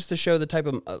 I mean, just to show the type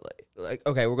of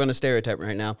okay, we're going to stereotype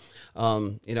right now.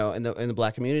 In the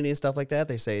black community and stuff like that,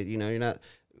 they say, you're not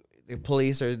the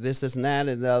police or this and that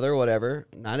and the other, whatever.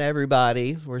 Not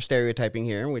everybody. We're stereotyping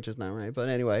here, which is not right. But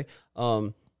anyway,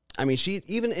 I mean, she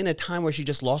even in a time where she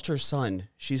just lost her son,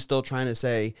 she's still trying to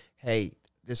say, hey,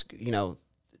 this,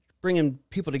 bringing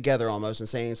people together almost and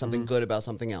saying something good about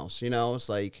something else. It's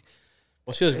like,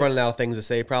 well, she was running out of things to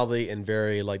say probably, and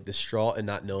very like distraught and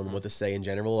not knowing what to say in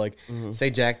general. Like, say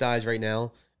Jack dies right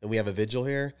now, and we have a vigil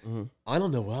here. I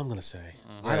don't know what I'm gonna say.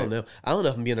 I don't know. I don't know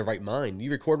if I'm being in the right mind.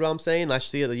 You record what I'm saying, I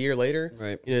see it a year later.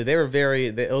 Right. They were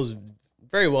it was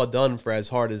very well done for as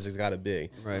hard as it's got to be.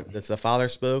 Right. That's the father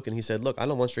spoke, and he said, "Look, I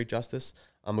don't want street justice.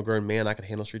 I'm a grown man. I can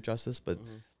handle street justice, but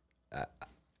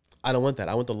I don't want that.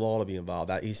 I want the law to be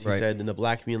involved." He said, in the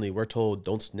black community, we're told,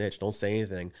 don't snitch, don't say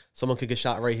anything. Someone could get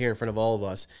shot right here in front of all of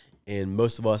us, and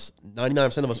most of us,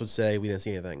 99% of us would say we didn't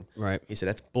see anything. Right. He said,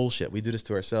 that's bullshit. We do this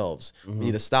to ourselves. We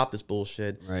need to stop this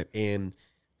bullshit and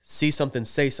see something,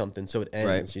 say something so it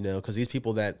ends, because these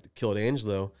people that killed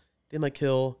Angelo, they might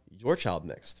kill your child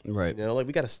next. Right. Like,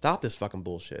 we got to stop this fucking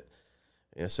bullshit.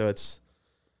 So it's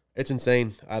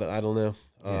insane. I don't know.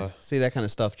 See, that kind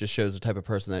of stuff just shows the type of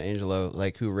person that Angelo,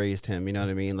 like, who raised him. You know what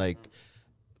I mean? Like,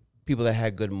 people that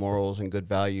had good morals and good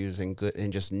values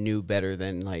and just knew better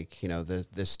than, like,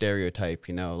 the stereotype.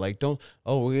 Like,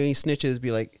 we're getting snitches.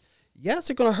 Be like, yes,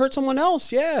 they're gonna hurt someone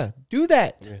else. Yeah, do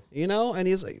that. Yeah. And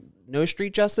he's like, no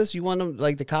street justice. You want them,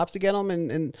 like, the cops to get them,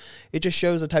 and it just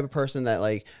shows the type of person that,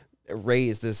 like,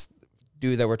 raised this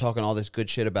dude that we're talking all this good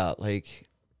shit about. Like,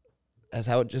 that's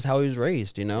how he was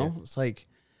raised. It's like,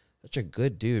 such a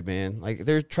good dude, man. Like,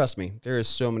 trust me, there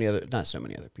is not so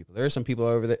many other people. There are some people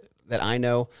over there that I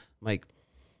know, like,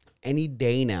 any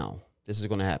day now, this is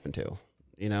going to happen to,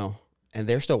 and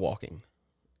they're still walking.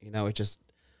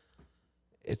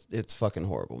 It's fucking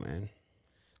horrible, man.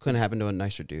 Couldn't happen to a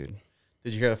nicer dude.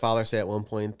 Did you hear the father say at one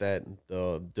point that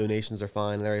the donations are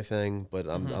fine and everything, but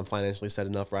I'm financially set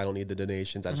enough where I don't need the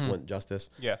donations. I just want justice.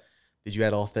 Yeah. Did you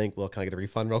at all think, well, can I get a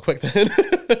refund real quick then?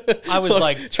 I was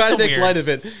like, trying to make light of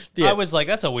it. Yeah. I was like,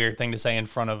 that's a weird thing to say in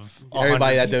front of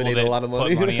everybody that donated a lot of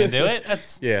money. Put money into it.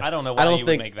 That's I don't know why you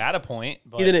would make that a point.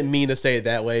 But, he didn't mean to say it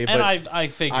that way. But and I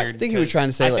figured. I think he was trying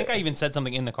to say. I think I even said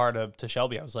something in the car to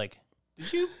Shelby. I was like,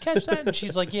 "Did you catch that?" And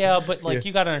she's like, "Yeah, but like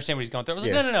you got to understand what he's going through." I was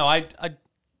like, "No.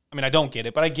 I mean, I don't get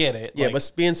it, but I get it." Yeah, like,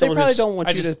 but being they someone probably who's, don't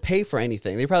want you to pay for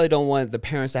anything. They probably don't want the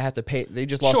parents to have to pay. They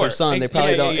just lost their son. They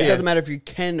probably don't. It doesn't matter if you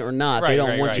can or not. They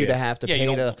don't want you to have to pay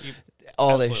to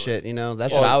all this shit.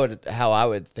 That's how I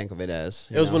would think of it as.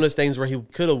 It was one of those things where he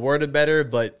could have worded better,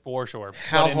 but for sure.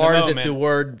 How hard is it to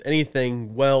word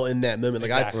anything well in that moment?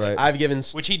 Like I've given,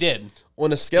 which he did.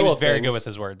 On a scale of things, very good with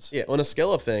his words. Yeah, on a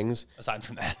scale of things, aside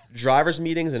from that, drivers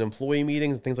meetings and employee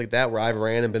meetings and things like that, where I've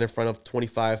ran and been in front of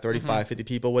 25, 35, 50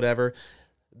 people, whatever.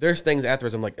 There's things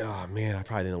afterwards I'm like, oh man, I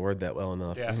probably didn't word that well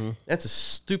enough. Yeah. That's a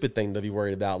stupid thing to be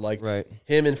worried about. Like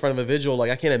him in front of a vigil,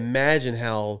 like I can't imagine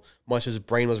how much his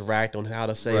brain was racked on how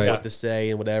to say what to say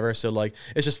and whatever. So like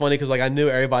it's just funny because like I knew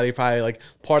everybody probably like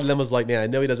part of them was like, man, I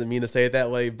know he doesn't mean to say it that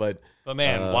way, but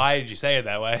man, why did you say it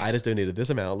that way? I just donated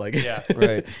this amount. Like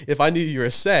if I knew you were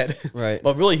set.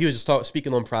 But really he was just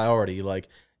speaking on priority. Like,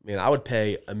 man, I would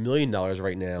pay $1 million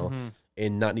right now.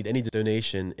 And not need any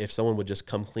donation if someone would just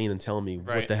come clean and tell me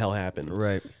what the hell happened.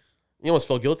 Right. You almost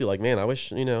feel guilty. Like, man, I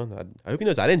wish, I hope he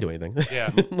knows I didn't do anything. Yeah.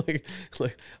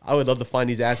 like, I would love to find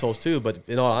these assholes too. But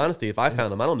in all honesty, if I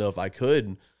found them, I don't know if I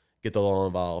could get the law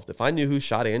involved. If I knew who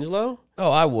shot Angelo.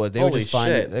 Oh, I would. They would just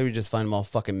find it. They would just find them all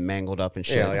fucking mangled up and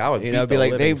shit. Yeah, like I would be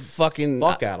like, they fucking,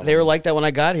 fuck out of they were like that when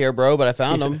I got here, bro, but I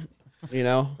found them,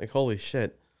 Like, holy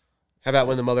shit. How about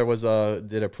when the mother was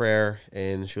did a prayer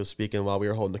and she was speaking while we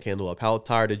were holding the candle up? How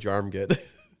tired did your arm get?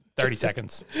 30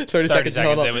 seconds. 30 seconds.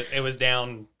 It was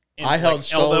down. I held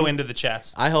strong, elbow into the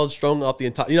chest. I held strong up the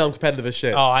entire. I'm competitive as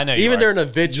shit. Oh, I know. Even during a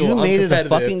vigil, you made I'm it a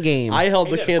fucking game. I held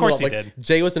the candle up. Like did.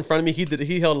 Jay was in front of me.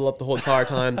 He held it up the whole entire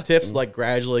time. Tiff's like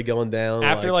gradually going down.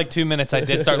 After like 2 minutes, I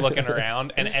did start looking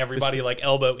around, and everybody like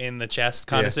elbow in the chest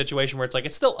kind of situation where it's like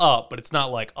it's still up, but it's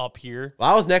not like up here.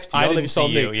 Well, I was next to you. I don't know if you saw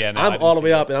me. Yeah, no, I'm all the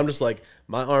way up, and I'm just like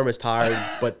my arm is tired,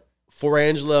 but. For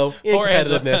Angelo, in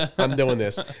competitiveness, I'm doing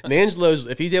this. And Angelo's,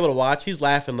 if he's able to watch, he's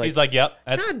laughing like... He's like, yep.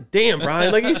 God damn,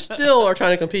 Brian. Like, you still are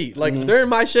trying to compete. Like, they're in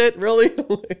my shit, really?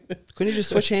 Couldn't you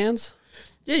just switch hands?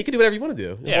 Yeah, you can do whatever you want to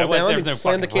do. Yeah, there's no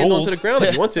slam the candle onto the ground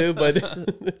if you want to, but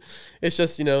it's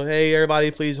just, hey, everybody,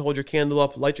 please hold your candle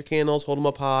up, light your candles, hold them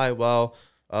up high while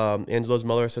Angelo's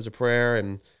mother says a prayer.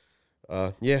 And,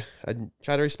 I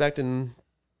try to respect and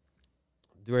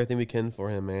do everything we can for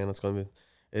him, man. It's going to be...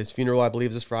 His funeral, I believe,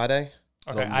 is this Friday.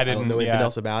 Okay, I don't know anything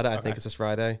else about it. I think it's this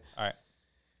Friday. All right.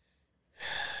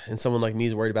 And someone like me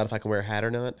is worried about if I can wear a hat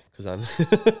or not because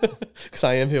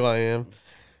I am who I am.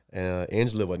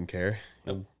 Angelo wouldn't care.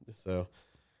 Nope. So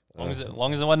As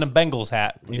long as it wasn't a Bengals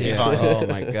hat, you'd be fine. Oh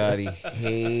my God, he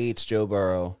hates Joe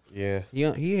Burrow. Yeah.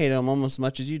 He hated him almost as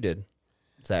much as you did,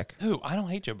 Zach. Who? I don't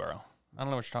hate Joe Burrow. I don't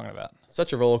know what you're talking about.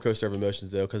 Such a roller coaster of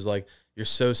emotions, though, because, like, you're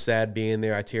so sad being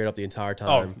there. I teared up the entire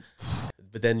time.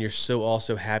 But then you're so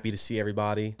also happy to see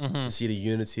everybody, to see the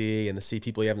unity, and to see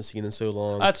people you haven't seen in so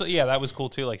long. That was cool,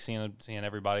 too, like seeing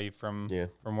everybody from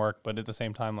work. But at the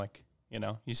same time, like,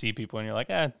 you see people and you're like,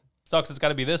 sucks it's got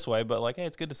to be this way. But, like, hey,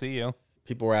 it's good to see you.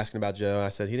 People were asking about Joe. I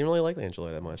said he didn't really like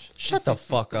Angelo that much. Shut the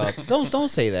fuck up! Don't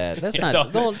say that. That's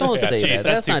not. Don't say that.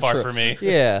 That's too not far true for me.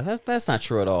 Yeah, that's not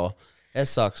true at all. That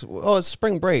sucks. Oh, it's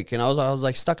spring break, and I was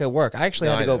like stuck at work. I actually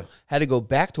had to go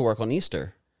back to work on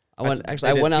Easter. I went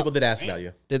out. People did ask about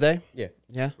you. Did they?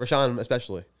 Yeah. Rashawn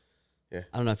especially. Yeah.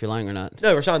 I don't know if you're lying or not.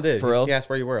 No, Rashawn did. For real? He asked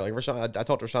where you were. Like Rashawn, I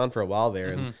talked to Rashawn for a while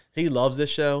there, and he loves this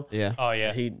show. Yeah. Oh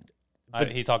yeah.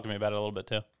 He talked to me about it a little bit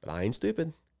too. But I ain't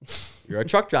stupid. You're a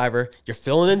truck driver. You're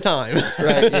filling in time.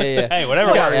 Right. Yeah. Hey, whatever.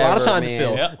 You got a lot of Whatever, time man. to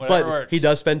fill. Yeah, but works. he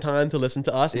does spend time to listen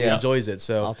to us, and he enjoys it.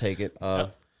 So I'll take it.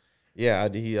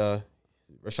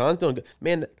 Rashawn's doing good.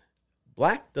 Man,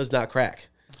 black does not crack.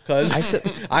 Because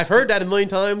I've heard that a million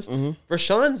times.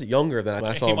 Rashawn's younger than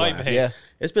I saw him last. Be. Yeah.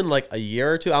 It's been like a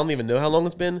year or two. I don't even know how long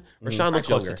it's been. Rashawn looks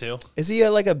Close younger. to 2. Is he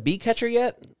like a bee catcher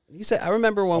yet? He said. I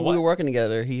remember when we were working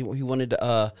together. He wanted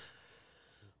to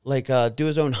do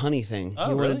his own honey thing. Oh,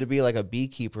 he wanted really? to be like a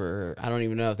beekeeper. I don't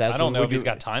even know if that's. I don't know if he's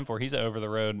got time for. He's an over the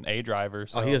road A driver.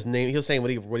 So. Oh, he was saying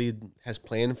what he has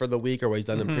planned for the week or what he's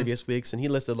done in previous weeks, and he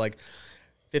listed like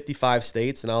 55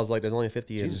 states, and I was like, "There's only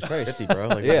 50 Jesus in Christ. 50, bro."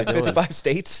 Like, Yeah, 55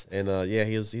 states. And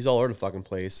he's all over the fucking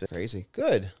place. Crazy.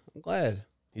 Good. I'm glad.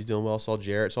 He's doing well. Saw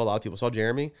Jarrett. Saw a lot of people. Saw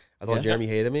Jeremy. I thought Jeremy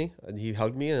hated me, and he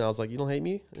hugged me, and I was like, "You don't hate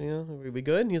me? We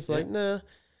good?" And he was like, "Nah."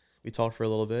 We talked for a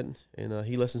little bit, and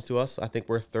he listens to us. I think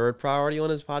we're third priority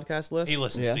on his podcast list. He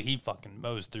listens to. He fucking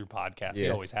mows through podcasts. He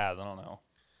always has. I don't know.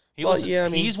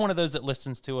 He's one of those that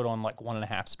listens to it on like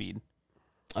 1.5 speed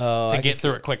to get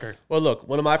through it quicker. Well, look,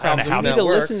 one of my problems with You need him to at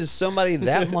work, listen to somebody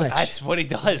that much. That's what he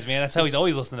does, man. That's how he's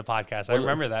always listening to podcasts. I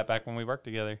remember that back when we worked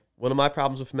together. one of my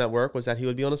problems with him at work was that he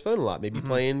would be on his phone a lot, maybe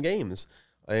playing games.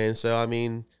 And so, I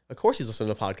mean, of course he's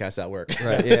listening to podcasts at work.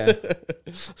 Right, yeah.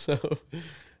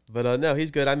 But no,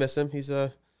 he's good. I miss him. He's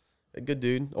a good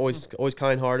dude. Always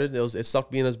kind-hearted. It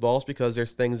sucked being his boss because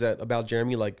there's things that about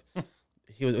Jeremy, like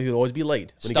he would always be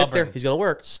late. When he gets there, he's going to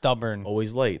work. Stubborn.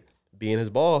 Always late. Being his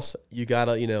boss, you got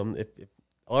to, if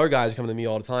other guys come to me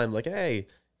all the time like, hey,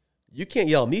 you can't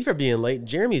yell at me for being late.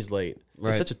 Jeremy's late. Right.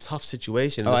 It's such a tough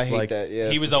situation. Oh, It's I hate like, that. Yeah,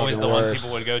 He was always the one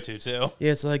people would go to too.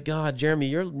 Yeah, it's like, God, Jeremy,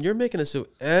 you're making it so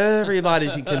everybody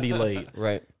can be late.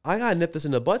 Right. I gotta nip this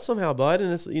in the butt somehow, bud.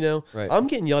 And it's Right. I'm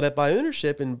getting yelled at by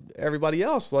ownership and everybody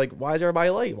else. Like, why is everybody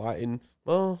late? Why? And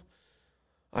well,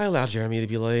 I allowed Jeremy to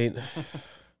be late.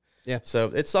 Yeah.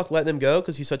 So it sucked letting him go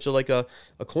because he's such a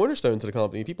cornerstone to the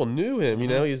company. People knew him.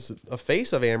 He's a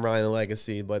face of Amrine and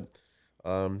Legacy. But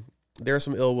there's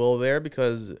some ill will there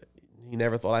because he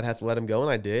never thought I'd have to let him go,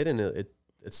 and I did, and it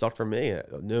sucked for me.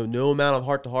 No amount of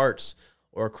heart to hearts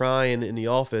or crying in the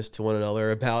office to one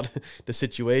another about the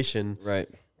situation Right.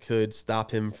 could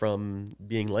stop him from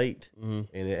being late. And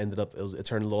it ended up it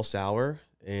turned a little sour,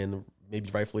 and maybe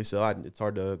rightfully so. It's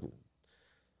hard to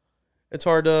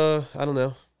I don't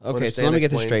know. Okay, so let me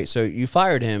get this straight. So you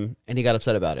fired him, and he got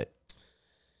upset about it.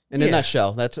 In a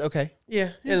nutshell, that's okay. Yeah,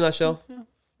 in a nutshell.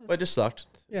 But it just sucked.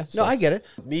 Yeah. No, I get it.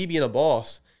 Me being a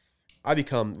boss,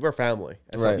 we're family.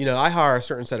 And Right. So, I hire a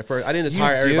certain set of persons. I didn't just You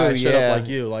hire everybody to shut yeah. up like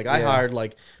you. Like, I hired,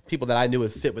 people that I knew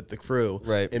would fit with the crew.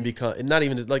 Right. And not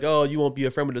even just like, oh, you won't be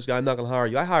a friend with this guy, I'm not going to hire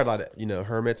you. I hired a lot of,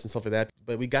 hermits and stuff like that.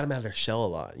 But we got them out of their shell a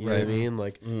lot. You know what I mean?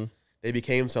 Like, they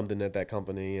became something at that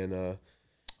company. And,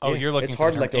 You're looking it's for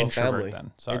hard the to let term go of introvert family.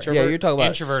 then. Sorry. Introvert? Yeah, you're talking about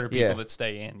Introvert are people that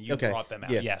stay in. You brought them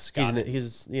out. Yeah. Yes, got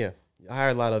it. I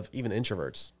hired a lot of even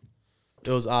introverts. It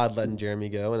was odd letting Jeremy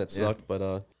go, and it sucked,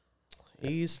 but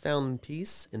he's found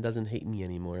peace and doesn't hate me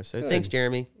anymore. So thanks,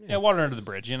 Jeremy. Yeah, water under the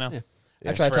bridge,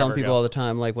 I try telling people all the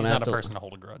time, like when He's I have not a to, person to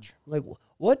hold a grudge. like,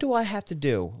 what do I have to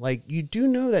do? Like, you do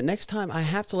know that next time I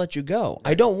have to let you go.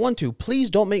 I don't want to. Please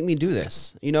don't make me do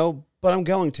this, but I'm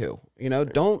going to.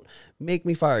 Don't make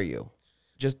me fire you.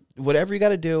 Just whatever you got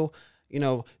to do.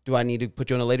 Do I need to put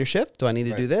you on a later shift? Do I need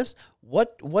to do this?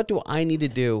 What do I need to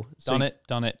do? Done it.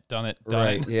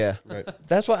 Right. Yeah. Right.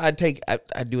 That's why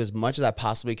I do as much as I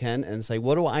possibly can and say,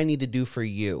 what do I need to do for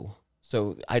you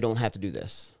so I don't have to do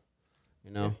this?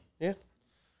 Yeah.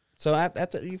 So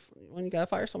when you gotta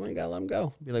fire someone, you gotta let them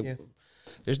go. Be like,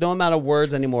 there's no amount of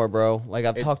words anymore, bro. Like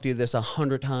I've talked to you this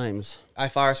 100 times. I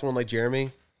fire someone like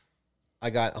Jeremy, I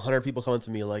got 100 people coming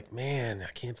to me like, man,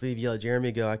 I can't believe you let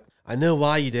Jeremy go. I know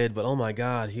why you did, but oh my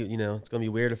God, it's going to be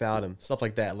weird without him. Stuff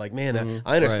like that. Like, man,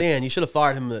 I understand. You should have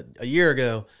fired him a year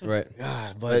ago. Right.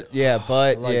 God, but Yeah,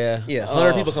 100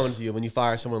 Oh. people coming to you when you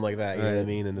fire someone like that. You know what I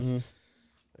mean? And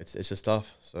it's just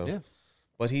tough. So, Yeah.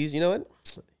 But he's, you know what?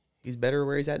 He's better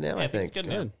where he's at now, I think. He's good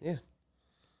now. Yeah.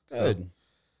 Good. So,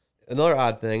 another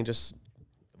odd thing, just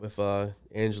with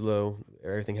Angelo,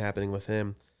 everything happening with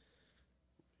him.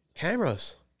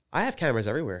 Cameras. I have cameras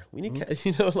everywhere. We need,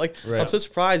 I'm so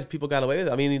surprised people got away with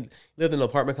it. I mean, he lived in an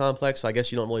apartment complex, so I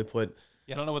guess you don't really put.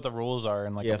 Yeah, I don't know what the rules are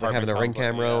in like if like having a ring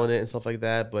camera on it and stuff like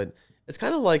that, but it's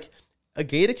kind of like a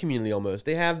gated community almost.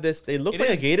 They have this. They look like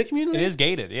a gated community. It is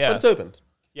gated, yeah, but it's open.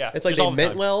 Yeah, it's like they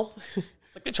meant well.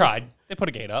 It's like they tried. They put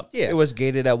a gate up. Yeah, it was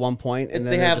gated at one point, and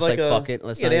then they have just like a fuck it.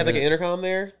 Let's they have like an intercom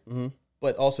there,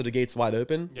 but also the gate's wide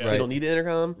open. Yeah. You don't need the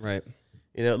intercom. Right.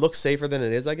 It looks safer than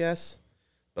it is, I guess.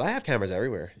 But I have cameras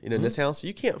everywhere. In this house,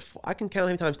 you can't. I can count how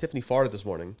many times Tiffany farted this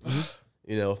morning.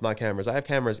 With my cameras, I have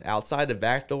cameras outside the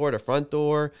back door, the front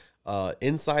door,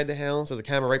 inside the house. There's a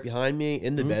camera right behind me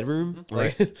in the bedroom.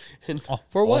 Right. And,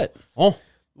 For what? Oh,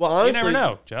 well, honestly, You never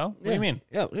know, Joe. What do you mean?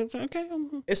 yeah. Okay.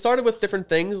 It started with different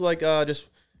things like just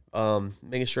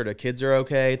making sure the kids are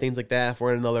okay, things like that. If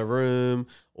we're in another room,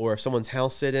 or if someone's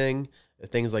house sitting,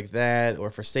 things like that, or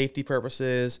for safety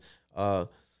purposes.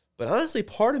 But honestly,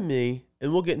 part of me,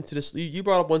 and we'll get into this. You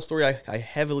brought up one story I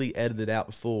heavily edited out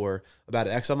before about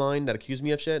an ex of mine that accused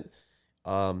me of shit.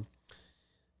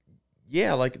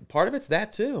 Yeah, like part of it's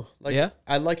that too. Like, Yeah?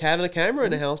 I like having a camera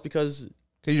in the house because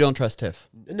Because you don't trust Tiff.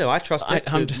 no, I trust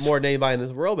Tiff more than anybody in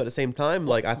this world. But at the same time,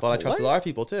 like I thought I trusted a lot of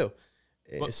people too.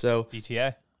 So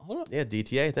DTA. Hold on. yeah,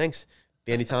 DTA, thanks,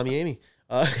 Danny, Tommy, Amy.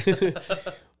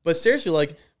 But seriously,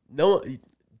 like no.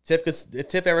 If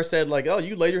Tiff ever said like, "Oh,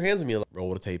 you laid your hands on me," like,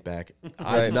 roll the tape back.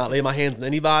 I did not lay my hands on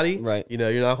anybody. Right.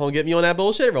 You're not going to get me on that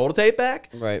bullshit. Roll the tape back.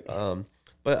 Right.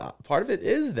 But part of it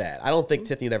is that I don't think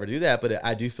Tiffany would ever do that, but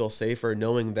I do feel safer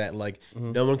knowing that like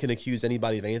no one can accuse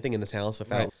anybody of anything in this house. If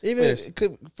Right. I Even it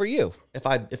could, for you.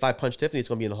 if I punch Tiffany, it's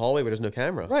going to be in the hallway where there's no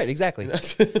camera. Right. Exactly.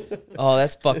 Oh,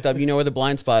 that's fucked up. You know where the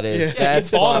blind spot is. Yeah, That's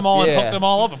followed them all and yeah. hooked them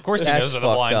all up. Of course, he That's knows where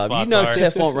the blind fucked up. spots You know are.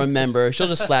 Tiff won't remember. She'll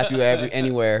just slap you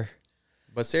anywhere.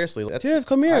 But seriously, Tiff,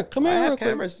 come here. I real have quick.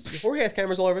 cameras. Jorge has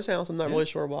cameras all over his house. I'm not really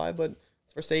sure why, but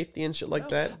it's for safety and shit like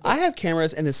that. I have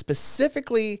cameras, and it's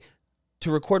specifically to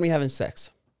record me having sex.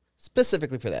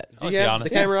 Specifically for that. I'll Do you be have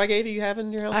honest. the camera I gave you? You have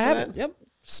in your house? I for have that? it. Yep.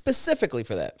 Specifically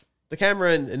for that. The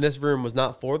camera in this room was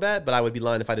not for that, but I would be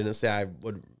lying if I didn't say I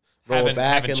would roll it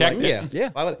back haven't and checked like, it. yeah. Yeah.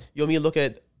 Why would you want me to look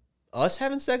at us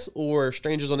having sex or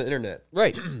strangers on the internet?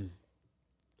 Right.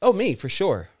 Oh, me, for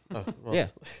sure. Oh, well, Yeah.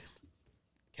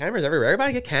 cameras everywhere.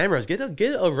 Everybody get cameras. Get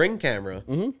a ring camera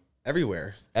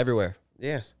everywhere. Everywhere.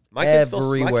 Yeah, my kids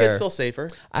Everywhere. feel safer.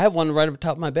 I have one right up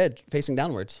top of my bed facing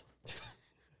downwards.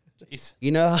 Jeez.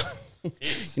 You know,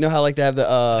 Jeez. you know how I like to have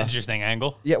the Interesting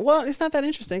angle. yeah. Well, it's not that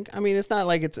interesting. I mean, it's not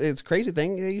like it's a crazy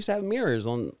thing. They used to have mirrors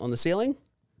on the ceiling.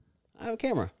 I have a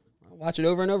camera. I watch it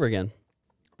over and over again.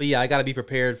 But yeah, I got to be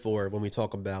prepared for when we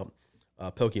talk about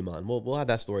Pokemon. We'll have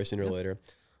that story sooner or later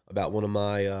about one of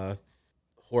my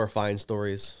horrifying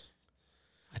stories.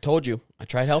 I told you. I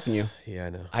tried helping you. Yeah, I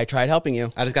know. I tried helping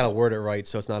you. I just got to word it right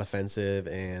so it's not offensive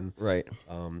and Right.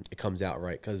 it comes out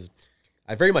right, because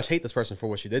I very much hate this person for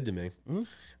what she did to me,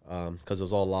 because it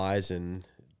was all lies and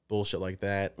bullshit like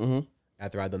that.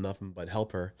 After I'd done nothing but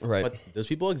help her, Right. But those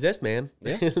people exist, man.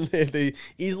 Yeah. they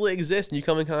easily exist, and you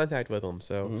come in contact with them.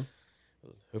 So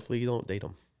hopefully you don't date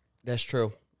them. That's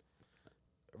true.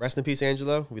 Rest in peace,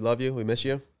 Angelo. We love you. We miss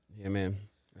you. Yeah, man.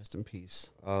 Rest in peace.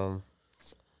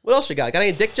 What else you got? Got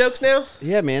any dick jokes now?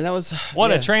 Yeah, man. That was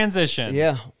What yeah. a transition.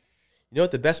 Yeah. You know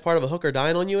what the best part of a hooker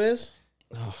dying on you is?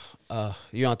 You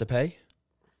don't have to pay.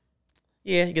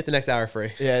 Yeah, you get the next hour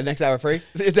free. Yeah, next hour free.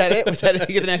 Is that it? Was that it?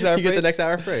 You get the next hour You free. get the next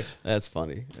hour free. That's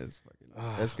funny. That's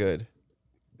fucking. That's good.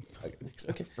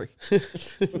 Okay. Free.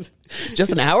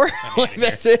 Just an hour? Like,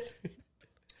 that's it.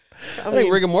 I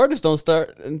think rigor mortis don't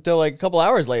start until like a couple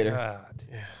hours later. God.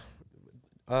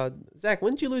 Zach,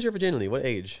 when did you lose your virginity? What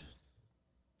age?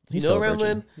 He's You know so around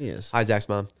virgin. when? He is. Hi, Zach's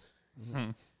mom.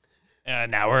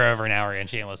 Now we're over an hour in.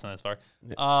 She ain't listening this far.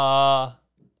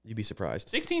 You'd be surprised.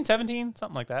 16, 17,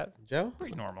 something like that. Joe?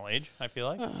 Pretty normal age, I feel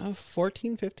like.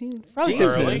 14, 15? Probably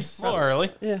Jesus. Early. 15. A little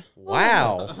early. Yeah.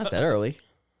 Wow. Not that early.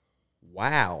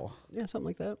 Wow. Yeah, something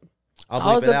like that. I'll I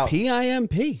bleep was it a out.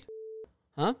 PIMP.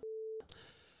 Huh?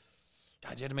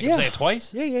 God, you had to make him say it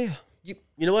twice? Yeah. You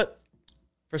know what?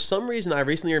 For some reason, I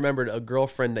recently remembered a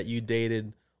girlfriend that you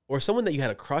dated or someone that you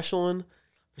had a crush on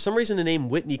For some reason, the name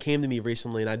Whitney came to me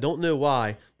recently, and I don't know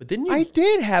why. But didn't you? I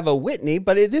did have a Whitney,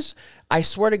 but I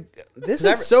swear to, this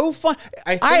is so fun.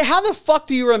 How the fuck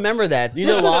do you remember that? You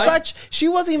know why? She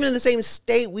wasn't even in the same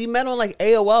state. We met on like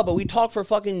AOL, but we talked for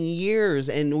fucking years,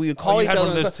 and we would call each had other.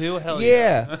 One of those too? Hell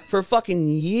yeah, for fucking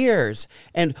years.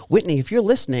 And Whitney, if you're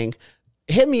listening,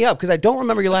 hit me up because I don't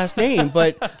remember your last name,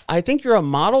 but I think you're a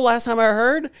model last time I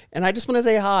heard, and I just want to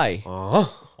say hi.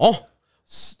 Oh.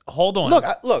 Hold on.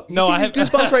 Look. You see these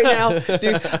goosebumps right now,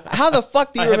 dude. How the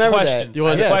fuck do you remember that? You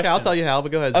want? Yeah, okay, I'll tell you how.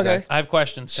 But go ahead. Okay, Zach. I have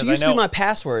questions. She used to be my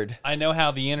password. I know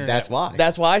how the internet. That's why.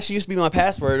 That's why she used to be my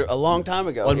password a long time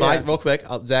ago. Real quick,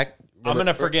 Zach. I'm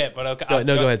gonna forget, but okay.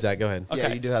 Go ahead, Zach. Go ahead.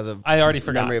 Okay, you do have the. I already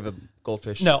forgot. Memory of a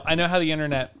goldfish. No, I know how the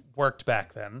internet worked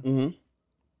back then.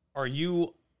 Mm-hmm.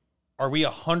 Are we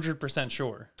 100%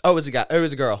 sure? Oh, it was a guy. It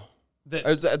was a girl. That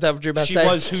Is that what you're about to she say?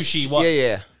 was who she was.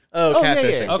 Yeah. Oh,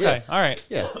 catfishing. yeah. Okay, all right.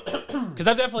 Yeah. Because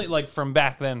I've definitely like from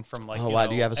back then, from like. Oh, wow.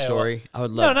 Do you have a story? I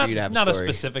would love for you to have a story. story. Not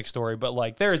a specific story, but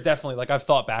like there is definitely like I've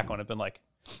thought back on it, been like,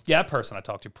 yeah, that person I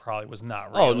talked to probably was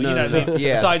not real. Oh, no, you know no, what I mean?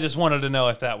 yeah. So I just wanted to know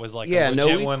if that was like Yeah, a no,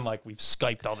 legit one, like we've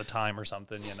Skyped all the time or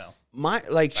something, you know.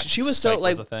 She was so Skype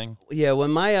like was a thing. Yeah,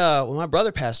 when my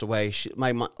brother passed away,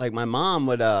 my mom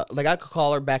would like I could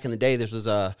call her back in the day.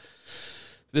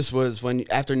 This was when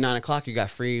after 9 o'clock you got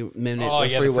free minute or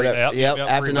free whatever. Yep.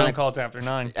 After free 9 phone calls after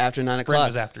 9. After 9 Sprint o'clock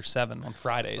was after 7 on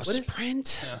Fridays.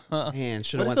 Sprint. Man,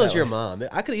 should have What went if it was that your way. mom?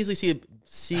 I could easily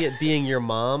see it being your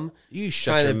mom. You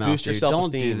shut trying your to mouth, boost dude. your Don't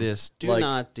self-esteem. do this. Do Like,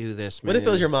 not do this, man. What if it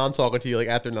was your mom talking to you like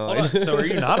after 9? Hold on, so are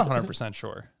you not 100%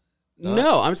 sure?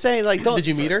 No, I'm saying like don't. Did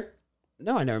you meet her?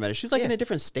 No, I never met her. She was like in a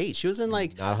different state. She was in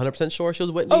like. Not 100% sure she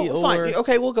was Whitney. Oh, fine.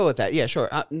 Okay, we'll go with that. Yeah, sure.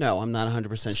 No, I'm not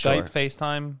 100% sure. Skype,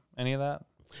 FaceTime, any of that?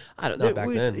 I don't. Not back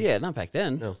then. Yeah, not back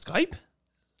then. No. Skype?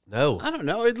 No. I don't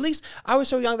know. Or at least I was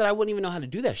so young that I wouldn't even know how to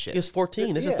do that shit. He was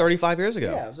 14. This is Yeah. 35 years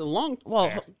ago. Yeah, it was a long.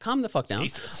 Well, calm the fuck down.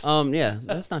 Jesus. Yeah,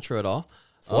 that's not true at all.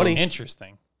 20.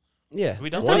 Interesting. Yeah, We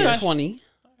done it's not 20? even 20.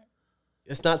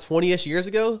 It's not 20-ish years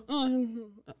ago?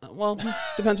 Well,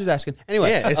 depends who's asking. Anyway,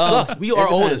 Yeah, it sucks. We are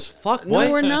old as fuck, boy.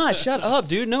 No, we're not. Shut up,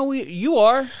 dude. No, you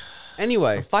are.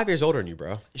 Anyway, I'm 5 years older than you,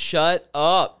 bro. shut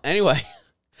up. Anyway,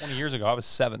 20 years ago, I was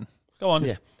 7. Go on.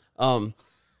 yeah.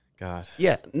 God.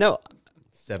 Yeah, no,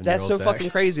 7-year-old that's so Zach. fucking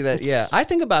crazy that, yeah. I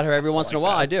think about her every once in a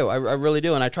while. I do. I really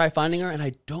do. And I try finding her, and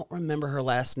I don't remember her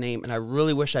last name, and I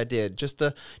really wish I did. Just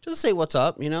to say what's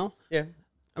up, you know? Yeah.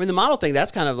 I mean, the model thing,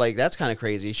 that's kind of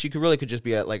crazy. She could just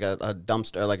be a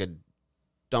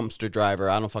dumpster driver.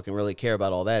 I don't fucking really care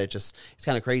about all that. It's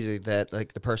kind of crazy that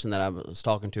like the person that I was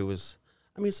talking to was,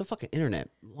 I mean, it's the fucking internet.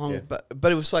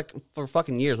 But it was like for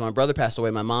fucking years. When my brother passed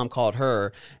away, my mom called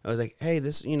her. I was like, hey,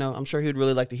 this, you know, I'm sure he would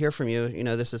really like to hear from you. You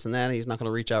know, this and that. And he's not going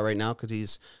to reach out right now because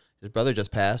his brother just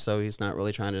passed, so he's not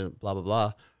really trying to blah, blah,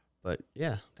 blah. But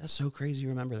yeah, that's so crazy. You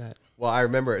remember that. Well, I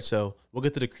remember it, so we'll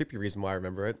get to the creepy reason why I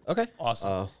remember it. Okay.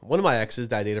 Awesome. One of my exes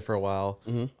that I dated for a while.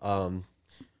 Mm-hmm.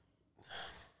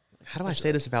 How do I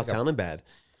say this without sounding bad?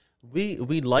 We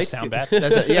like Sound bad?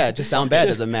 Just sound bad.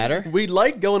 Does it matter? We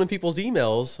like going in people's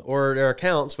emails or their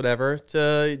accounts, whatever,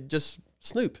 to just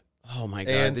snoop. Oh my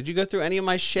God. And- Did you go through any of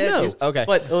my shit? No, Okay.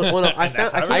 But when I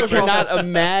found, I cannot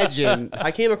imagine.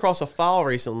 I came across a file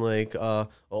recently, like an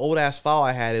old ass file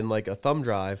I had in like a thumb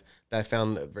drive that I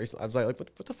found recently. I was like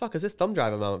what the fuck is this thumb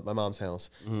drive at my mom's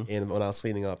house? Mm-hmm. And when I was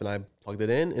cleaning up, and I plugged it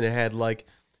in, and it had like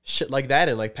shit like that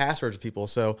and like passwords of people.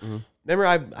 So remember,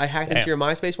 I hacked into your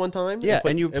MySpace one time. Yeah,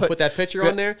 and you put that picture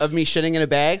on there. of me shitting in a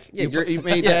bag. Yeah, you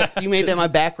made that. You made that my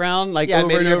background, like Yeah, I over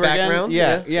made and it your over again. background.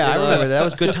 Yeah, Yeah. I remember that. That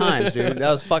was good times, dude.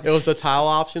 That was fucking. It was the tile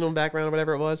option on background or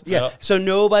whatever it was. Yeah, Yep. so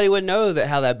nobody would know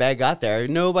how that bag got there.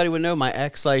 Nobody would know my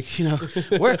ex, like, you know,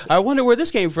 where. I wonder where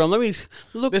this came from. Let me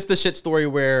look. This is the shit story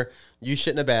where you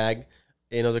shit in a bag,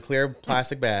 and it was a clear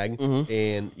plastic bag,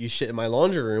 and you shit in my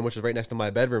laundry room, which is right next to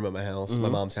my bedroom at my house, my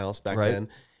mom's house back Right. then.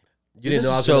 You didn't This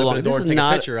know I is was going to so open the door This and is take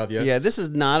not a picture of you. Yeah, this is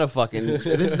not a fucking. This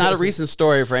is not a recent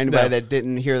story for anybody No. that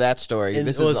didn't hear that story. And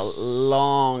This it is was-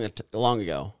 long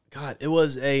ago. God, it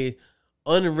was a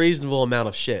unreasonable amount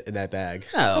of shit in that bag.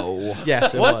 No.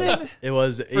 Yes, it Was was. it? It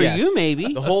was For yes. you,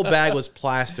 maybe. The whole bag was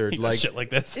plastered. Like like shit like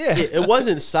this. Yeah. it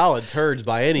wasn't solid turds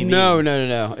by any means. No.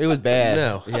 It was bad.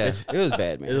 No. Yeah, it was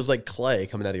bad, man. It was like clay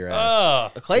coming out of your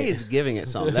ass. Oh, Clay is giving it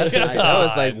something. That was like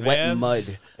God, wet man.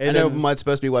 mud. And I know then- mud's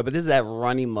supposed to be wet, but this is that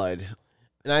runny mud.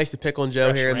 And I used to pick on Joe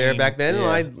Fresh here and there rain. back then,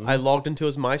 Yeah. and I logged into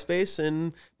his MySpace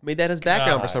and made that his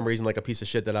background for God. some reason, like a piece of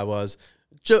shit that I was.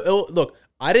 Joe, look,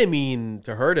 I didn't mean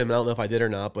to hurt him. I don't know if I did or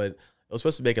not, but it was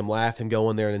supposed to make him laugh and go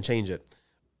in there and then change it.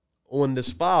 On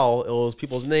this file, it was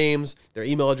people's names, their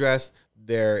email address,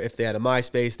 if they had a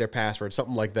MySpace, their password,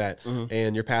 something like that, Mm-hmm.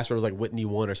 and your password was like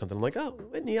Whitney1 or something. I'm like, oh,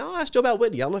 Whitney, I'll ask you about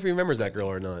Whitney. I don't know if he remembers that girl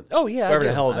or not. Oh yeah, Whoever I the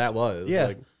do. hell that was. Yeah.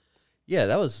 Like, Yeah,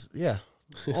 that was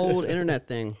old internet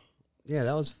thing. Yeah,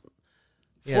 that was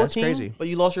 14, that's crazy. But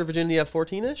you lost your virginity at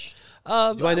 14-ish? Do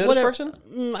I know whatever. this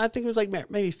person? I think it was like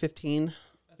maybe 15.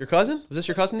 Your cousin? Was this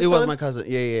your cousin? It was my cousin.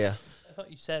 Yeah. I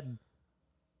thought you said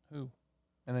who,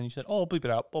 and then you said, "Oh, I'll bleep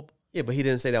it out." Boop. Yeah, but he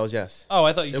didn't say that was yes. Oh,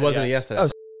 I thought you. It said wasn't yes. a yes to that.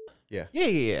 Oh, Yeah.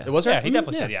 Yeah. It was her? Yeah, he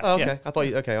definitely Yeah. said yes. Oh, okay. Yeah. I thought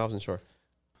okay, I wasn't sure.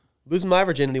 Losing my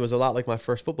virginity was a lot like my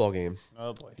first football game.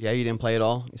 Oh boy. Yeah, you didn't play at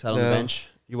all. You sat on the No. bench.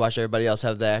 You watched everybody else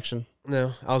have the action.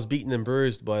 No, I was beaten and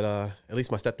bruised, but at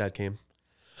least my stepdad came.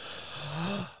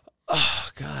 Oh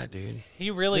God, dude.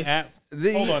 He really asked.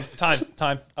 Hold on,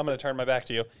 time. I'm going to turn my back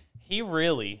to you. He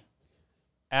really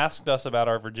asked us about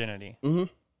our virginity. Mhm.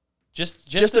 Just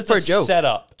Just for a joke.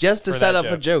 setup. Just to for set that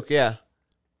up a joke. Yeah.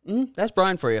 That's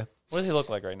Brian for you, What does he look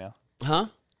like right now? huh?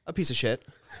 A piece of shit.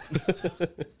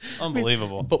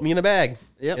 Unbelievable. Put me in a bag.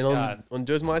 Yep. And God. on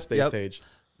Joe's MySpace Yep. page.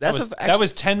 That's That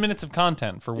was 10 minutes of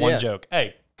content for one Yeah. joke.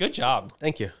 Hey, good job.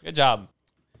 Thank you. Good job.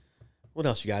 What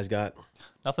else you guys got?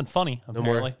 Nothing funny, No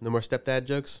apparently. more stepdad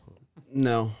jokes?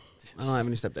 no. I don't have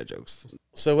any stepdad jokes.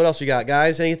 So what else you got,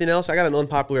 guys? Anything else? I got an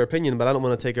unpopular opinion, but I don't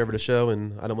want to take over the show,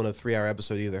 and I don't want a 3-hour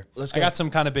episode either. Let's I go. got some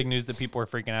kind of big news that people are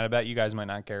freaking out about. You guys might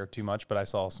not care too much, but I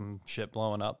saw some shit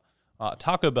blowing up.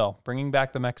 Taco Bell bringing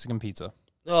back the Mexican pizza.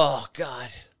 Oh God.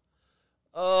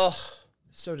 Oh,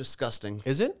 so disgusting.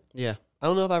 Is it? Yeah. I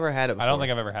don't know if I've ever had it before. I don't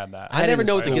think I've ever had that. I never in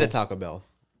know what to school. get at Taco Bell.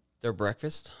 Their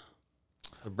breakfast.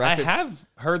 The I breakfast. have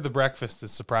heard the breakfast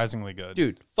is surprisingly good.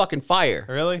 Dude, fucking fire.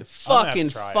 Really? I'm gonna have Fucking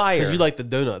to try it. fire. Because you like the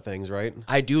donut things, right?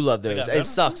 I do love those. got It them?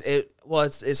 sucks. It's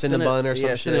Cinnabon or some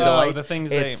yeah, shit. Cinnabon Oh, Delight. the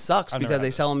things it they- sucks I've never because had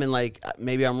they sell those. them in like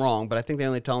maybe I'm wrong, but I think they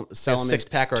only sell A them in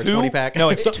 6-pack or a Two? 20-pack? No,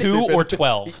 it's Something 2 stupid. or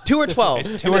 12. 2 or 12.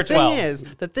 It's 2 And or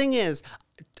 12. The thing is,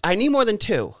 I need more than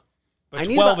 2. But I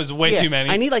need 12 is way too many.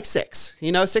 I need like 6.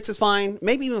 6 is fine.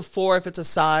 Maybe even 4 if it's a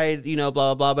side, blah,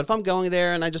 blah, blah. But if I'm going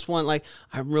there and I just want,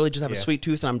 I really just have a Yeah. sweet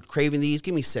tooth and I'm craving these,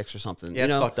 give me 6 or something. Yeah,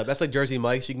 it's fucked up. That's like Jersey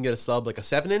Mike's. You can get a sub like a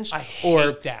 7-inch I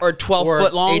hate that. Or 12 or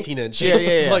foot long. 18-inch.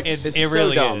 Yeah. Like, It It's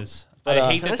really so dumb. is. But,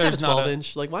 I hate Can I that just have a there's not a...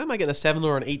 12-inch? Like, why am I getting a 7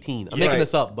 or an 18? I'm Yeah. making Right.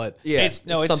 this up, but Yeah. It's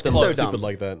something close. So dumb. stupid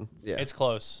like that. Yeah. It's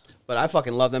close. But I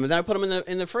fucking love them. And then I put them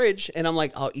in the fridge, and I'm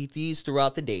like, I'll eat these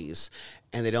throughout the days,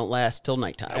 and they don't last till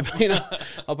nighttime.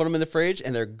 I'll put them in the fridge,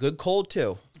 and they're good cold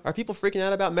too. Are people freaking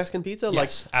out about Mexican pizza?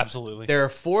 Yes, absolutely. Like, they're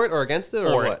for it or against it or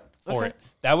for what? it. For it.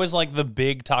 That was like the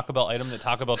big Taco Bell item that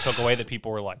Taco Bell took away that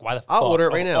people were like, why the I'll fuck? order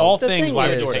it right Of now. All The things, thing why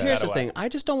would is, you order here's that the away? thing: I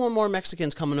just don't want more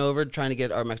Mexicans coming over trying to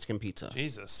get our Mexican pizza.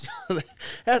 Jesus.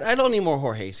 I don't need more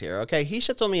Jorge's here. Okay, he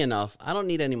shits on me enough. I don't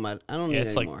need any more. I don't need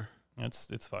It's any like, more.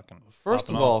 it's fucking. First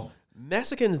of popping all, off.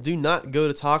 Mexicans do not go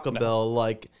to Taco Bell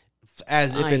like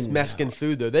as if I it's know. Mexican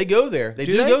food, though. They go there. They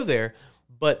Do do they? go there,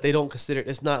 but they don't consider it.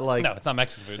 It's not like No, it's not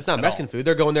Mexican food. it's not at Mexican all. food.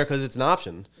 They're going there because it's an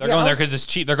option. They're Yeah, going I there was- because it's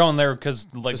cheap. They're going there because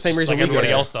like The same reason like we go everybody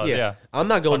there. else does. Yeah. I'm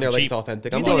not going there fucking like cheap. it's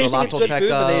authentic. You I'm think going they to think La it's good food,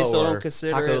 but they still Tolteca don't or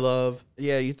consider Taco it- Love,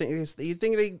 Yeah, you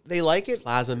think they like it?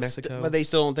 Plaza Mexico. But they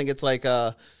still don't think it's like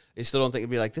they still don't think it'd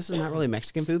be like this is not really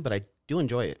Mexican food, but I do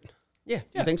enjoy it. yeah,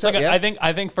 You think It's so? like Yeah.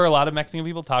 I think for a lot of Mexican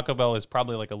people, Taco Bell is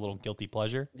probably like a little guilty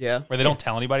pleasure. Yeah. Where they don't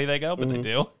tell anybody they go, but they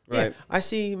do. Yeah. Right. I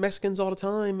see Mexicans all the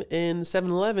time in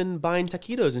 7-Eleven buying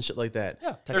taquitos and shit like that.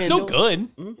 Yeah. They're And still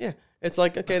don't- good. Yeah, it's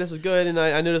like, okay, this is good, and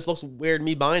I know this looks weird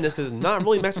me buying this because it's not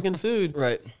really Mexican food,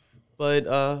 Right. but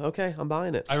okay, I'm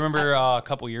buying it. I remember a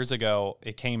couple years ago,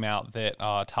 it came out that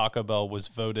Taco Bell was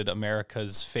voted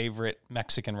America's favorite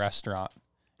Mexican restaurant.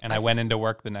 And I went into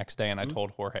work the next day and I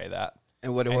told Jorge that.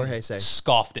 And what did Jorge say?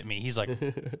 Scoffed at me. He's like,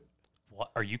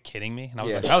 "What? Are you kidding me?" And I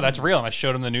was Yeah. like, "Oh, that's real." And I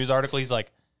showed him the news article. He's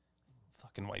like,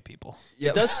 "Fucking white people,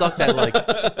 It does suck that like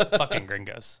fucking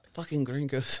gringos." Fucking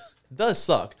gringos. it does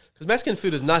suck because Mexican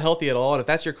food is not healthy at all, and if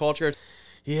that's your culture,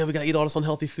 yeah, we gotta eat all this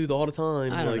unhealthy food all the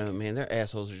time. I don't like, know, man. Their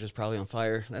assholes are just probably on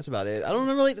fire. That's about it. I don't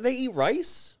know really. They eat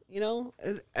rice,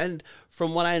 and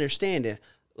from what I understand,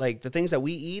 like the things that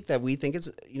we eat that we think is,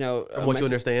 From what you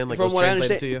understand, like from what's what I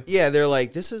translated understand, to you? yeah, they're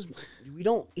like, we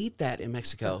don't eat that in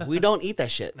Mexico. We don't eat that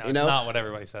shit. No, you it's know, not what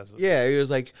everybody says. yeah, he was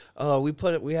like,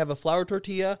 we have a flour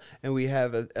tortilla and we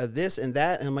have a this and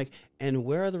that, and I'm like, and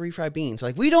where are the refried beans?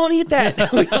 Like, we don't eat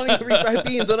that. We don't eat refried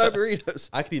beans on our burritos.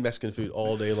 I could eat Mexican food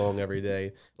all day long, every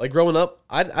day. Like growing up,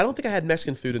 I don't think I had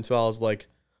Mexican food until I was like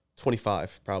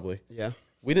 25, probably. Yeah,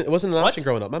 It wasn't an What? option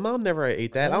growing up. My mom never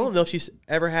ate that. I don't know if she's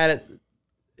ever had it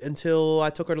until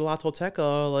I took her to La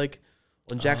Tolteca, like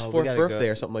on Jack's Oh, we 4th gotta birthday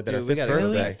go. or something like that, Dude, or we 5th gotta go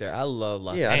birthday. back there. I love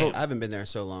La Yeah, I haven't been there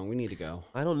so long. We need to go.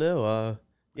 I don't know.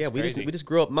 Yeah, we crazy. just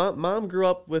grew up. Mom grew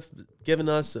up with giving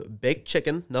us baked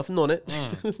chicken, nothing on it,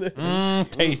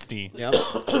 Tasty. Yep.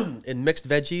 and mixed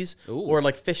veggies, Ooh. or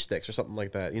like fish sticks or something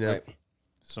like that. You know,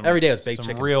 Right. every day was baked some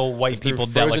chicken. real white Threw people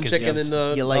frozen delicacies. chicken in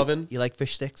the You like oven, you like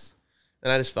fish sticks?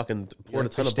 and I just fucking poured a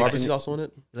like ton fish of barbecue sticks sauce on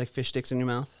it. You like fish sticks in your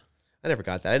mouth? I never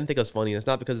got that. I didn't think it was funny. And it's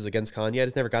not because it's against Kanye. I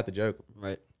just never got the joke.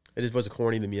 Right. It just was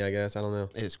corny to me, I guess. I don't know.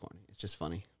 It is corny. It's just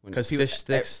funny. When Because people- fish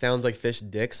sticks sounds like fish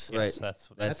dicks. Right. Yes, that's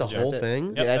That's the the whole joke. thing. Yeah,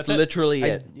 Yep, that's that's it. literally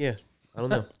it. Yeah. I don't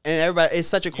know. And everybody, it's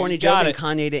such a corny got joke,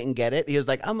 and it. Kanye didn't get it. He was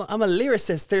like, I'm a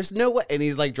lyricist. There's no way. And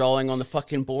he's like drawing on the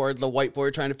fucking board, the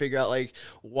whiteboard, trying to figure out like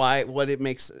what it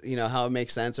makes, how it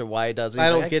makes sense or why it doesn't. I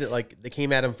don't get it. Like, they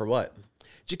came at him for what?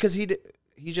 Because he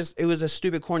just, it was a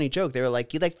stupid, corny joke. They were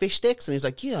like, you like fish sticks? And he's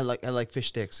like, yeah, I like fish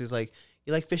sticks. He's like,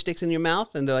 you like fish sticks in your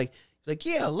mouth? And he's like,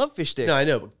 yeah, I love fish sticks. No, I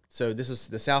know. But, so this is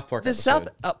the South Park This episode.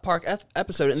 South Park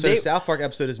episode. And So they, the South Park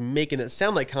episode is making it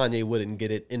sound like Kanye wouldn't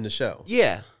get it in the show.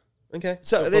 yeah. Okay.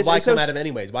 So But it's- why so come at him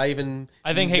anyways? Why even?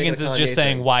 I think make it a Higgins is Kanye just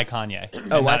saying thing? why Kanye,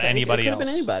 Oh, not anybody it could else. have been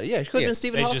anybody. Yeah, it could have Yeah. been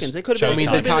Stephen They Hawkins. just It could have chose been.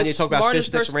 I mean, it did could've been the Kanye talk about fish smartest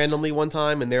sticks person- randomly one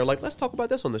time, and they were like, "Let's talk about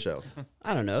this on the show."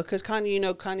 I don't know, because Kanye,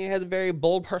 Kanye has a very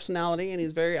bold personality and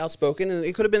he's very outspoken, and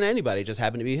it could have been anybody. It just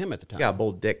happened to be him at the time. He got a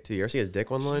bold dick too. You ever see his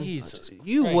dick online? Jesus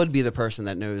You Christ. would be the person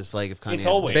that knows, like, if Kanye. It's has a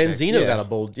always- big dick. Benzino Yeah. got a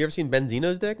bold. You ever seen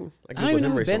Benzino's dick? I don't Googled even know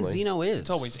him who recently. Benzino is. It's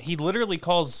always he literally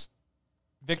calls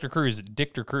Victor Cruz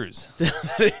Dictor Cruz.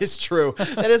 That is true.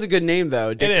 That is a good name,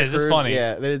 though. Dick is. It's Cruz. funny.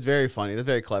 Yeah, that is very funny. That's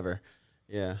very clever.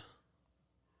 Yeah.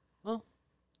 Well,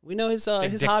 we know his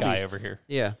Big his dick hobbies. guy over here.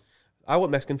 Yeah. I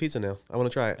want Mexican pizza now. I want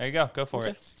to try it. There you go for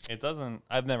it. It doesn't.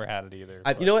 I've never had it either.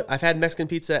 You know what? I've had Mexican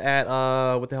pizza at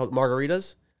what the hell,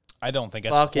 Margaritas. I don't think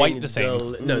it's Fucking quite the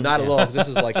same. No, not at all. 'Cause this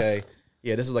is like a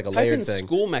this is like a I've layered been thing.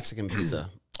 school Mexican pizza.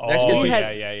 Mexican Oh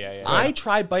pizza. yeah. I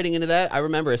tried biting into that. I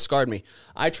remember it scarred me.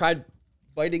 I tried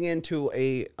biting into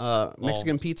a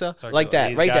Mexican pizza Circle. like that,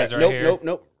 These right there. guys right here.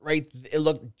 Nope. Right, it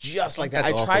looked just like that.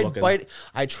 That's awful looking.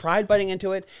 I tried biting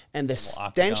into it, and the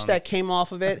stench that came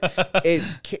off of it,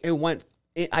 it went.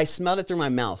 I smelled it through my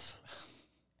mouth,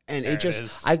 and There it just. it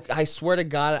is. I swear to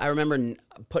God, I remember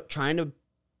trying to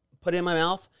put it in my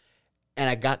mouth, and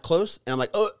I got close, and I'm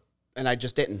like, oh, and I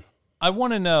just didn't. I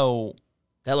want to know.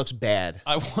 That looks bad.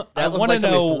 I That looks want like to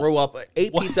somebody know threw up,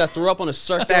 ate pizza, threw up on a That's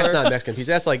circular. not Mexican pizza.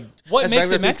 That's like What that's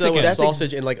makes regular it pizza with Mexican?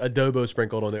 sausage and like adobo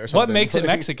sprinkled on it or something. what makes it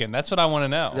Mexican. That's what I want to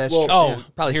know. That's Well, true. oh, Yeah.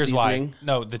 Probably here's seasoning. why.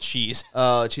 No, the cheese.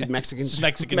 She's Mexican.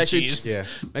 Mexican cheese. Yeah.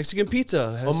 Mexican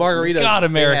pizza. Well, Margaritas. God, they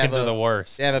Americans have are the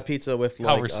worst. They have a pizza with How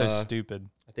like we're so stupid.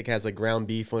 I think it has like ground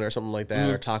beef on it or something like that,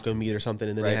 or taco meat or something,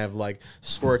 and then Right. they have like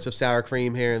squirts of sour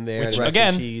cream here and there, Which, and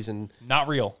again, cheese and Not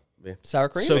real. sour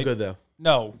cream. so good though.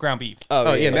 No, ground beef.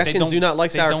 Oh yeah, They Mexicans don't- do not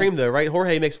like they sour don't- cream though, right?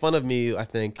 Jorge makes fun of me. I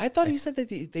think I thought he said that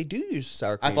they do use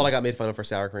sour cream. I thought I got made fun of for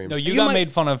sour cream. No, you You got might-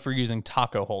 made fun of for using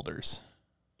taco holders.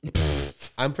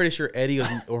 I'm pretty sure Eddie was,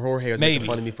 or Jorge was Maybe. making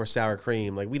fun of me for sour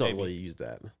cream. Like we don't Maybe. really use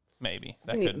that. Maybe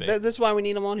that We could need- be. that's why we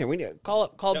need him on here. We need call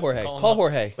Yep, Jorge. call him Call up.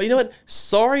 Jorge. But you know what?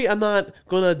 Sorry, I'm not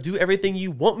gonna do everything you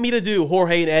want me to do,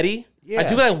 Jorge and Eddie. Yeah. I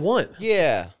do what I want.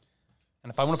 Yeah.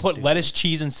 And if I want to put lettuce,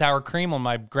 cheese, and sour cream on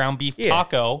my ground beef Yeah.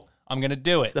 taco, I'm gonna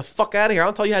do it. The fuck out of here!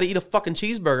 I'll tell you how to eat a fucking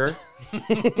cheeseburger.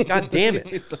 God damn it!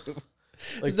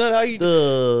 It's not how you.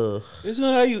 Ugh. It's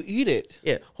not how you eat it.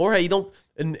 Yeah, Jorge, you don't,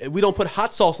 and we don't put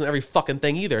hot sauce in every fucking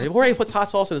thing either. Jorge puts hot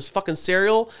sauce in his fucking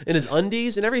cereal, in his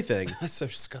undies, and everything. That's so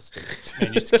disgusting.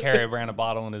 Man used to carry around a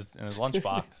bottle in his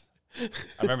lunchbox. I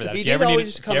remember that. He If you did ever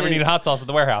always need, come you ever in- need hot sauce at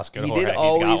the warehouse, go to He Jorge. did He's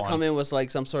always got come one. in with like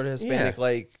some sort of Hispanic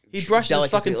like. He brushed his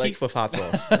delicacy, fucking like- teeth with hot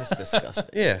sauce. That's disgusting.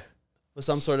 Yeah. With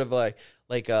some sort of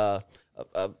like a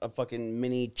fucking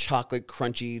mini chocolate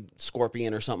crunchy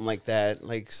scorpion or something like that.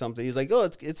 Like something. He's like, oh,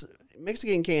 it's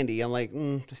Mexican candy. I'm like,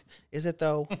 is it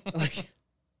though? Like,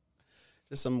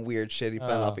 just some weird shit he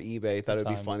found off of eBay. Thought it'd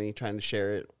be times. funny trying to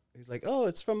share it. He's like, oh,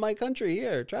 it's from my country.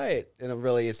 Here, try it. And it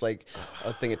really, it's like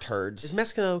a thing of Is turds.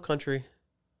 Mexico country?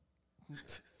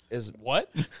 Is What?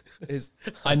 is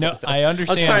I know. I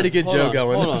understand. I'm trying to get hold Joe on,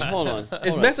 going. Hold on. Is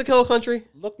hold on. Mexico a country?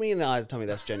 Look me in the eyes and tell me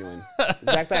that's genuine.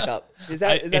 Zach, back up. Is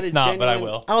that it's a not, genuine? but I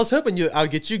will. I was hoping I'd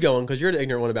get you going because you're the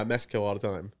ignorant one about Mexico all the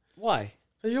time. Why?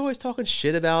 Because you're always talking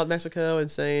shit about Mexico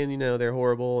and saying, they're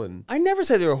horrible. And I never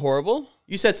said they were horrible.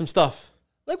 you said some stuff.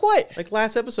 Like what? Like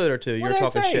last episode or two, you What were did I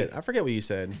talking say? shit. I forget what you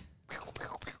said.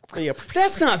 Yeah,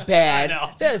 That's not bad.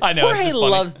 I know, it's Jorge just funny.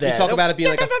 loves you that. talk about it being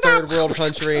like a third world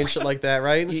country and shit like that,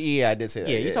 right? Yeah, I did say that.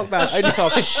 Yeah, you talk about you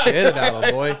talk shit about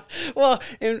them, boy. Well,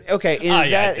 in yeah,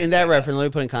 I did that reference, let me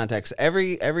put in context.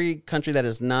 Every country that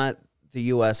is not the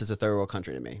U.S. is a third world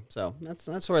country to me. So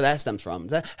that's where that stems from.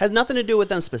 That has nothing to do with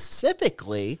them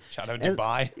specifically. Shout out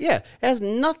Dubai. Yeah, it has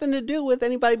nothing to do with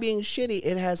anybody being shitty.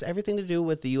 It has everything to do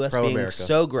with the U.S. being Pro-America.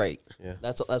 so great. Yeah.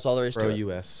 That's all there is to it.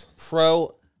 Pro-U.S.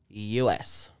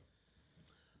 Pro-U.S.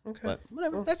 Okay. But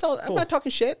whatever. Well, That's all. cool. I'm not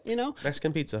talking shit,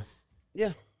 Mexican pizza. Yeah.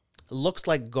 It looks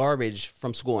like garbage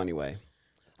from school anyway.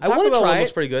 I Taco want to Bell try one it.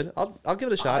 looks pretty good. I'll give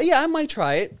it a shot. Yeah, I might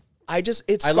try it.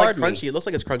 It I like scarred me. crunchy. It looks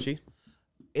like it's crunchy.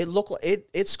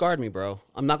 It scarred me, bro.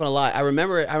 I'm not gonna lie. I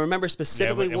remember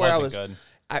specifically it where I wasn't was.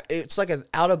 good. It's like an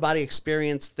out of body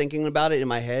experience thinking about it in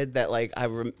my head that like I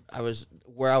was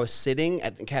where I was sitting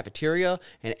at the cafeteria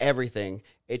and everything.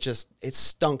 It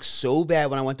stunk so bad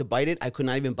when I went to bite it. I could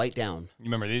not even bite down. You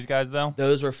remember these guys though?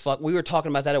 Those were We were talking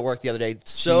about that at work the other day.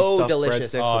 So Cheese-stuffed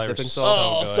delicious. breadsticks Oh, with they were dipping so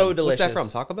sauce. good. So What's delicious. that from?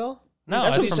 Taco Bell? No,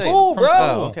 That's it's from from school, from bro.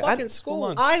 school. okay. Fucking I- school.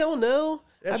 lunch. I don't know.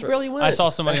 That's I barely went. I saw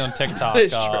somebody on TikTok That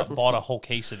is true. bought a whole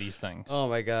case of these things. Oh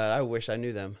my god! I wish I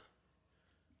knew them.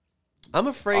 I'm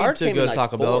afraid Ours to came go in to like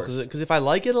Taco Bell fours. because if I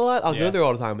like it a lot, I'll Yeah. go there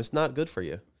all the time. It's not good for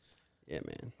you. Yeah,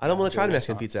 man. I don't want to try the next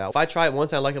Mexican time. pizza out. If I try it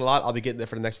once and I like it a lot, I'll be getting it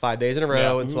for the next 5 days in a row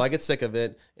Yeah. until I get sick of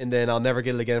it, and then I'll never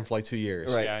get it again for like 2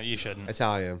 years. Right. Yeah, you shouldn't. That's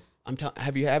how I am.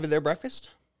 Have you had their breakfast?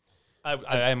 I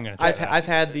am gonna try I've that. I've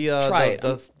had the Try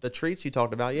it. the treats you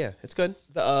talked about. Yeah, it's good.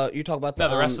 You talk about No,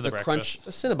 the rest of the crunch. breakfast.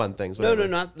 The Cinnabon things. No,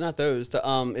 Whatever. not those.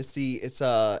 It's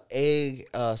egg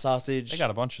sausage. They got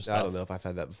a bunch of stuff. I don't know if I've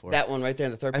had that before. That one right there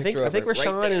in the third I think picture. I think of it,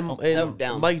 Rashawn right and, there. and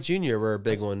down. Mike Jr. were a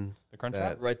big one. The crunch that-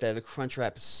 wrap? right there. The crunch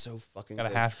wrap is so fucking Got a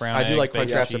good. hash brown. I do egg, like Crunch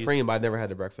bacon, Wrap cheese. Supreme, but I've never had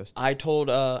the breakfast. I told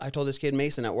this kid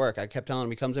Mason at work. I kept telling him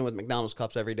he comes in with McDonald's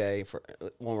cups every day for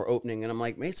when we're opening, and I'm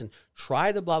like, Mason,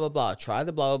 try the blah blah blah, try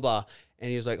the blah blah blah, and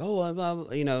he was like, oh, blah,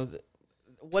 blah,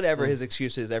 whatever his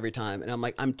excuse is every time, and I'm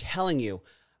like, I'm telling you,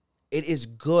 it is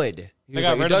good. He was got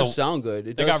like, it rid of does the- sound good.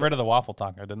 They got rid of the waffle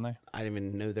taco, didn't they? I didn't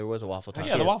even know there was a waffle taco.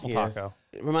 Yeah, the waffle yeah. taco.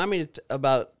 Remind me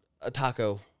about a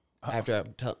taco after I'm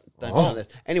done Oh. with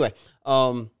this. Anyway,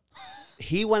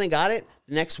 he went and got it.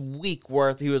 The next week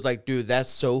worth, he was like, dude, that's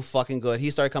so fucking good.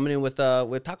 He started coming in with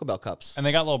Taco Bell cups. And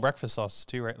they got little breakfast sauces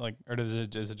too, right? Like, or is it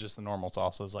just the normal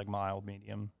sauces, like mild,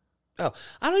 medium? Oh,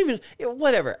 I don't even,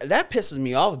 whatever. That pisses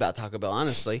me off about Taco Bell,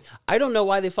 honestly. I don't know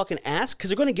why they fucking ask, because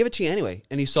they're going to give it to you anyway.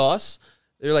 Any sauce?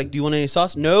 They're like, do you want any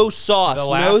sauce? No sauce. The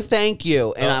No, last- thank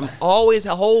you. And I'm always,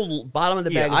 a whole bottom of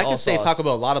the Yeah, bag is I all can save sauce. Taco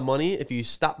Bell a lot of money if you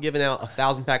stop giving out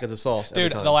 1,000 packets of sauce. every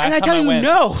Dude, time. the last And I time tell you went,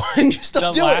 no, and you still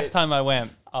the do last it. time I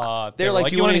went, they were like, like,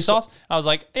 "Do you want any sauce?" sauce? I was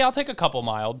like, yeah, I'll take a couple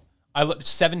mild. I looked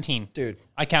 17. Dude.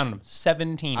 I counted them.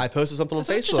 17. I posted something on It's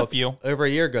like Facebook just a few. over a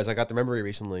year ago. As I got the memory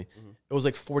recently. It was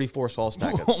like 44 sauce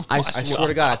packets. I I swear. swear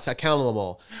to God, I counted them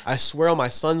all. I swear on my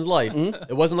son's life,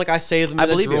 it wasn't like I saved them I in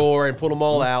a believe you. drawer and pulled them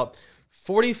all out.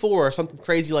 44 or something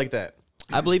crazy like that.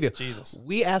 I believe you. Jesus.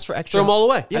 We asked for extra. Throw them all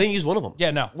away. Yeah. I didn't use one of them.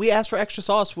 Yeah, no. We asked for extra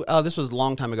sauce. This was a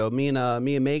long time ago. Me and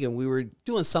Megan, we were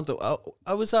doing something.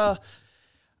 It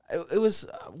was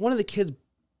one of the kids,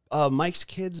 Mike's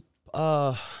kids.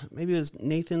 Maybe it was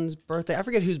Nathan's birthday. I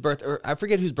forget whose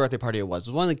birthday party it was.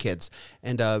 It was one of the kids.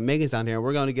 And Megan's down here.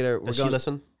 We're going to get her. Does she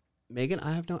listen? Megan,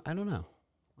 I don't know.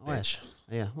 I'll ask.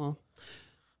 Yeah, well,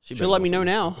 She'll she'll let me know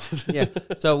now. Yeah.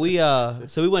 So we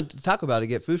went to Taco Bell to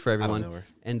get food for everyone. know her.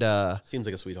 And Seems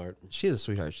like a sweetheart. she's a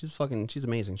sweetheart. She's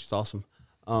amazing. She's awesome.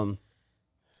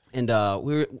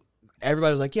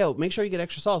 Everybody was like, yo, make sure you get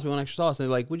extra sauce. We want extra sauce. And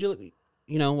they're like, would you,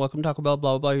 welcome to Taco Bell,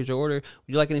 blah, blah, blah. Here's your order. Would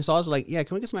you like any sauce? We're like, yeah,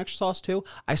 can we get some extra sauce too?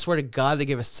 I swear to God, they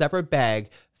gave a separate bag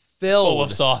filled Full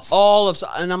of sauce. All of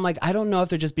sauce. And I'm like, I don't know if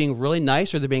they're just being really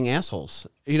nice or they're being assholes.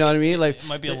 You know what I mean? Like, It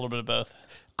might be a little bit of both.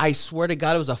 I swear to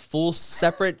God, it was a full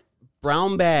separate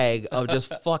brown bag of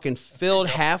just fucking filled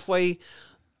halfway.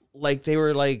 Like they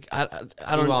were like, I don't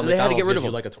know. Meanwhile, They had to McDonald's get rid gives of you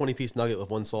them. like a 20-piece nugget with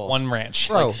one sauce. One ranch.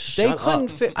 Bro, Like, they shut couldn't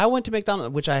up. fit. I went to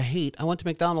McDonald's, which I hate. I went to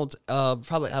McDonald's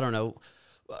probably, I don't know,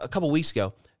 a couple weeks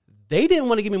ago. They didn't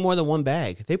want to give me more than one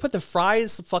bag. They put the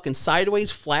fries fucking sideways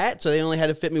flat, so they only had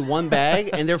to fit me one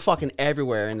bag, and they're fucking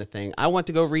everywhere in the thing. I went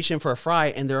to go reach in for a fry,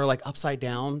 and they're like upside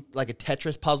down, like a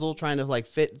Tetris puzzle, trying to like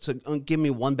fit to give me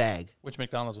one bag. Which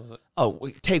McDonald's was it? Oh,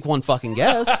 take one fucking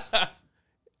guess.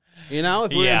 If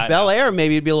we were Yeah, in Bel Air,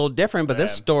 maybe it'd be a little different, but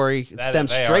this Man, story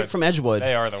stems they straight are- from Edgewood.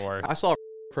 They are the worst. I saw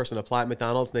a person apply at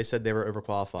McDonald's and they said they were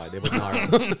overqualified. They wouldn't hire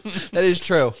them. That is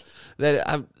true.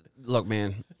 Look,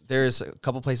 man, there's a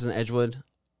couple places in Edgewood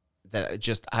that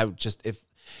if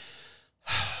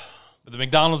But the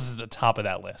McDonald's is the top of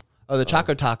that list. the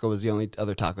Choco Taco was the only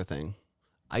other taco thing.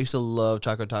 I used to love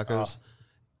Choco Tacos.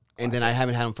 And then I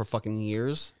haven't had them for fucking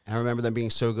years. And I remember them being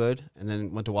so good. And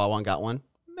then went to Wawa and got one.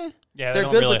 Meh. Yeah, They're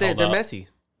don't good, really but hold they're up. messy.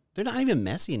 They're not even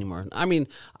messy anymore. I mean,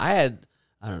 I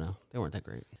don't know. They weren't that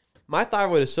great. My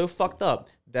thyroid is so fucked up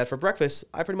that for breakfast,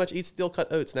 I pretty much eat steel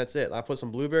cut oats and that's it. I put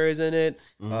some blueberries in it.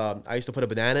 I used to put a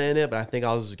banana in it, but I think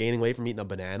I was gaining weight from eating a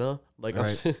banana. Like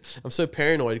I'm so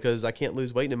paranoid because I can't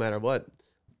lose weight no matter what.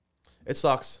 It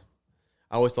sucks.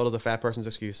 I always thought it was a fat person's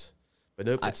excuse. But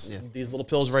nope, it's these little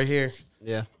pills right here.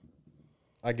 Yeah.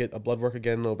 I get a blood work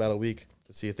again in about a week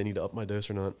to see if they need to up my dose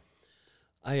or not.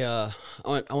 I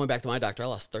went back to my doctor. I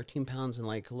lost 13 pounds in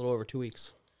like a little over 2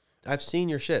 weeks. I've seen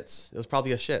your shits. It was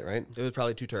probably a shit, right? It was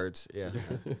probably 2 turds. Yeah.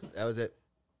 That was it.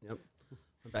 Yep.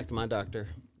 Went back to my doctor.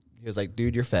 He was like,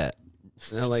 dude, you're fat.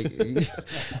 And I'm like,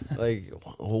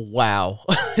 wow.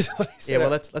 Yeah, well,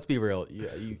 let's be real.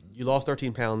 You lost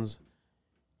 13 pounds.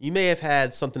 You may have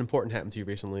had something important happen to you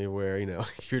recently where,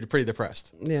 you're pretty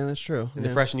depressed. Yeah, that's true. And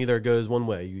depression either goes one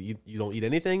way. You don't eat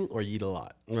anything or you eat a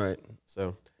lot. Right.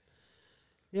 So.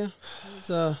 Yeah.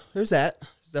 There's that.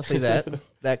 Definitely that.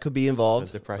 That could be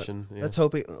involved. Depression. Yeah.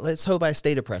 Let's hope I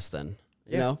stay depressed then.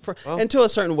 Until a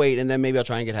certain weight, and then maybe I'll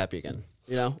try and get happy again.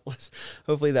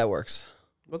 Hopefully that works.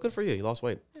 Well, good for you. You lost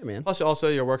weight. Yeah, man. Plus, also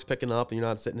your work's picking up and you're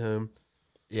not sitting home.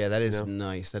 Yeah, that is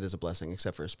nice. That is a blessing.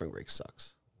 Except for spring break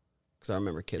sucks. Because I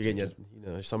remember kids. You're getting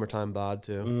your summertime bod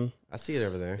too. Mm-hmm. I see it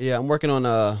over there. Yeah, I'm working on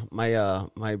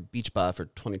my beach bod for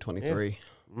 2023.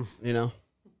 Yeah.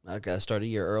 I got to start a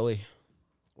year early.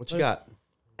 What you got?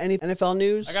 Any NFL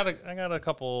news? I got a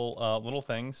couple little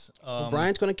things.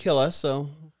 Brian's going to kill us, so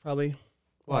probably.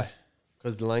 Why?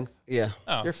 Because the length? Yeah.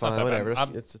 Oh, you're it's not fine. that Whatever.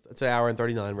 bad. It's an hour and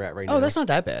 39 we're at right now. Oh, that's not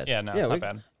that bad. Yeah, no, it's not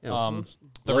bad. Yeah,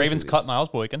 the Ravens cut Miles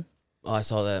Boykin. Oh, I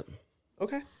saw that.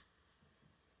 Okay.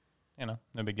 No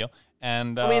big deal.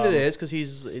 And I mean, it is because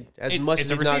as much as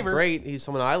he's not great, he's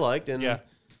someone I liked. And yeah.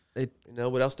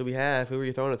 What else do we have? Who were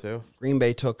you throwing it to? Green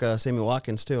Bay took Sammy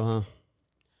Watkins too, huh?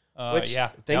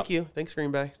 Thank you. Thanks,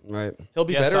 Green Bay. Right. He'll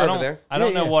be better over there. I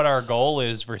don't know what our goal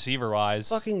is receiver-wise.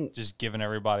 Fucking just giving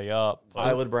everybody up.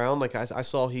 Hollywood Brown, like I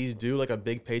saw he's due like a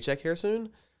big paycheck here soon.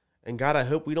 And God, I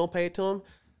hope we don't pay it to him.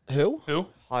 Who?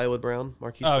 Hollywood Brown,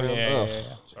 Marquise Oh, Brown. yeah.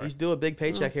 Sorry. He's due a big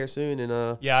paycheck here soon. And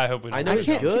I hope we don't. I know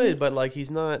he's good, but like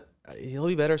he's not. He'll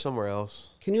be better somewhere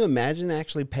else. Can you imagine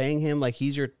actually paying him like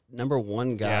he's your number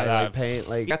one guy? I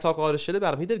talk a lot of shit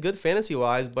about him. He did good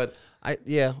fantasy-wise, but... I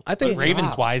think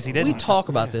Ravens-wise, he didn't. We talk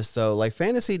about this though. Like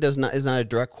fantasy is not a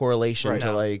direct correlation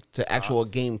to actual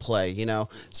gameplay.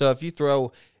 So if you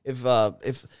throw if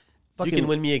you can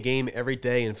win me a game every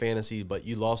day in fantasy, but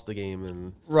you lost the game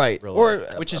in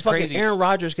which is fucking crazy. Aaron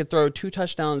Rodgers could throw 2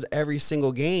 touchdowns every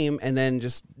single game and then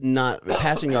just not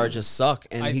passing yards just suck,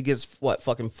 and he gets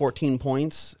 14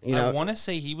 points. I want to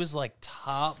say he was like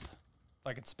top. If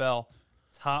I could spell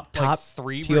top like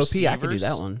 3 POP. receivers. I could do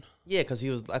that one. Yeah, because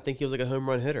I think he was like a home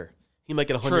run hitter. He might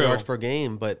get 100 yards per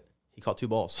game, but he caught 2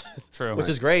 balls. True, which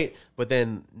is great. But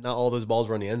then not all those balls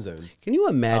were in the end zone. Can you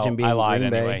imagine being I lied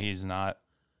Green anyway. Bay? He's not.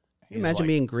 Can you imagine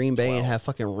being Green Bay 12. And have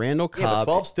fucking Randall Cobb? Yeah,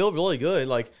 but 12's still really good.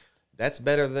 Like that's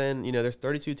better than there's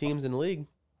 32 teams in the league.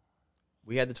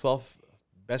 We had the 12th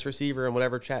best receiver in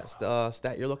whatever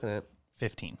stat you're looking at.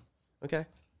 15. Okay,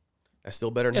 that's still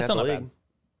better than half the league. Bad.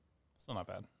 Still not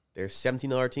bad. There's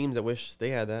 17 other teams that wish they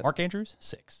had that. Mark Andrews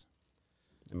 6.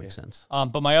 That makes sense.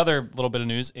 But my other little bit of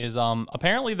news is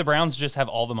apparently the Browns just have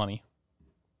all the money.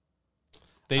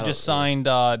 They just signed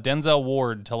Denzel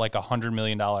Ward to like $100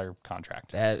 million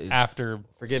contract. That is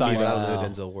forgive me, but I don't know who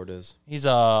Denzel Ward is. He's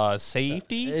a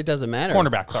safety. It doesn't matter.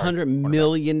 Cornerback. Sorry. $100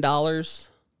 million.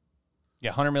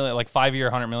 Yeah, $100 million, like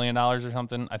 5-year, $100 million or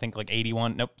something. I think like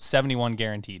 71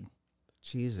 guaranteed.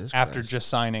 Jesus. After Christ. just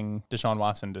signing Deshaun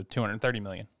Watson to $230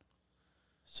 million.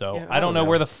 So I don't know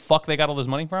where the fuck they got all this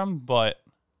money from, but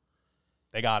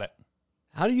they got it.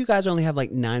 How do you guys only have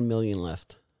like $9 million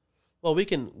left? Well, we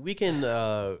can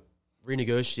renegotiate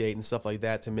and stuff like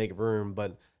that to make room,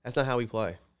 but that's not how we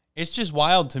play. It's just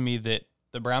wild to me that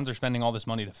the Browns are spending all this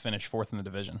money to finish 4th in the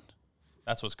division.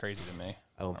 That's what's crazy to me.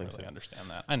 I don't think really so. understand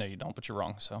that. I know you don't, but you're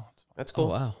wrong. So that's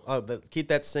cool. Oh, wow. Keep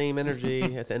that same energy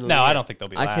at the end of the No, year. I don't think they'll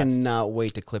be last. I cannot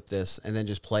wait to clip this and then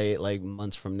just play it like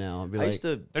months from now. Be they're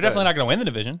definitely not going to win the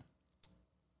division.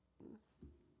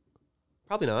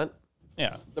 Probably not.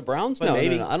 Yeah. The Browns? But No,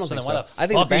 maybe. I don't So think then so. why the I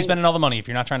think fuck are you spending all the money if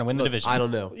you're not trying to win the division? I don't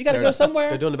know. You got to go somewhere.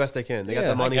 They're doing the best they can. They got Yeah,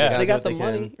 the money. I guess. They got what the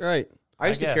money. can. Right. I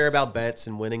used to guess. care about bets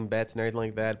and winning bets and everything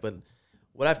like that, but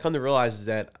what I've come to realize is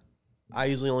that I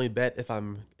usually only bet if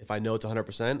I know it's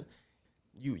 100%.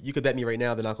 You could bet me right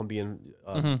now they're not going to be in.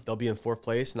 They'll be in 4th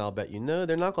place, and I'll bet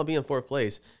they're not going to be in 4th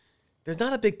place. There's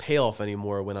not a big payoff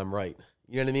anymore when I'm right.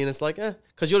 You know what I mean? It's like,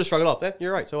 because you'll just shrug it off.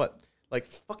 You're right. So what? Like,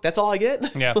 fuck, that's all I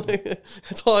get? Yeah.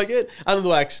 That's all I get? I don't know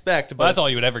what I expect. But that's all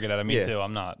you would ever get out of me, Yeah. too.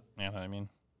 I'm not. You know what I mean?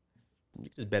 You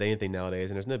can just bet anything nowadays,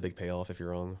 and there's no big payoff if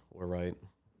you're wrong or right.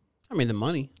 I mean, the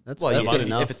money. That's Well, good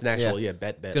enough. if it's an actual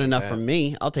bet. Good enough for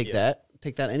me. I'll take that.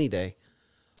 Take that any day.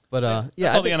 But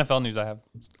that's all the NFL news I have.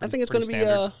 I think it's going to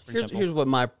be. Here's what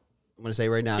I'm going to say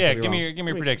right now. Yeah, give me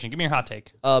your prediction. Give me your hot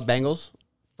take. Bengals,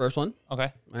 first one.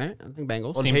 Okay. All right, I think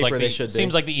Bengals. On Seems paper, like they should be.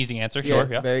 seems like the easy answer. Sure.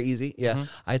 Yeah. Very easy. Yeah,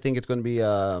 I think it's going to be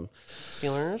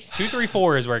Steelers. 2, 3,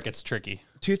 4 is where it gets tricky.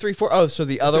 2, 3, 4. Oh, so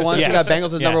the other ones Yes. you got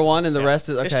Bengals as number Yes. one, and the rest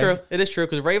is okay. It's true. It is true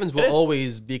because Ravens will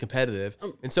always be competitive,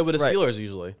 and so would the right. Steelers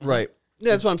usually. Right.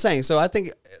 Yeah, that's what I'm saying. So I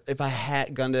think if I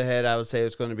had gun to head, I would say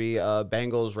it's going to be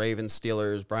Bengals, Ravens,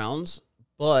 Steelers, Browns.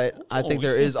 But I think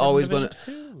there is always going to.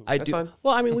 I That's do. fine.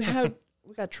 Well, I mean, we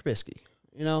got Trubisky.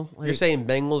 You know, You're saying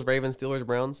Bengals, Ravens, Steelers,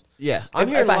 Browns? yeah. I'm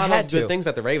hearing if a I lot had of good to. things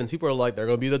about the Ravens. People are like, they're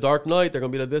going to be the Dark Knight. They're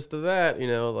going to be the this to that. You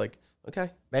know, like,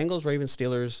 okay. Bengals, Ravens,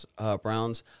 Steelers,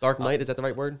 Browns. Dark Knight, is that the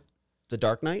right word? The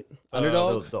Dark Knight,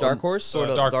 underdog, the dark horse. sort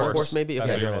of Dark dark horse. horse, maybe. That's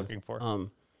Okay, what go you're ahead. looking for.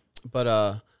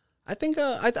 But I think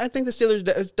I think the Steelers.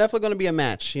 It's definitely going to be a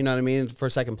match. You know what I mean? For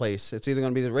second place, it's either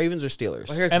going to be the Ravens or Steelers.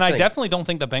 Well, here's And the I thing. definitely don't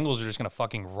think the Bengals are just going to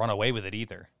fucking run away with it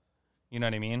either. You know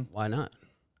what I mean? Why not?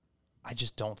 I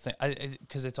just don't think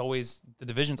because it's always the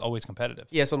division's always competitive.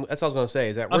 Yeah, so that's what I was going to say.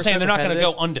 Is that I'm we're saying so they're not going to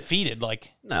competitive. go undefeated.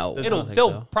 Like No, I they'll don't think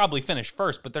so. probably finish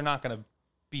first, but they're not going to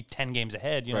be 10 games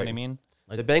ahead. You know what I Right. mean?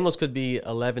 The Bengals could be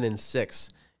 11-6,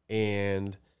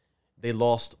 and they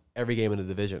lost every game in the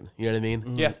division. You know what I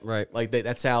mean? Yeah. Right. Like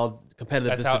that's how competitive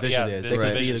That's this how- division yeah, is. this They could be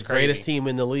the division's greatest crazy. team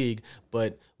in the league,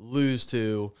 but lose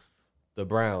to the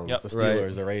Browns, Yep. the Right.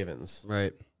 Steelers, the Ravens.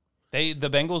 Right. The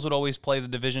Bengals would always play the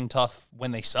division tough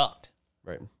when they sucked.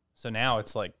 Right. So now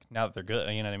it's like now that they're good,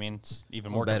 you know what I mean? It's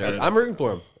even more Better. competitive. I'm rooting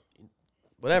for them.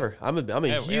 Whatever. I'm a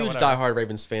Yeah, huge whatever. diehard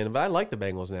Ravens fan, but I like the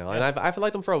Bengals now, and I've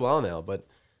liked them for a while now. But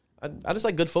I just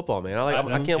like good football, man. I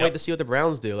can't Yep. wait to see what the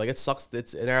Browns do. Like it sucks.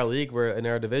 It's in our league, where in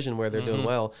our division where they're doing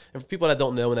well. And for people that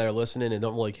don't know and that are listening and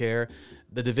don't really care,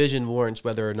 the division warrants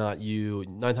whether or not you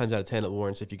 9 times out of 10 it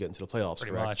warrants if you get into the playoffs.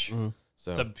 Pretty correct? much.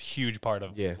 So It's a huge part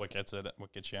of Yeah. what gets you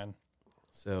in.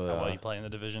 so How well you play in the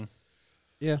division.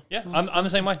 Yeah. Yeah, I'm the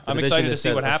same way. I'm division excited to is see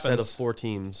what Set of happens. 4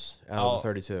 teams out of I'll- the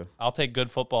 32. I'll take good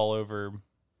football over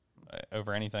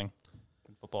anything.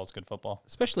 Good football is good football.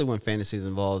 Especially when fantasy's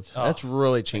involved. Oh, That's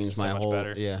really makes changed it so my much whole.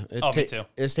 better. Yeah. Me too.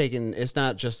 It's taken. It's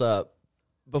not just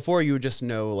before you would just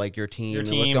know like your team, Your and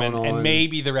team what's going on. and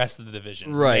maybe the rest of the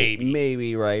division. Right,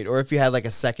 Maybe. right. Or if you had like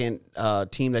a second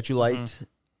team that you liked,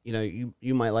 you know,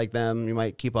 you might like them, you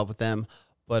might keep up with them.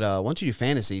 But once you do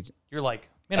fantasy, You're like,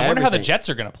 man, I wonder how the Everything. Jets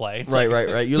are going to play. It's right. like,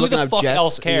 You're who looking the up fuck Jets.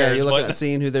 else cares? Yeah, you're looking But at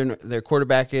seeing who their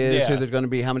quarterback is, who Yeah. they're going to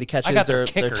be, how many catches I got their their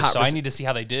kicker, top. so I need to see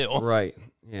how they do. Right.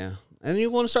 Yeah. And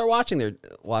you want to start watch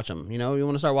them. You know, you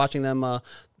want to start watching them.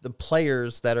 The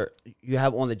players that are you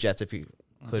have on the Jets, if you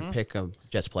could pick a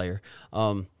Jets player.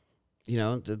 You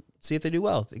know, to see if they do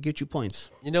well. They get you points.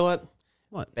 You know what?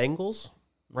 What? Bengals,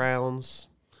 Browns,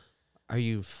 Are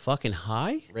you fucking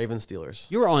high? Ravens, Steelers.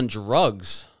 You were on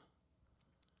drugs.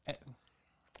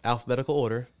 Alphabetical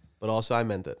order, but also I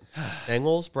meant it.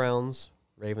 Bengals, Browns,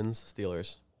 Ravens,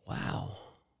 Steelers. Wow.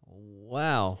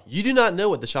 You do not know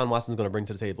what Deshaun Watson's going to bring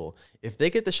to the table. If they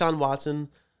get Deshaun Watson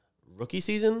rookie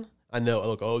season, I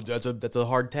know. Look, that's a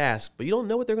hard task, but you don't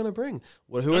know what they're going to bring.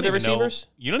 Who are the receivers?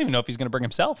 You don't even know if he's going to bring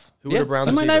himself. Who are the Browns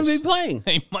They might not receivers? even be playing.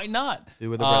 He might not. Who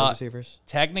are the Browns receivers?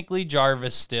 Technically,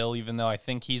 Jarvis still, even though I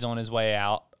think he's on his way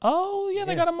out. Oh, yeah,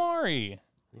 they got Amari.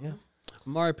 Yeah.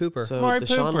 Amari Pooper. So Amari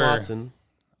Deshaun Cooper. Watson,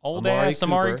 Old Amari ass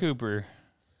Amari Cooper. Cooper.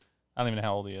 I don't even know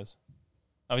how old he is.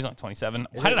 Oh, he's only 27.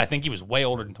 Why did I think he was way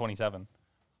older than 27?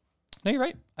 No, you're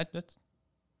right. but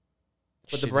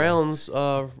the Browns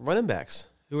running backs.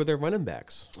 Who are their running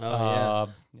backs? Oh,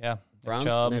 Yeah.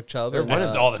 Browns, Nick Chubb. They're That's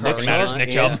running- all that fucking matters. Nick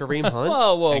and Chubb. Kareem Hunt.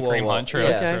 Whoa, And Kareem Hunt, true.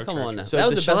 Yeah, True, come true, on true. now. So That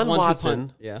was the best Deshaun 1-2 Watson-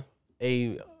 punt. Yeah.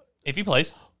 A If he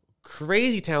plays.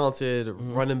 crazy talented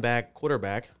running back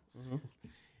quarterback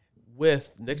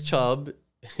with Nick Chubb,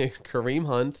 Kareem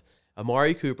Hunt,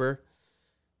 Amari Cooper,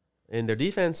 and their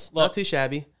defense not Look. too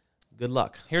shabby. Good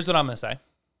luck. Here's what I'm going to say.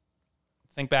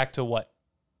 Think back to what?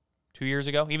 2 years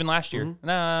ago? Even last year?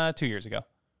 Nah, 2 years ago.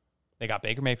 They got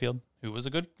Baker Mayfield, who was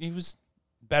he was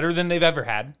better than they've ever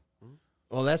had.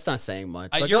 Well, that's not saying much.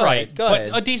 But You're go right. ahead, Go but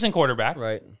ahead. a decent quarterback.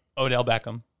 Right. Odell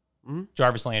Beckham,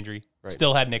 Jarvis Landry, Right.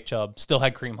 still had Nick Chubb, still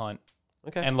had Kareem Hunt.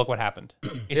 Okay. And look what happened.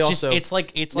 It's also- it's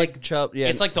like Nick Chubb. Yeah.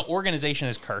 it's like the organization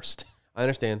is cursed. I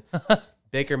understand.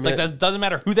 Baker It's like that doesn't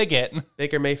matter who they get.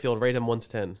 Baker Mayfield, rate him 1 to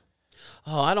 10.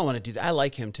 Oh, I don't want to do that. I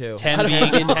like him too. 10 I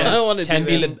don't, being- I don't want to 10 do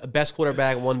being- that. The best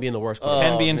quarterback, 1 being the worst quarterback.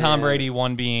 10 being Tom man. Brady,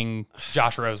 1 being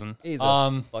Josh Rosen. He's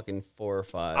a fucking 4 or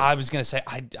 5. I was gonna say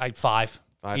I 5.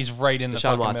 He's right in the Deshaun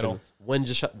fucking Watson. middle. When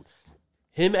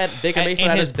him at Baker In Mayfield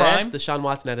at his his best, prime? Deshaun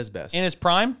Watson at his best. In his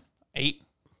prime, 8.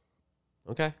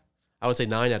 Okay. I would say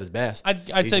 9 at his best. I'd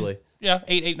easily. say, yeah,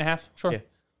 8.5. Sure. Yeah.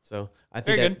 So I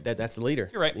Very think good. that's the leader.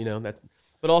 You're right. You know that.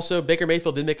 But also, Baker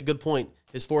Mayfield did make a good point.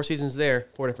 His 4 seasons there,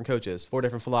 4 different coaches, 4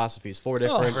 different philosophies, 4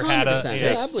 different. Never had a- 100%.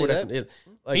 yeah, Yeah, I believe that.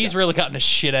 He's really gotten the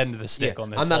shit end of the stick on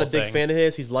this. I'm not a whole big thing. fan of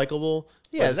his. He's likable.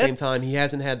 Yeah, But at the same time, he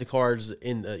hasn't had the cards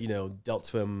in dealt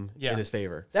to him Yeah. in his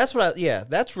favor. That's what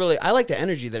that's really, I like the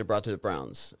energy that it brought to the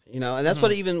Browns, and that's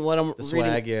what I'm The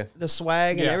swag, yeah. the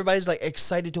swag, and Yeah. everybody's like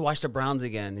excited to watch the Browns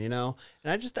again, and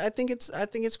I think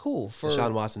it's cool for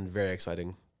Deshaun Watson, very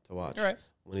exciting to watch. You're right.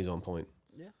 When he's on point.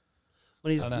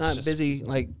 when he's Oh, no, it's not just- busy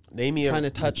like Name me trying to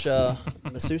touch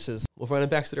masseuses. What running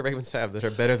backs that the Ravens have that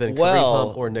are better than Kareem Well,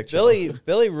 Hunt or Nick Chubb?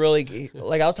 Billy really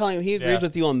like I was telling him he agrees Yeah.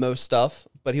 with you on most stuff,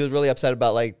 but he was really upset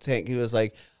about he was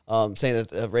like saying that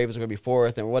the Ravens are going to be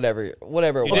 4th and whatever. You Well,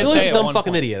 did Billy's say a at dumb one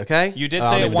fucking point- idiot, okay? You did I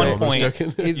say don't at even one know him, I'm point- just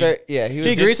joking. He's very he He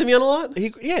was agrees with me on a lot? he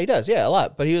does a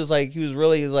lot, but he was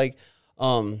really like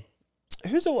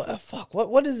who's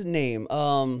what is his name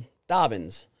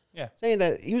Dobbins Yeah. saying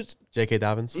that he was J.K.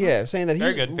 Dobbins? saying that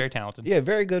Very he's good. Very talented. Yeah,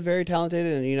 very good, very talented,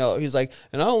 and he's like,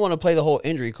 and I don't want to play the whole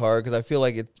injury card because I feel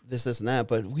like this, and that,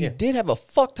 but we did have a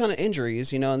fuck ton of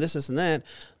injuries, and this, and that,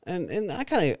 and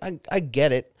I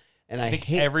get it, and I I think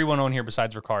hate everyone on here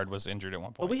besides Ricard was injured at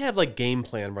one But point. we have like game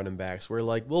plan running backs where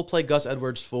like we'll play Gus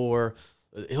Edwards for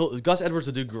Gus Edwards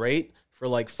will do great for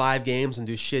like 5 games and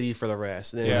do shitty for the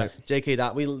rest. And then Yeah. like, J.K.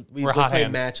 we We're hot play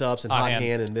hand. matchups and Hot hot hand.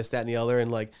 hand and this, that, and the other,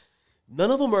 and like none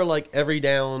of them are like every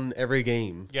down, every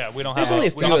game. Yeah, we don't There's have only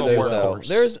a we few don't of have a those though. workhorse.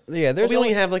 There's But we don't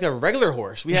even have like a regular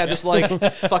horse. We have just like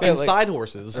fucking like- side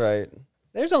horses. right.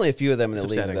 There's only a few of them in the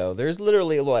league upsetting. though. There's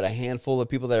literally a handful of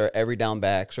people that are every down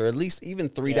backs, or at least even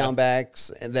 3 Yeah. down backs,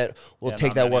 and that will Yeah,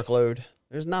 take not that many. workload.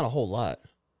 There's not a whole lot.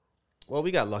 Well,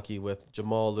 we got lucky with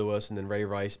Jamal Lewis and then Ray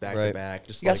Rice back Right. to back.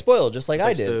 Just You got spoiled just like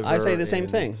I did. I say Stover the same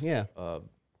and, thing. Yeah, What's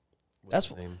that's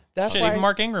his name? that's Shit, why. even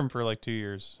Mark Ingram for like 2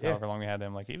 years, Yeah. however long we had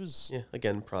him. Like he was, Yeah,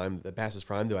 again, prime. The pass is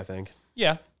prime, though, I think.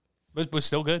 yeah, but was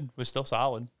still good. Was still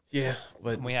solid. Yeah,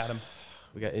 but when we had him.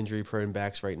 we got injury prone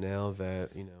backs right now that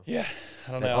Yeah,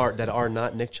 I don't that know. are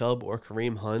not Nick Chubb or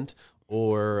Kareem Hunt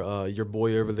or your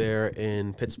boy over there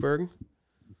in Pittsburgh,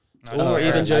 No, or Najee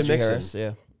even Joe Najee Mixon. Harris,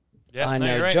 yeah. yeah, I no,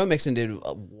 know you're right. Joe Mixon did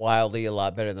wildly a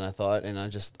lot better than I thought, and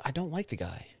I don't like the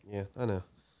guy. Yeah, I know.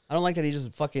 I don't like that he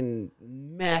just fucking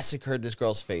massacred this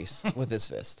girl's face with his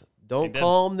fist. Don't did.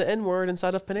 call him the N word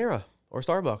inside of Panera or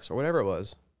Starbucks or whatever it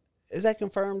was. Is that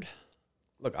confirmed?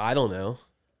 Look, I don't know.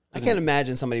 I can't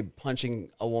imagine somebody punching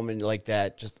a woman like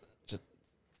that, just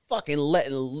fucking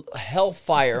letting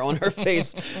hellfire on her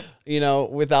face,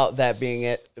 without that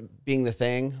being the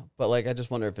thing. But like, I just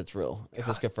wonder if it's real, if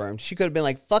it's confirmed. She could have been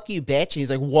like, "Fuck you, bitch," and he's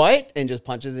like, "What?" and just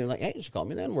punches him like, "Hey, you should call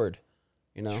me the N word,"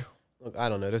 Look, I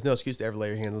don't know. There's no excuse to ever lay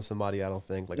your hands on somebody. I don't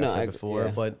think, like No, I said I- before.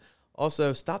 yeah. But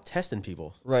also, stop testing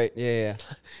people. Right? Yeah.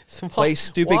 So Play why-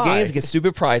 stupid why? games, get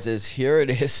stupid prizes. Here it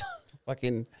is.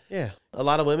 Fucking Yeah, a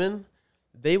lot of women,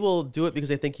 they will do it because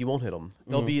they think you won't hit them.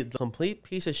 Mm-hmm. They'll be a complete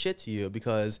piece of shit to you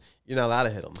because you're not allowed to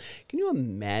hit them. Can you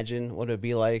imagine what it would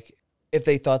be like if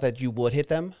they thought that you would hit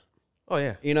them? Oh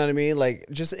yeah, You know what I mean? Like,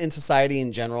 just in society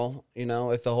in general,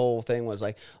 if the whole thing was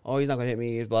like, oh, he's not going to hit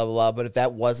me, he's blah, blah, blah. But if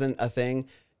that wasn't a thing,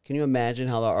 can you imagine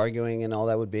how the arguing and all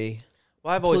that would be?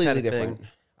 well I've always had a Completely thing.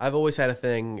 different. I've always had a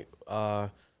thing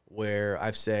where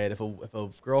I've said if a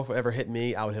girl ever hit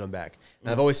me, I would hit them back. And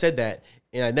I've always said that,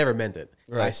 and I never meant it.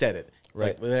 I Right. said it.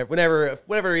 Right. Like, whenever, for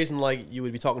whatever reason, like you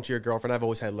would be talking to your girlfriend. I've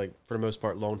always had like for the most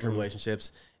part long-term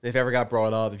relationships. And if it ever got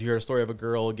brought up, if you heard a story of a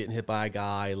girl getting hit by a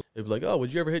guy, it'd be like, oh,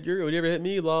 would you ever hit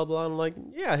me? Blah blah. And I'm like,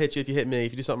 yeah, I hit you if you hit me.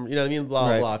 If you do something, you know what I mean? Blah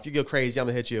Right. blah. If you go crazy, I'm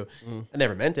gonna hit you. I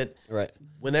never meant it. Right.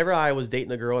 Whenever I was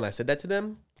dating a girl and I said that to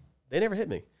them, they never hit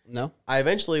me. No? I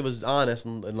eventually was honest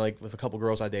and like with a couple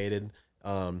girls I dated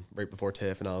right before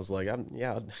Tiff, and I was like, I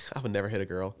would never hit a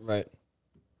girl. Right.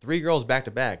 3 girls back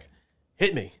to back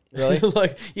hit me. Really?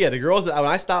 Like, yeah, the girls that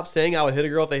when I stopped saying I would hit a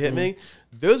girl if they hit me,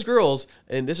 those girls,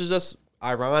 and this is just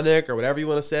ironic or whatever you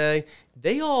want to say,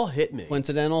 they all hit me.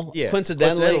 Coincidental? Yeah,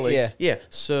 Coincidentally? Yeah. yeah.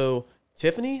 So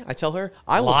Tiffany, I tell her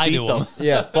I will Lie beat to the him.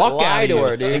 Yeah. fuck Lie out of to you.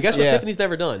 her, dude. And guess what Yeah. Tiffany's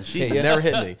never done? She's Yeah. never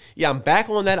hit me. Yeah, I'm back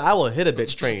on that. I will hit a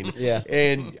bitch train. Yeah.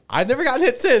 And I've never gotten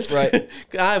hit since. Right.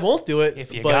 I won't do it.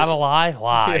 If you but- gotta lie,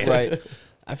 lie. Right.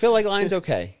 I feel like lying's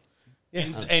okay.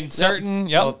 And certain,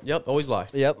 yep. Oh, yep, always lie.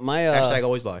 Yep. My Hashtag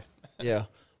always lie. yeah,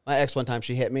 my ex one time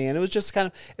she hit me, and it was just kind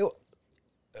of.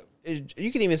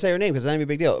 You can even say her name because it's not even a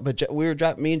big deal.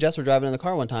 But me and Jess were driving in the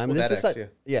car one time, and Well, this that is like,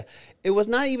 ex, yeah, it was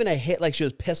not even a hit. Like she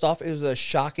was pissed off. It was a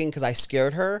shocking because I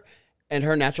scared her, and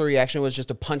her natural reaction was just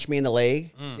to punch me in the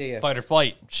leg. Fight or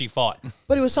flight. She fought.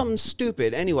 But it was something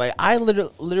stupid. Anyway, I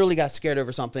literally got scared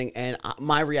over something, and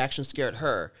my reaction scared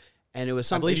her. And it was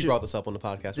something. I believe you brought this up on the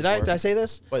podcast. Did I say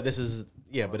this? But this is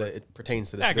but it pertains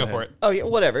to this. Yeah, go for it. Oh yeah,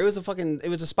 whatever. It was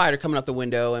a spider coming up the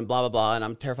window and blah blah blah. And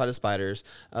I'm terrified of spiders,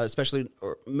 especially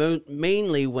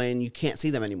mainly when you can't see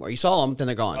them anymore. You saw them, then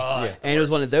they're gone. And it was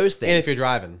one of those things. And if you're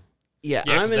driving, yeah,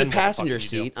 Yeah, 'cause I'm in then the what passenger the fuck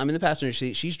do you seat. I'm in the passenger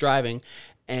seat. She's driving,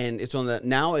 and it's on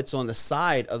the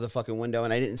side of the fucking window,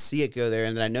 and I didn't see it go there,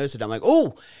 and then I noticed it. I'm like,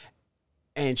 oh,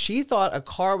 and she thought a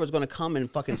car was going to come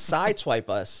and fucking sideswipe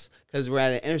us because we're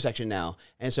at an intersection now,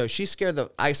 and so I scared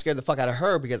the fuck out of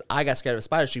her because I got scared of a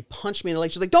spider. She punched me in the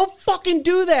leg. She's like, "Don't fucking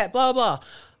do that!" Blah blah.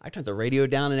 I turned the radio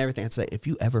down and everything. I said, if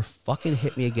you ever fucking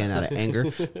hit me again out of anger,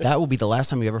 that will be the last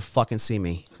time you ever fucking see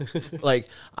me. Like,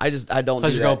 I don't do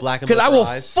you're that. going black and because I will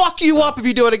eyes? fuck you up if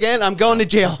you do it again. I'm going to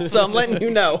jail. So I'm letting you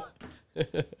know.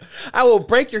 I will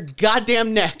break your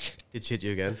goddamn neck. did she hit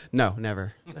you again? No,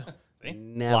 never. See?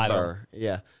 Never.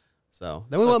 Yeah. So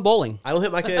then we went bowling. I don't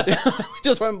hit my kids. We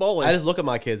just went bowling. I just look at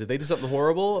my kids. If they do something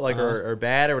horrible, like or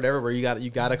bad or whatever, where you got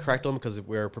to correct them because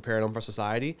we're preparing them for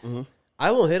society.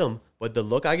 I won't hit them, but the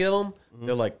look I give them,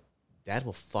 they're like, "Dad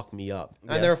will fuck me up."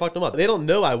 I never fucked them up. They don't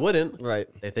know I wouldn't. Right.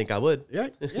 They think I would. Yeah.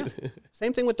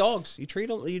 Same thing with dogs. You train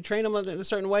them in a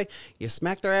certain way. You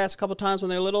smack their ass a couple times when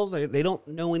they're little. They don't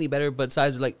know any better. But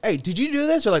besides, like, "Hey, did you do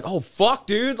this?" They're like, "Oh fuck,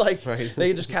 dude!" Like, Right.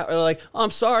 they just they're like, "Oh, I'm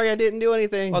sorry, I didn't do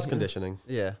anything." Well, that's conditioning.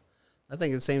 Yeah, I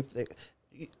think the same thing.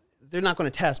 They're not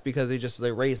going to test because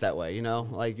they're raised that way. You know,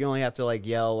 like you only have to like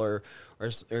yell or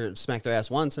smack their ass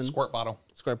once and Squirt bottle.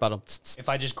 squirt bottle. If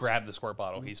I just grab the squirt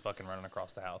bottle, he's fucking running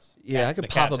across the house. Yeah, I could the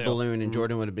pop cat a too. balloon and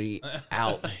Jordan would be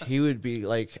out. He would be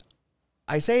like,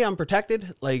 I say I'm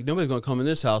protected. Like, nobody's going to come in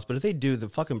this house. But if they do, the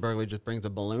fucking burglar just brings a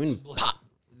balloon, pop.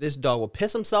 This dog will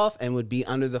piss himself and would be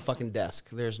under the fucking desk.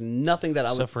 There's nothing that I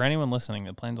would... So for anyone listening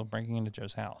that plans on breaking into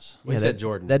Joe's house. We said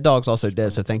Jordan. That dog's also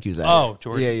dead, so thank you, Zach. Oh,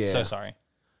 Jordan. Yeah. So sorry.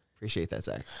 Appreciate that,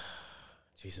 Zach.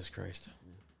 Jesus Christ.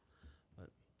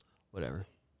 Whatever.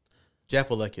 Jeff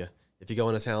will lick you if you go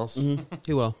in his house.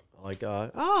 He will. Like,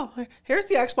 oh, here's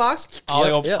the Xbox.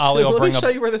 Ollie will Let bring me show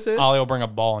you where this is. Ollie will bring a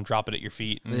ball and drop it at your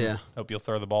feet. And Yeah. Hope you'll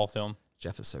throw the ball to him.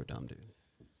 Jeff is so dumb, dude.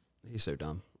 He's so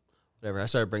dumb. Whatever. I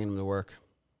started bringing him to work.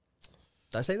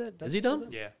 Did I say that? Is he dumb?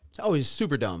 Yeah. Oh, he's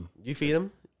super dumb. You feed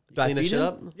him? You Do I clean that feed shit him?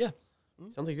 up? Yeah.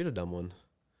 Sounds like you're the dumb one.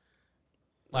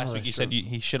 Last week you said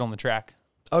he shit on the track.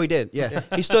 Oh, he did. Yeah.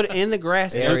 He stood in the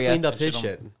grass You area. cleaned up his Shit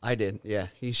shit. I did. Yeah.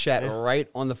 He shat right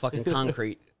on the fucking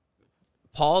concrete.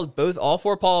 All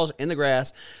four paws in the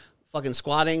grass, fucking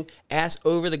squatting, ass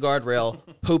over the guardrail,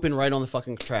 pooping right on the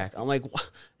fucking track. I'm like,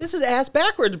 this is ass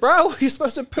backwards, bro. You're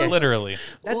supposed to poop. Literally.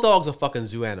 That dog's a fucking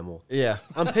zoo animal. Yeah.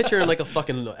 I'm picturing like a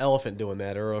fucking elephant doing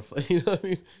that, or a, you know what I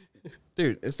mean?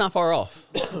 Dude, it's not far off.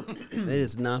 It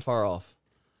is not far off.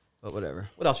 But whatever.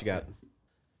 What else you got?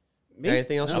 Me?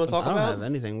 Anything else you want to talk I don't about? have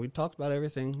anything. We talked about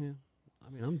everything. Yeah. I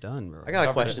mean, I'm done, bro. I got a Covered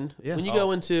it. question. Yeah. When you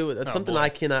go into that's something boy. I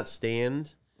cannot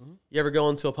stand. You ever go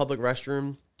into a public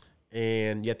restroom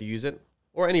and you have to use it,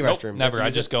 or any Nope, restroom? You have never. to I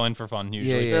use just it? go in for fun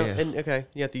usually. Yeah. No, and okay,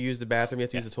 you have to use the bathroom. You have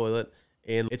to use the toilet,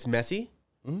 and it's messy.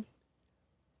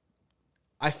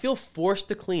 I feel forced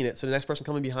to clean it, so the next person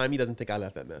coming behind me doesn't think I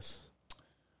left that mess.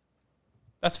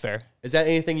 That's fair. Is that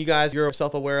anything you're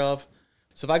self-aware of?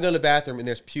 So if I go to the bathroom and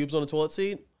there's pubes on the toilet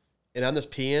seat, and I'm just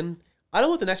peeing, I don't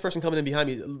want the next person coming in behind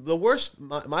me. The worst,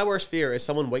 my worst fear is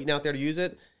someone waiting out there to use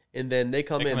it, and then they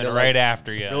come in Right they're like,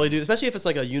 after you. really, dude. Especially if it's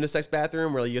like a unisex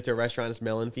bathroom where you get to a restaurant, it's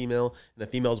male and female, and the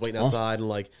female's waiting outside, and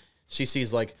like she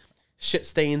sees like shit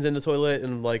stains in the toilet,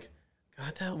 and like,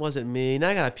 God, that wasn't me. Now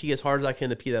I gotta pee as hard as I can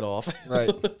to pee that off.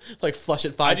 Right. Like flush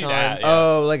it 5 do times. that, yeah.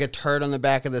 Oh, like a turd on the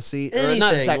back of the seat, or not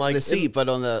Anything, exactly like, the seat, but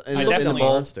on the in I the definitely-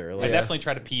 bowl. monster. I Like, definitely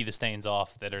try to pee the stains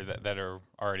off that are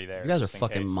already there. You guys are just in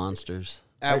fucking case. monsters.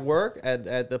 at work,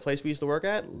 at the place we used to work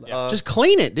at, Just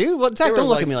clean it, dude. What? Zach, they were don't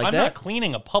look like- at me like I'm that. not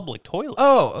cleaning a public toilet.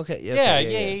 Oh, okay.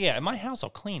 Yeah. In my house, I'll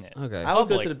clean it. Okay. I would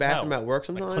go Public, to the bathroom no. at work I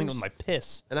sometimes, clean with my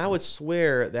piss. and I would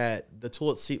swear that the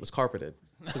toilet seat was carpeted.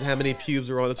 Because how many pubes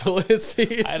were on the toilet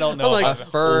seat? I don't know I'm like, if I've- A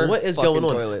fur what is fucking going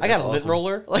on? toilet. I got That's a lint awesome.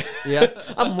 roller. Like, Yeah.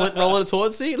 I'm lint rolling a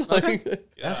toilet seat. Like,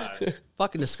 God.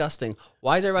 Fucking disgusting.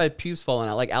 Why is everybody pubes falling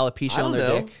out like alopecia I on don't their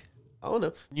know. dick? I don't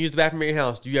know. You use the bathroom at your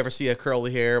house. Do you ever see a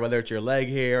curly hair, whether it's your leg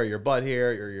hair or your butt hair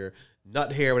or your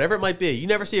nut hair, whatever it might be? You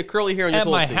never see a curly hair on your At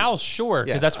toilet my seat. house, sure,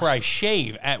 because Yes. that's where I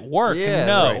shave. At work, Yeah,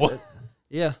 no. right.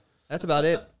 Yeah, that's about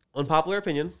it. Unpopular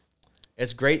opinion,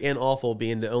 it's great and awful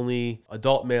being the only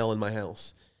adult male in my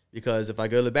house. Because if I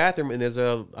go to the bathroom and there's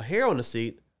a hair on the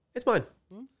seat, it's mine.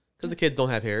 Because the kids don't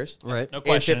have hairs. Right. No And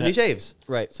question. Tiffany shaves.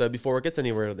 Right. So before it gets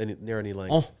anywhere near any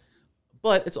length. Oh.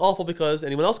 But it's awful because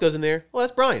anyone else goes in there, well,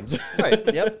 that's Brian's.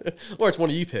 Right. Yep. Or it's one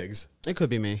of you pigs. It could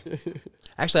be me.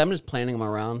 Actually, I'm just planting them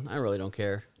around. I really don't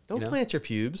care. Don't plant your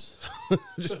pubes.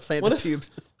 Just plant What the if- pubes.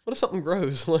 What if something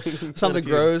grows? Like Something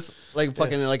grows, like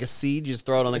fucking like a seed. You just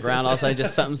throw it on the ground. All of a sudden,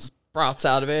 just something sprouts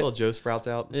out of it. Little Joe sprouts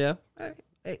out. Yeah.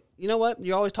 Hey, you know what?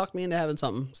 You always talk me into having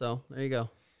something. So there you go.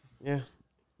 Yeah.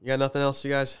 You got nothing else,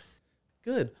 you guys?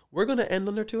 Good. We're going to end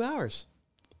under 2 hours.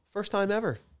 First time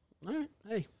ever. All right.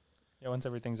 Hey. Yeah, once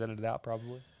everything's edited out,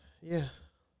 probably. Yeah.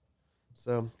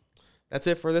 So that's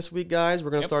it for this week, guys. We're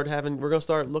gonna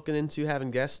start looking into having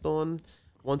guests on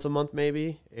once a month,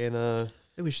 maybe. And I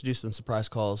think we should do some surprise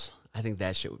calls. I think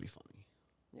that shit would be funny.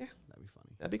 yeah, That'd be funny.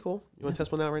 that'd be cool. You want to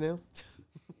test one out right now?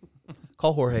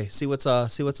 Call Jorge. See what's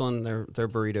on their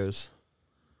burritos.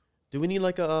 Do we need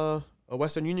like a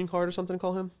Western Union card or something to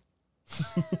call him?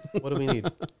 What do we need?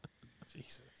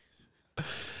 Jesus.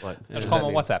 What? Just call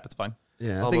him on WhatsApp. It's fine.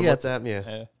 Yeah, I Oh, think on WhatsApp. Yeah.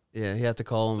 Yeah. yeah, you have to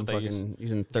call him That's what they fucking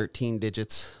using 13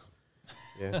 digits.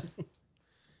 Yeah.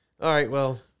 All right.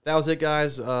 Well, that was it,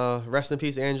 guys. Rest in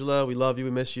peace, Angelo. We love you.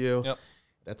 We miss you. Yep.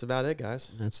 That's about it,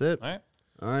 guys. That's it. All right.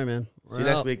 All right, man. See you We're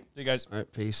next out. week. See you guys. All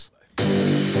right, peace.